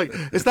 And he's like,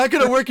 it's not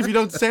gonna work if you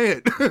don't say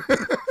it.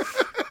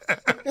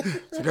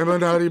 It's like, I'm a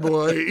naughty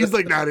boy. He's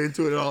like not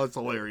into it at all. It's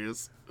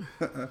hilarious.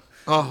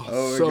 Oh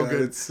my so God,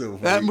 good. it's so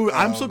that funny. movie.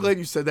 I'm so glad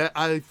you said that.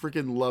 I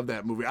freaking love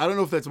that movie. I don't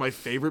know if that's my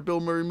favorite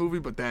Bill Murray movie,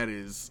 but that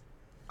is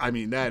a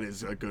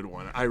good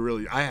one.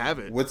 I have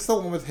it. What's the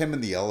one with him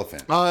and the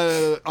elephant?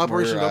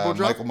 Operation Where, Double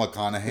Drop. Michael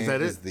McConaughey Is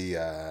that is it?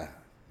 the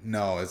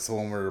no, it's the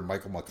one where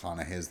Michael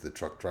McConaughey is the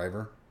truck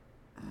driver.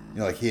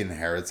 Like he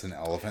inherits an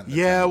elephant. They're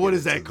Yeah, trying to what get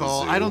is it to that the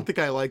called? zoo. I don't think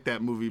I like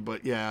that movie,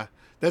 but yeah,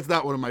 that's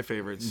not one of my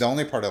favorites. The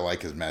only part I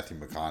like is Matthew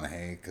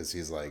McConaughey because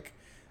he's like,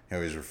 he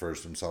always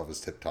refers to himself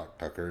as Tip Top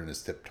Tucker and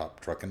his Tip Top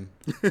Truckin',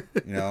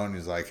 and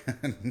he's like,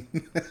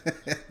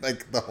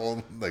 like the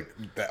whole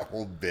that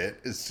whole bit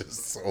is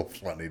just so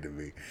funny to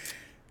me.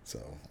 So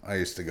I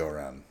used to go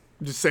around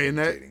Just saying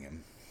that. dating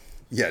him.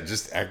 Yeah,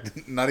 just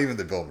act. Not even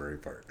the Bill Murray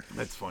part,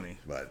 That's funny.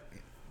 but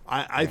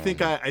I think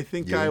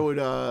you? I would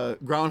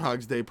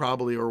Groundhog's Day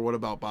probably, or What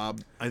About Bob?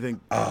 I think.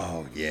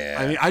 oh yeah.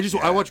 I mean,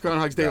 I watched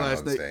Groundhog's Day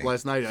Groundhog's Day.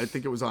 last night. I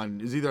think it was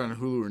either on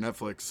Hulu or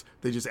Netflix.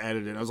 They just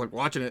added it. I was like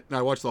watching it, and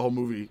I watched the whole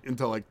movie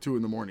until like 2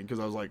 a.m. because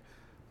I was like,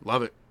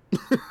 love it.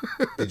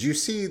 Did you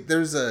see?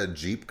 There's a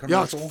Jeep Yeah,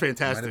 commercial. it's Might have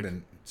fantastic.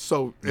 been-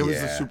 So it was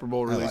the Yeah, Super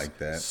Bowl release. I like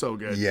that. So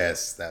good.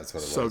 Yes, that's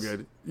what it was. So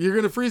good. You're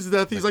gonna freeze to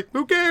death. He's like,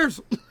 who cares?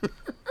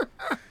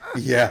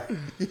 Yeah.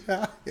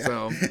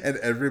 So- and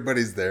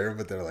everybody's there,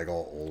 but they're like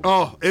all old.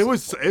 Oh, it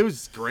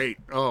was great.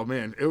 Oh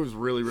man, it was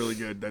really really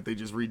good that they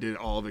just redid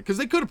all of it because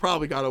they could have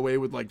probably got away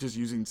with like just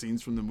using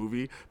scenes from the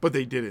movie, but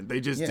they didn't. They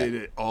just did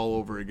it all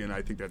over again.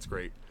 I think that's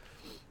great.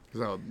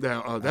 So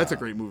that's a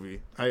great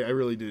movie. I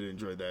really did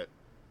enjoy that.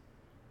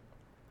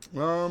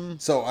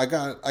 So I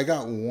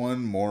got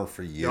one more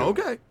for you.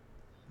 Okay.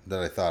 That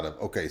I thought of.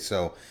 Okay,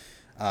 so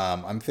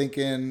I'm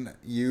thinking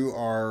you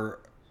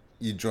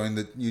joined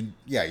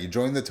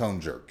the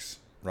Tone Jerks,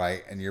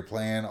 right? And you're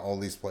playing all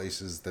these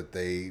places that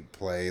they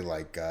play.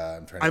 Like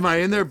I'm trying. Am I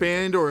in their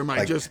band or am I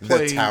like just the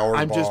playing? Tower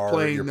I'm Bar, just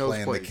playing you're those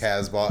playing places. the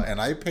Casbah, and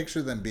I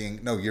picture them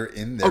being you're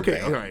in their Okay,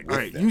 band. all right.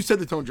 with them. You said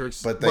the Tone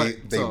Jerks, But they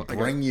so, I got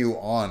bring it. you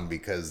on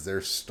because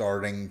they're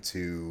starting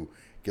to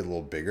get a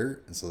little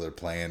bigger, and so they're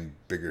playing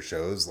bigger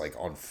shows like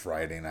on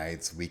Friday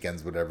nights,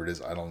 weekends, whatever it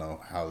is. I don't know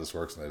how this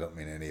works, and I don't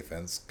mean any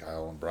offense,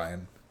 Kyle and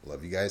Brian.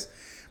 Love you guys.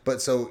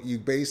 But so you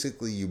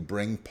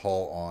bring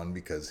Paul on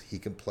because he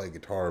can play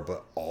guitar,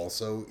 but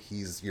also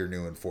he's your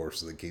new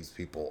enforcer that keeps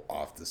people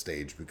off the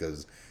stage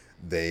because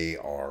they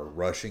are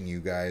rushing you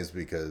guys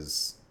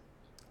because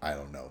I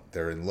don't know,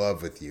 they're in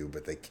love with you,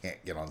 but they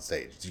can't get on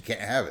stage. You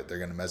can't have it. They're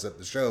going to mess up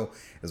the show.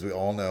 As we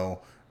all know,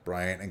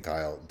 Brian and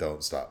Kyle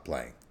don't stop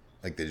playing.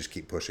 Like they just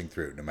keep pushing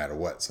through no matter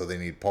what. So they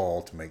need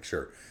Paul to make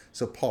sure.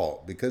 So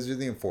Paul, because you're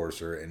the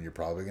enforcer and you're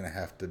probably going to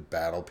have to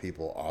battle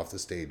people off the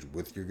stage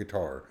with your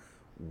guitar,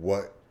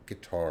 what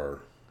guitar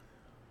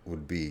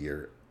would be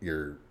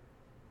your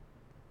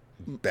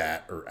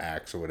bat or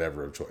axe or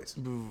whatever of choice?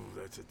 Ooh,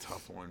 that's a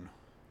tough one.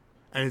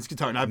 And it's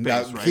guitar, not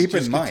bass, Now, right? keep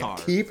Just in mind, guitar.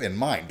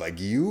 like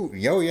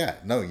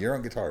you're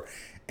on guitar,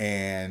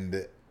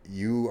 and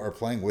you are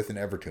playing with an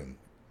Evertune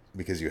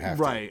because you have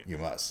Right. to, you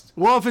must.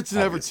 Well, if it's an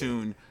Obviously.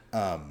 Evertune,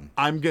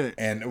 I'm gonna.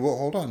 And well,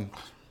 hold on,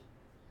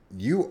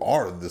 you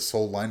are the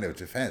sole line of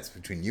defense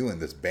between you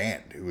and this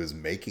band who is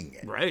making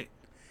it, Right.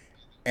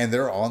 and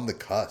they're on the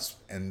cusp,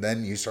 and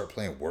then you start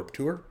playing Warped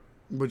Tour.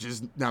 Which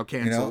is now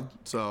canceled.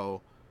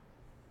 So.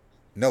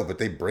 No, but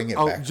they bring it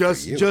Oh, back for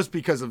you. just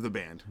because of the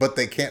band. But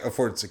they can't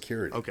afford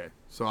security. Okay,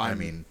 so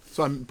I'm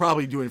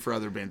probably doing it for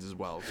other bands as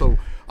well. So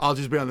I'll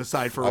just be on the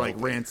side for like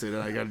Probably. Rancid,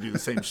 and I got to do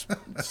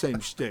the same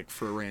shtick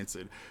for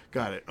Rancid.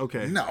 Got it.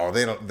 Okay. No,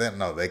 they don't.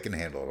 No, they can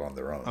handle it on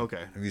their own.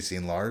 Okay. Have you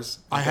seen Lars?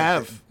 I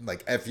have.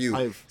 Like FU.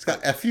 I've- He's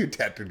got FU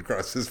tattooed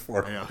across his I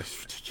forehead. know,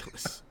 it's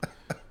ridiculous.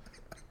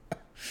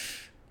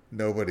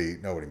 Nobody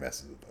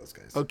messes with those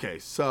guys. Okay,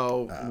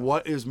 so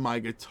what is my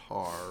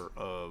guitar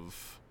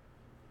of?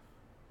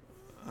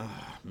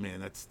 Man,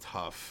 that's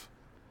tough.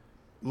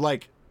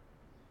 Like,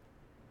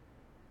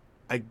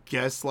 I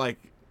guess like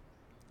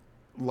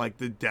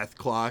the Death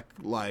Clock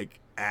like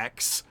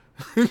axe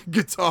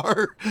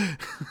guitar.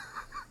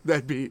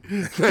 that'd be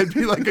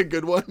like a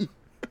good one.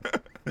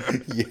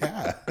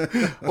 Yeah.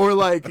 Or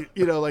like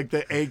like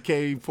the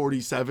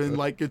AK-47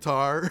 like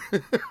guitar.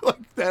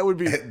 Like that would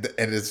be And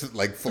it's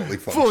like fully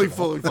functional.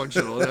 fully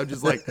functional. And I'm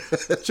just like,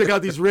 check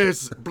out these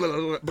wrists. Blah,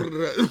 blah,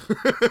 blah.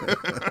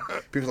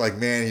 People are like,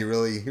 man, he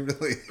really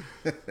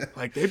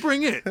Like they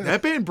bring it.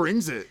 That band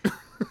brings it.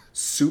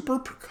 super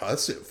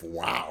percussive.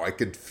 Wow, I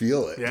could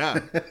feel it. Yeah.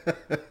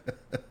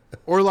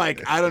 Or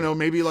like I don't know,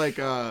 maybe like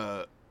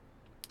I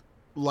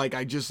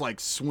just like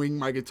swing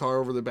my guitar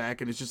over the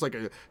back and it's just like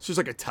a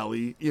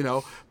telly,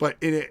 but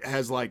it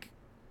has like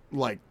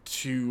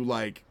two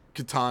like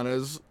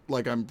katanas,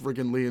 like I'm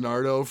freaking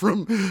Leonardo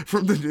from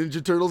the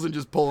Ninja Turtles, and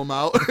just pull them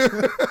out.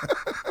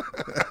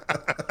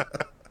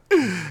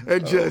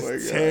 And just my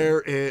God. tear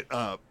it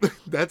up.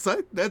 That's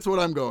what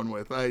I'm going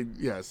with.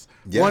 Yes.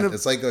 Yeah,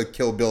 it's like a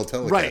Kill Bill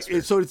Telecaster.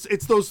 Right. So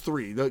it's those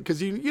three,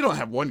 because you don't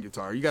have one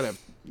guitar. You gotta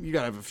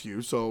have a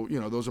few. So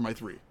those are my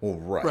three. Well,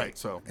 right. Right,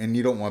 so. And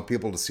you don't want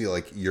people to see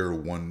like you're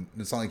one.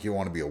 It's not like you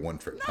want to be a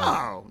one-trick pony.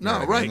 No, You know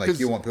what I right, mean? Like 'cause-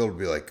 you want people to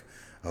be like,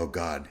 oh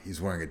God,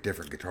 he's wearing a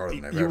different guitar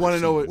than I've You ever wanna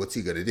seen. know what- What's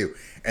he gonna do?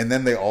 And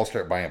then they all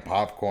start buying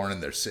popcorn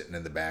and they're sitting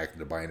in the back and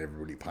they're buying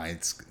everybody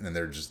pints and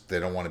they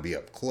don't want to be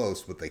up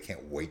close, but they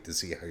can't wait to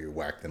see how you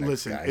whack the next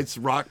Listen, guy. it's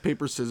rock,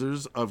 paper,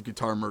 scissors of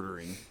guitar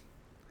murdering.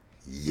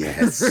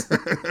 Yes.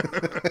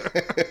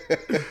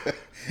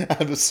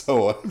 I'm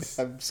so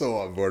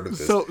on board with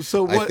this.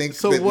 So I what- think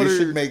so that what we are-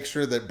 should make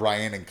sure that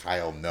Brian and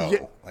Kyle know.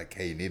 Yeah. Like,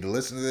 hey, you need to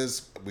listen to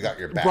this. We got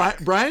your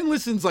back. Brian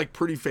listens like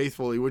pretty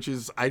faithfully, which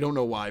is, I don't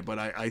know why, but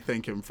I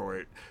thank him for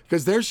it,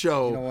 because their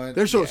show You know what?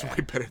 is Yeah.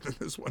 way better than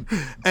this one.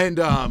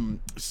 And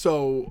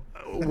so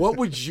what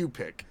would you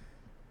pick?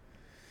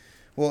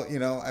 Well,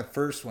 at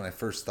first, when I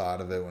first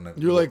thought of it,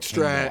 You're what like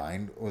came to Strat.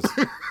 mind was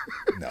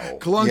no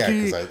Clunky, yeah,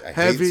 because I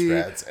heavy,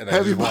 hate Strats, and I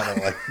heavy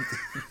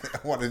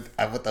just want to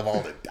I want them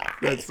all to die.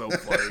 That's so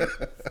funny.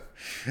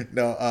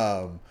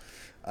 No,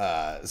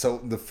 so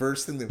the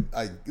first thing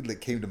that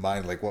came to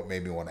mind, like what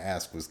made me want to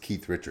ask, was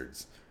Keith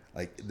Richards.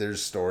 Like,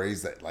 there's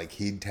stories that like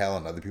he'd tell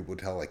and other people would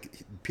tell. Like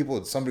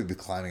somebody would be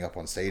climbing up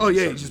on stage. Oh, and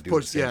yeah, starting he just to do the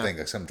pushed- same yeah. thing,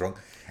 like some drunk.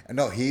 And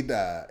no, he'd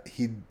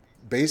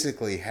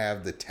basically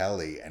have the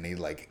telly and he'd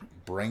like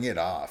bring it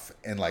off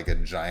in like a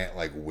giant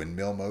like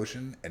windmill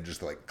motion and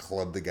just like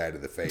club the guy to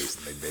the face,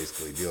 and they'd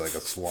basically do like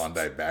a swan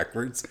dive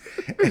backwards,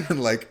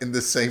 and like in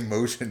the same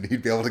motion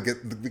he'd be able to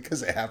get,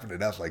 because it happened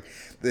enough, like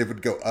they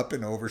would go up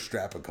and over,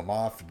 strap would come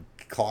off and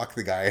clock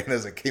the guy, and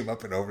as it came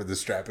up and over, the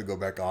strap would go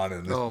back on,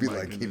 and it'd Oh, be my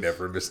like he goodness.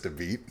 never missed a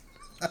beat.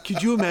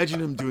 Could you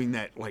imagine him doing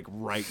that like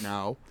right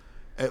now,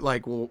 at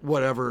like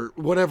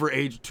whatever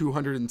age,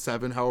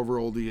 207, however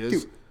old he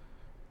is? Dude,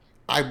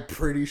 I'm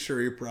pretty sure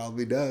he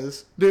probably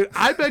does. Dude,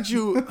 I bet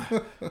you,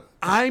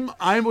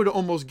 I would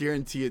almost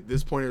guarantee at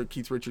this point of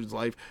Keith Richards'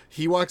 life,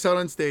 he walks out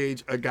on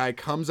stage, a guy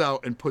comes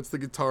out and puts the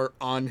guitar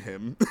on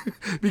him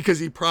because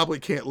he probably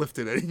can't lift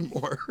it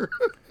anymore.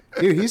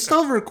 Dude, he's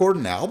still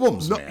recording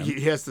albums, No, man.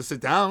 he has to sit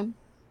down.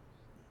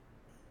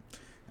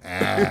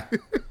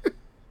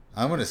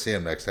 I'm gonna see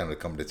him next time they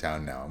come to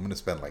town. Now I'm gonna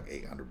spend like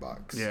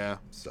 $800. Yeah.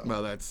 So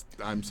Well,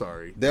 I'm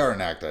sorry. they are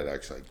an act I'd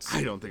actually like to see.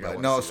 I don't think I But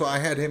wanna no, see so that. I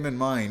had him in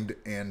mind,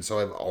 and so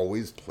I've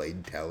always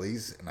played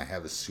tellies, and I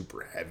have a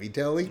super heavy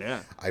telly.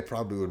 Yeah. I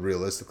probably would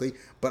realistically,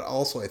 but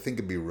also I think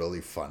it'd be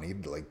really funny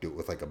to like do it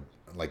with like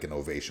an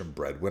Ovation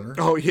breadwinner.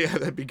 Oh, yeah,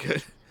 that'd be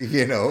good.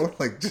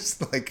 Like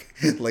just like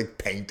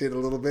paint it a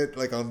little bit,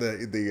 like on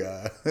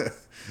the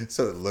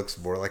so it looks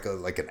more like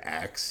an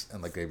axe,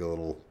 and like maybe a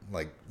little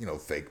like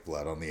fake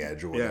blood on the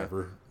edge or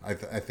whatever. I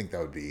think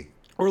that would be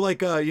Or like,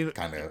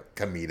 kind of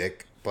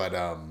comedic, but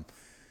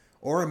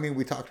Or I mean,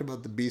 we talked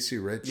about the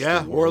BC Rich. Yeah,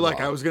 the Warlock.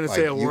 I was gonna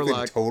say a Warlock. You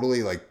could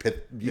totally like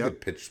you could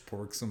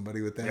pitchfork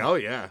somebody with that. Oh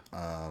yeah.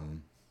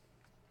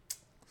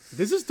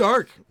 This is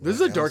dark. This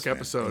is a dark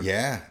episode.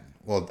 Yeah.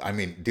 Well, I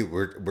mean, dude,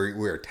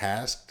 we're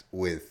tasked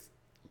with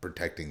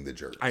protecting the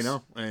jerks. I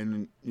know,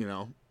 and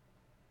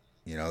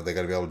they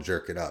got to be able to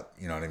jerk it up.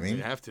 You know what I mean?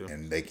 You have to,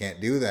 and they can't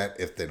do that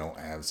if they don't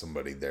have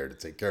somebody there to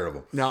take care of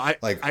them. Now,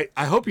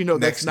 I hope you know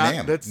that's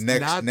not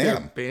their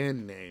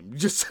band name.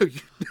 Just so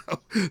you know,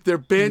 their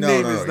band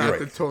name is not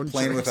the Tone Jerks.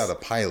 Playing without a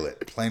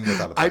pilot.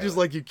 I just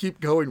like you keep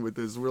going with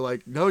this. We're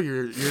like, no,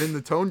 you're in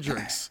the Tone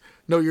Jerks.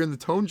 No, you're in the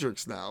Tone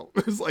Jerks now.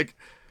 It's like,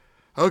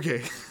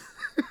 okay.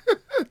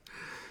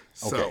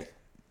 Okay.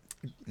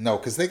 No,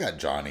 because they got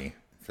Johnny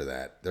for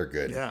that. They're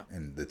good. Yeah.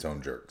 And the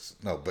Tone Jerks.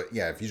 No, but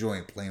yeah, if you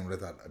join Playing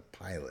Without a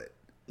Pilot.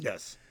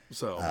 Yes.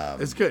 So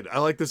it's good. I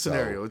like the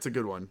scenario. It's a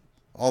good one.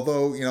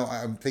 Although,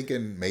 I'm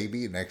thinking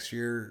maybe next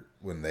year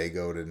when they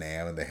go to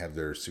NAMM and they have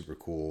their super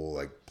cool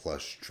like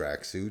plush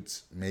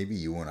tracksuits, maybe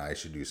you and I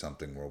should do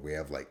something where we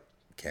have like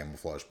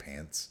camouflage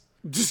pants.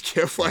 Just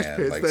camouflage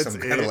pants. Like that's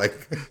some it. kind of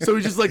like so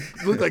we just like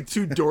look like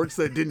two dorks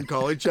that didn't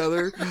call each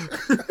other.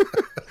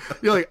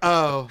 You're like,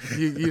 oh,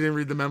 you didn't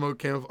read the memo,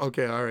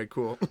 okay, all right,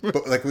 cool.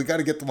 But like we got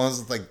to get the ones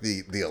with like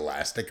the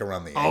elastic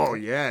around the ankle. Oh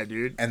yeah,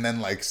 dude. And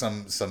then like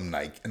some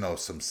Nike,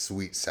 some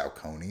sweet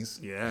Sauconys.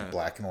 Yeah. Like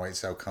black and white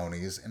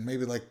Sauconys, and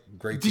maybe like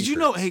gray. Did you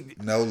know? Hey,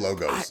 no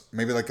logos.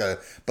 Maybe like a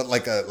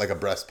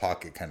breast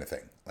pocket kind of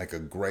thing, like a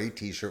gray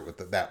T-shirt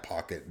with that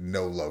pocket,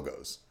 no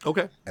logos.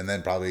 Okay. And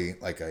then probably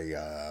like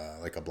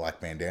a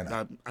black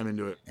bandana. I'm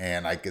into it.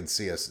 And I could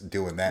see us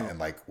doing that, and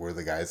like we're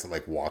the guys that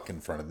like walk in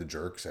front of the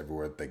jerks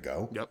everywhere that they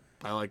go. Yep,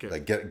 I like it.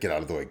 Like get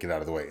out of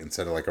the way,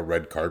 instead of like a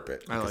red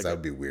carpet, because that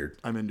would be weird.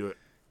 I'm into it.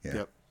 Yeah.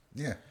 Yep.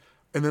 Yeah.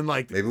 And then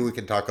like maybe we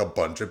can talk a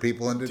bunch of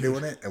people into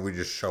doing it, and we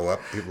just show up.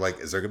 People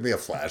like, is there gonna be a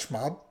flash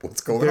mob?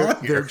 What's going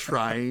on here?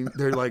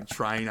 They're like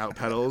trying out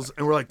pedals,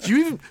 and we're like, do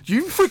you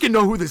even freaking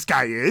know who this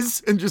guy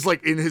is? And just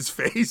like in his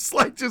face,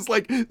 like just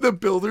like the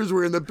builders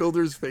were in the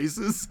builders'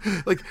 faces.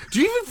 Like,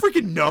 do you even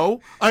freaking know?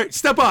 All right,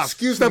 step off.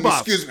 Excuse me. I'm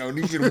gonna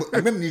need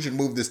you to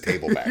move this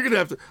table back. You're gonna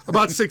have to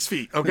about 6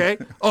 feet, okay?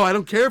 Oh, I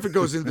don't care if it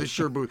goes into the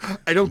shirt booth.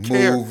 I don't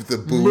care. Move the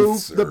booth.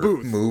 Move the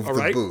booth. Move all the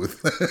right?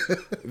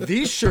 booth.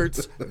 These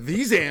shirts,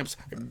 these amps,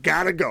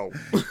 gotta go.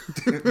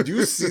 Do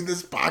you see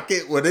this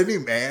pocket? Would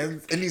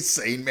any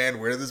sane man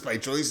wear this by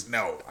choice?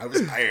 No, I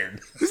was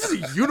hired. This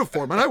is a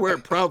uniform, and I wear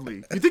it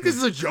proudly. You think this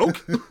is a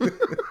joke?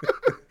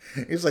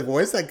 He's like, why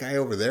does that guy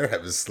over there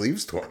have his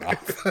sleeves torn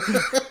off?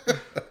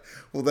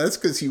 Well, that's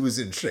because he was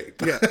in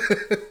shape. Yeah.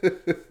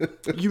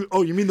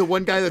 You mean the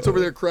one guy that's over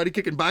there karate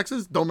kicking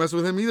boxes? Don't mess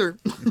with him either.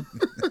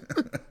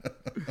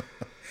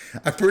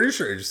 I'm pretty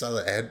sure you saw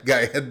the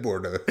guy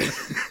headboard.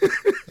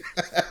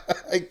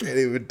 I can't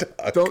even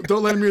talk.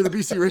 Don't let him near the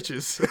BC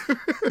Riches.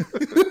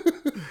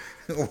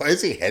 Why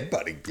is he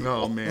headbutting people?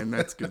 Oh man,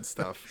 that's good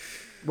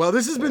stuff. Well,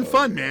 this has been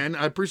fun, man.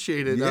 I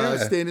appreciate it.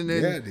 Standing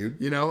in. Yeah,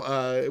 dude.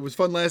 It was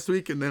fun last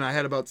week, and then I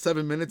had about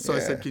 7 minutes, so I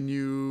said, "Can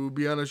you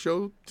be on a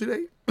show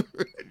today?"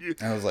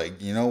 I was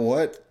like, you know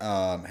what?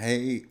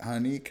 Hey,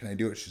 honey, can I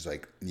do it? She's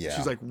like, yeah.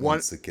 She's like,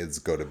 once the kids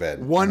go to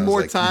bed. One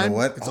more time. You know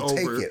what? It's I'll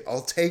over. take it.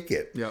 I'll take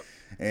it. Yep.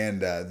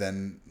 And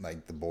then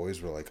like the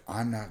boys were like,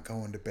 I'm not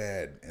going to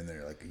bed, and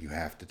they're like, you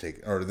have to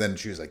take. Or then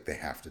she was like, they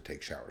have to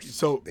take showers.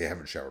 So they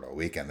haven't showered all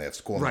weekend. They have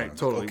school. Right.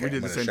 Totally. Like, we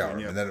did the same thing.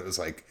 Yeah. And then it was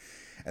like.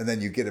 And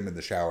then you get him in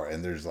the shower,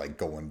 and there's like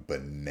going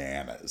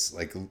bananas.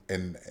 Like,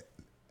 and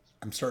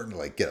I'm starting to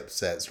like get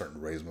upset, starting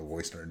to raise my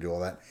voice, starting to do all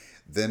that.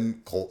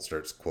 Then Colt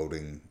starts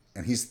quoting,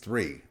 and he's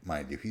 3,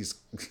 mind you. He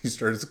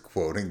starts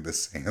quoting The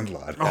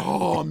Sandlot.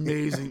 Oh,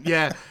 amazing!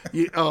 Yeah.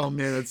 Oh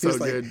man, that's so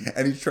good.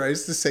 And he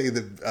tries to say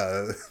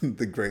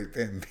the Great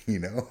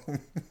Bambino.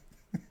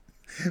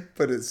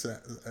 But it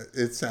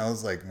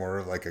sounds like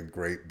more like a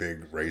great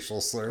big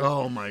racial slur.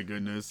 Oh my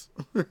goodness.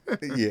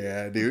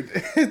 Yeah, dude.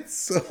 It's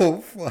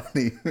so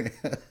funny, man.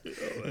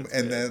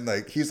 And then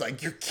like he's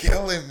like, you're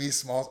killing me,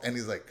 Smalls. And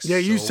he's like, yeah,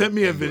 you sent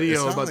me a angry.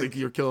 video about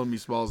you're killing me,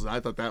 Smalls, and I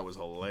thought that was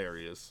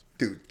hilarious.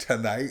 Dude,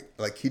 tonight,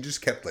 like he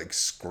just kept like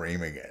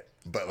screaming it.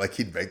 But like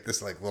he'd make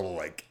this like little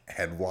like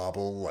head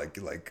wobble,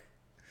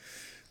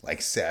 like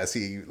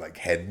sassy like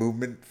head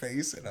movement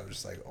face, and I was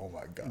just like, oh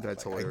my god,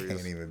 that's like, hilarious. I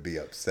can't even be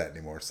upset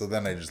anymore. So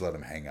then I just let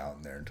him hang out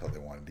in there until they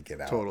wanted to get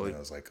out. Totally. And I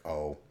was like,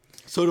 oh,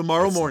 so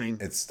tomorrow morning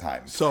it's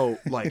time. So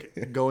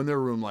like go in their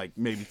room like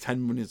maybe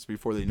 10 minutes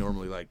before they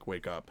normally like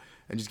wake up,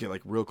 and just get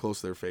like real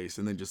close to their face,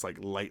 and then just like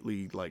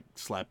lightly like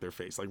slap their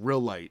face, like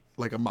real light,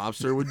 like a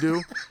mobster would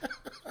do.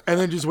 And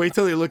then just wait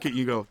till they look at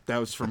you and go, that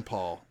was from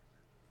Paul.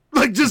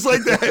 Like just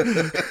like that.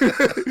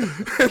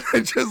 And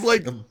then just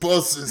like the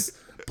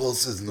Paul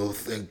says no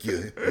thank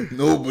you.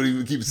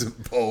 Nobody keeps it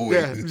Paul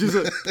waiting. Yeah,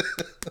 just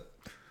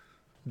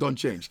don't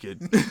change,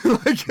 kid.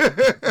 Like,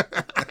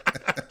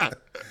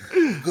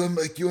 I'm gonna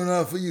make you an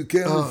offer you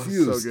can't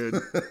refuse. So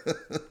good.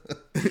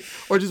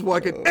 Or just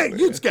walk in, hey,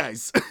 you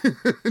guys,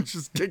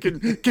 just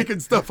kicking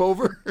stuff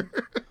over.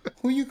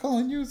 Who are you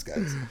calling use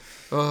guys?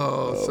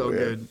 Oh, so man.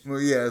 good. Well,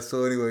 yeah.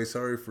 So anyway,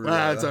 sorry for.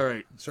 That's all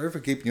right. Sorry for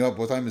keeping you up.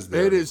 What time is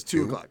there? It is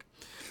 2:00.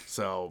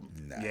 So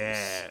Nice.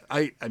 yeah,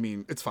 I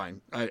mean it's fine.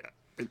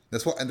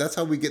 That's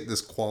how we get this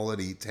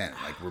quality tent.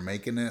 Like we're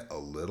making it a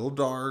little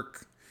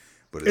dark,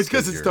 but It's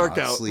because it's you're dark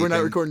not out. sleeping. We're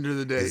not recording during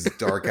the day. It's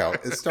dark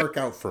out. It's dark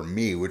out for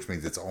me, which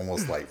means it's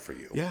almost light for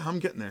you. Yeah, I'm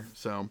getting there.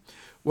 So,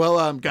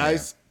 well,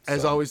 guys, Yeah,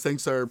 as so- always,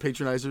 thanks to our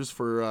patronizers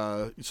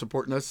for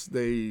supporting us.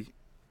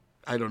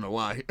 I don't know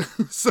why.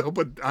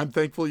 But I'm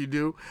thankful you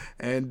do.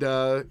 And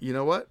you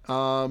know what?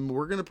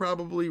 We're going to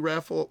probably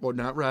raffle, or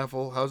not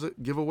raffle. How's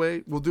it?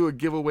 Giveaway. We'll do a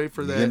giveaway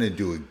for that. You're going to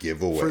do a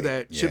giveaway. For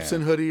that Yeah.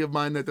 Chipson hoodie of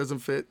mine that doesn't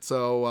fit.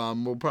 So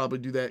we'll probably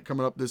do that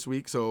coming up this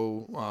week.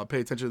 So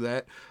pay attention to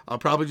that. I'll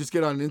probably just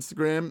get on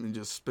Instagram and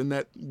just spin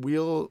that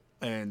wheel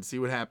and see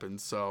what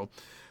happens. So,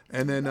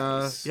 and then,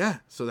 Nice.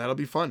 so that'll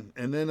be fun.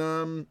 And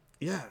then,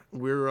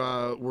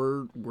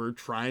 we're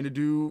trying to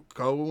do,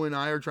 Co and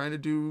I are trying to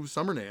do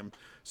Summer Nam.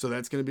 So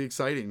that's going to be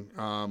exciting.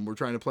 We're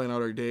trying to plan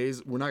out our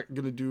days. We're not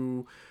going to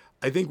do,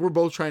 I think we're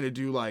both trying to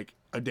do like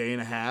a day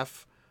and a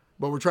half,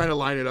 but we're trying to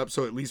line it up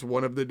so at least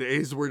one of the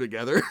days we're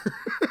together.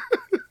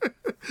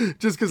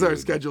 Just because our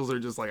schedules are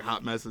just like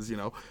hot messes, you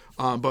know.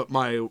 But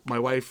my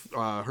wife,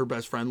 her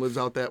best friend lives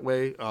out that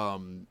way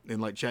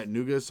in like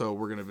Chattanooga. So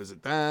we're going to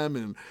visit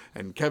them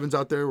and Kevin's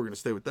out there. We're going to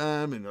stay with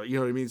them. And you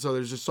know what I mean? So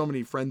there's just so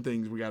many friend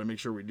things we got to make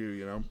sure we do,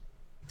 you know.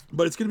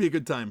 But it's going to be a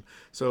good time.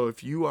 So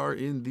if you are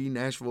in the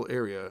Nashville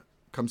area,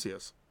 come see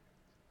us.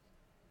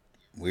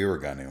 We were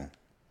going to,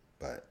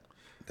 but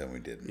then we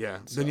didn't. Yeah.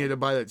 So Then you had to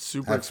buy that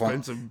super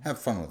expensive, Have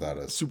fun without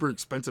us. super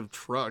expensive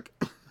truck.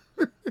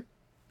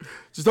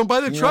 Just don't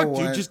buy the truck, know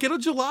dude. what? Just get a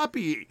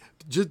jalopy.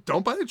 Just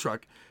don't buy the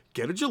truck.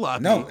 Get a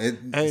jalopy. No,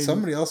 and-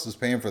 somebody else is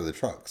paying for the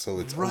truck, so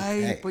it's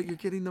right, okay. but you're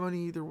getting the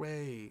money either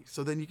way.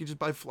 So then you can just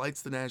buy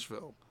flights to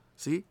Nashville.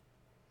 See?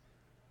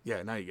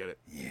 Yeah, now you get it.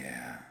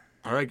 Yeah.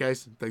 All right,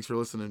 guys. Thanks for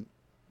listening.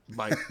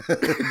 Bye.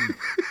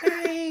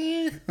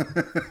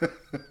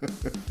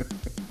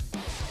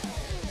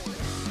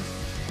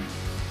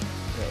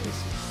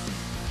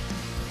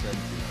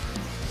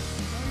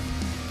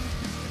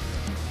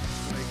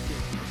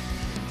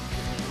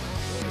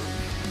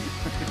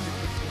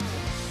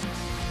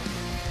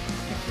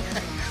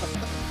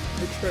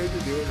 I'm trying to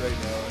do it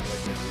right now. I'm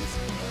like, at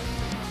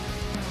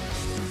least.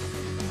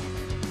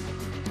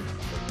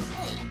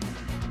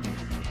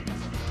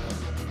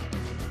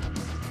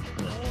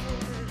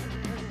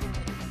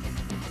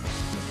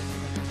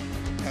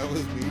 That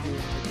was me doing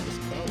it.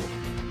 Just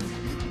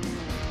go.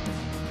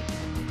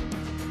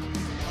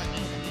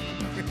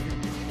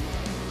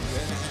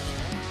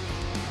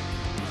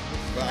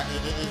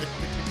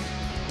 Bye.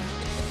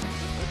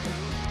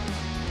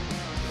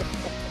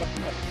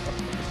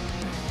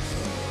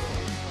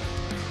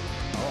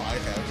 Oh, I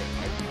have it.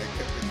 I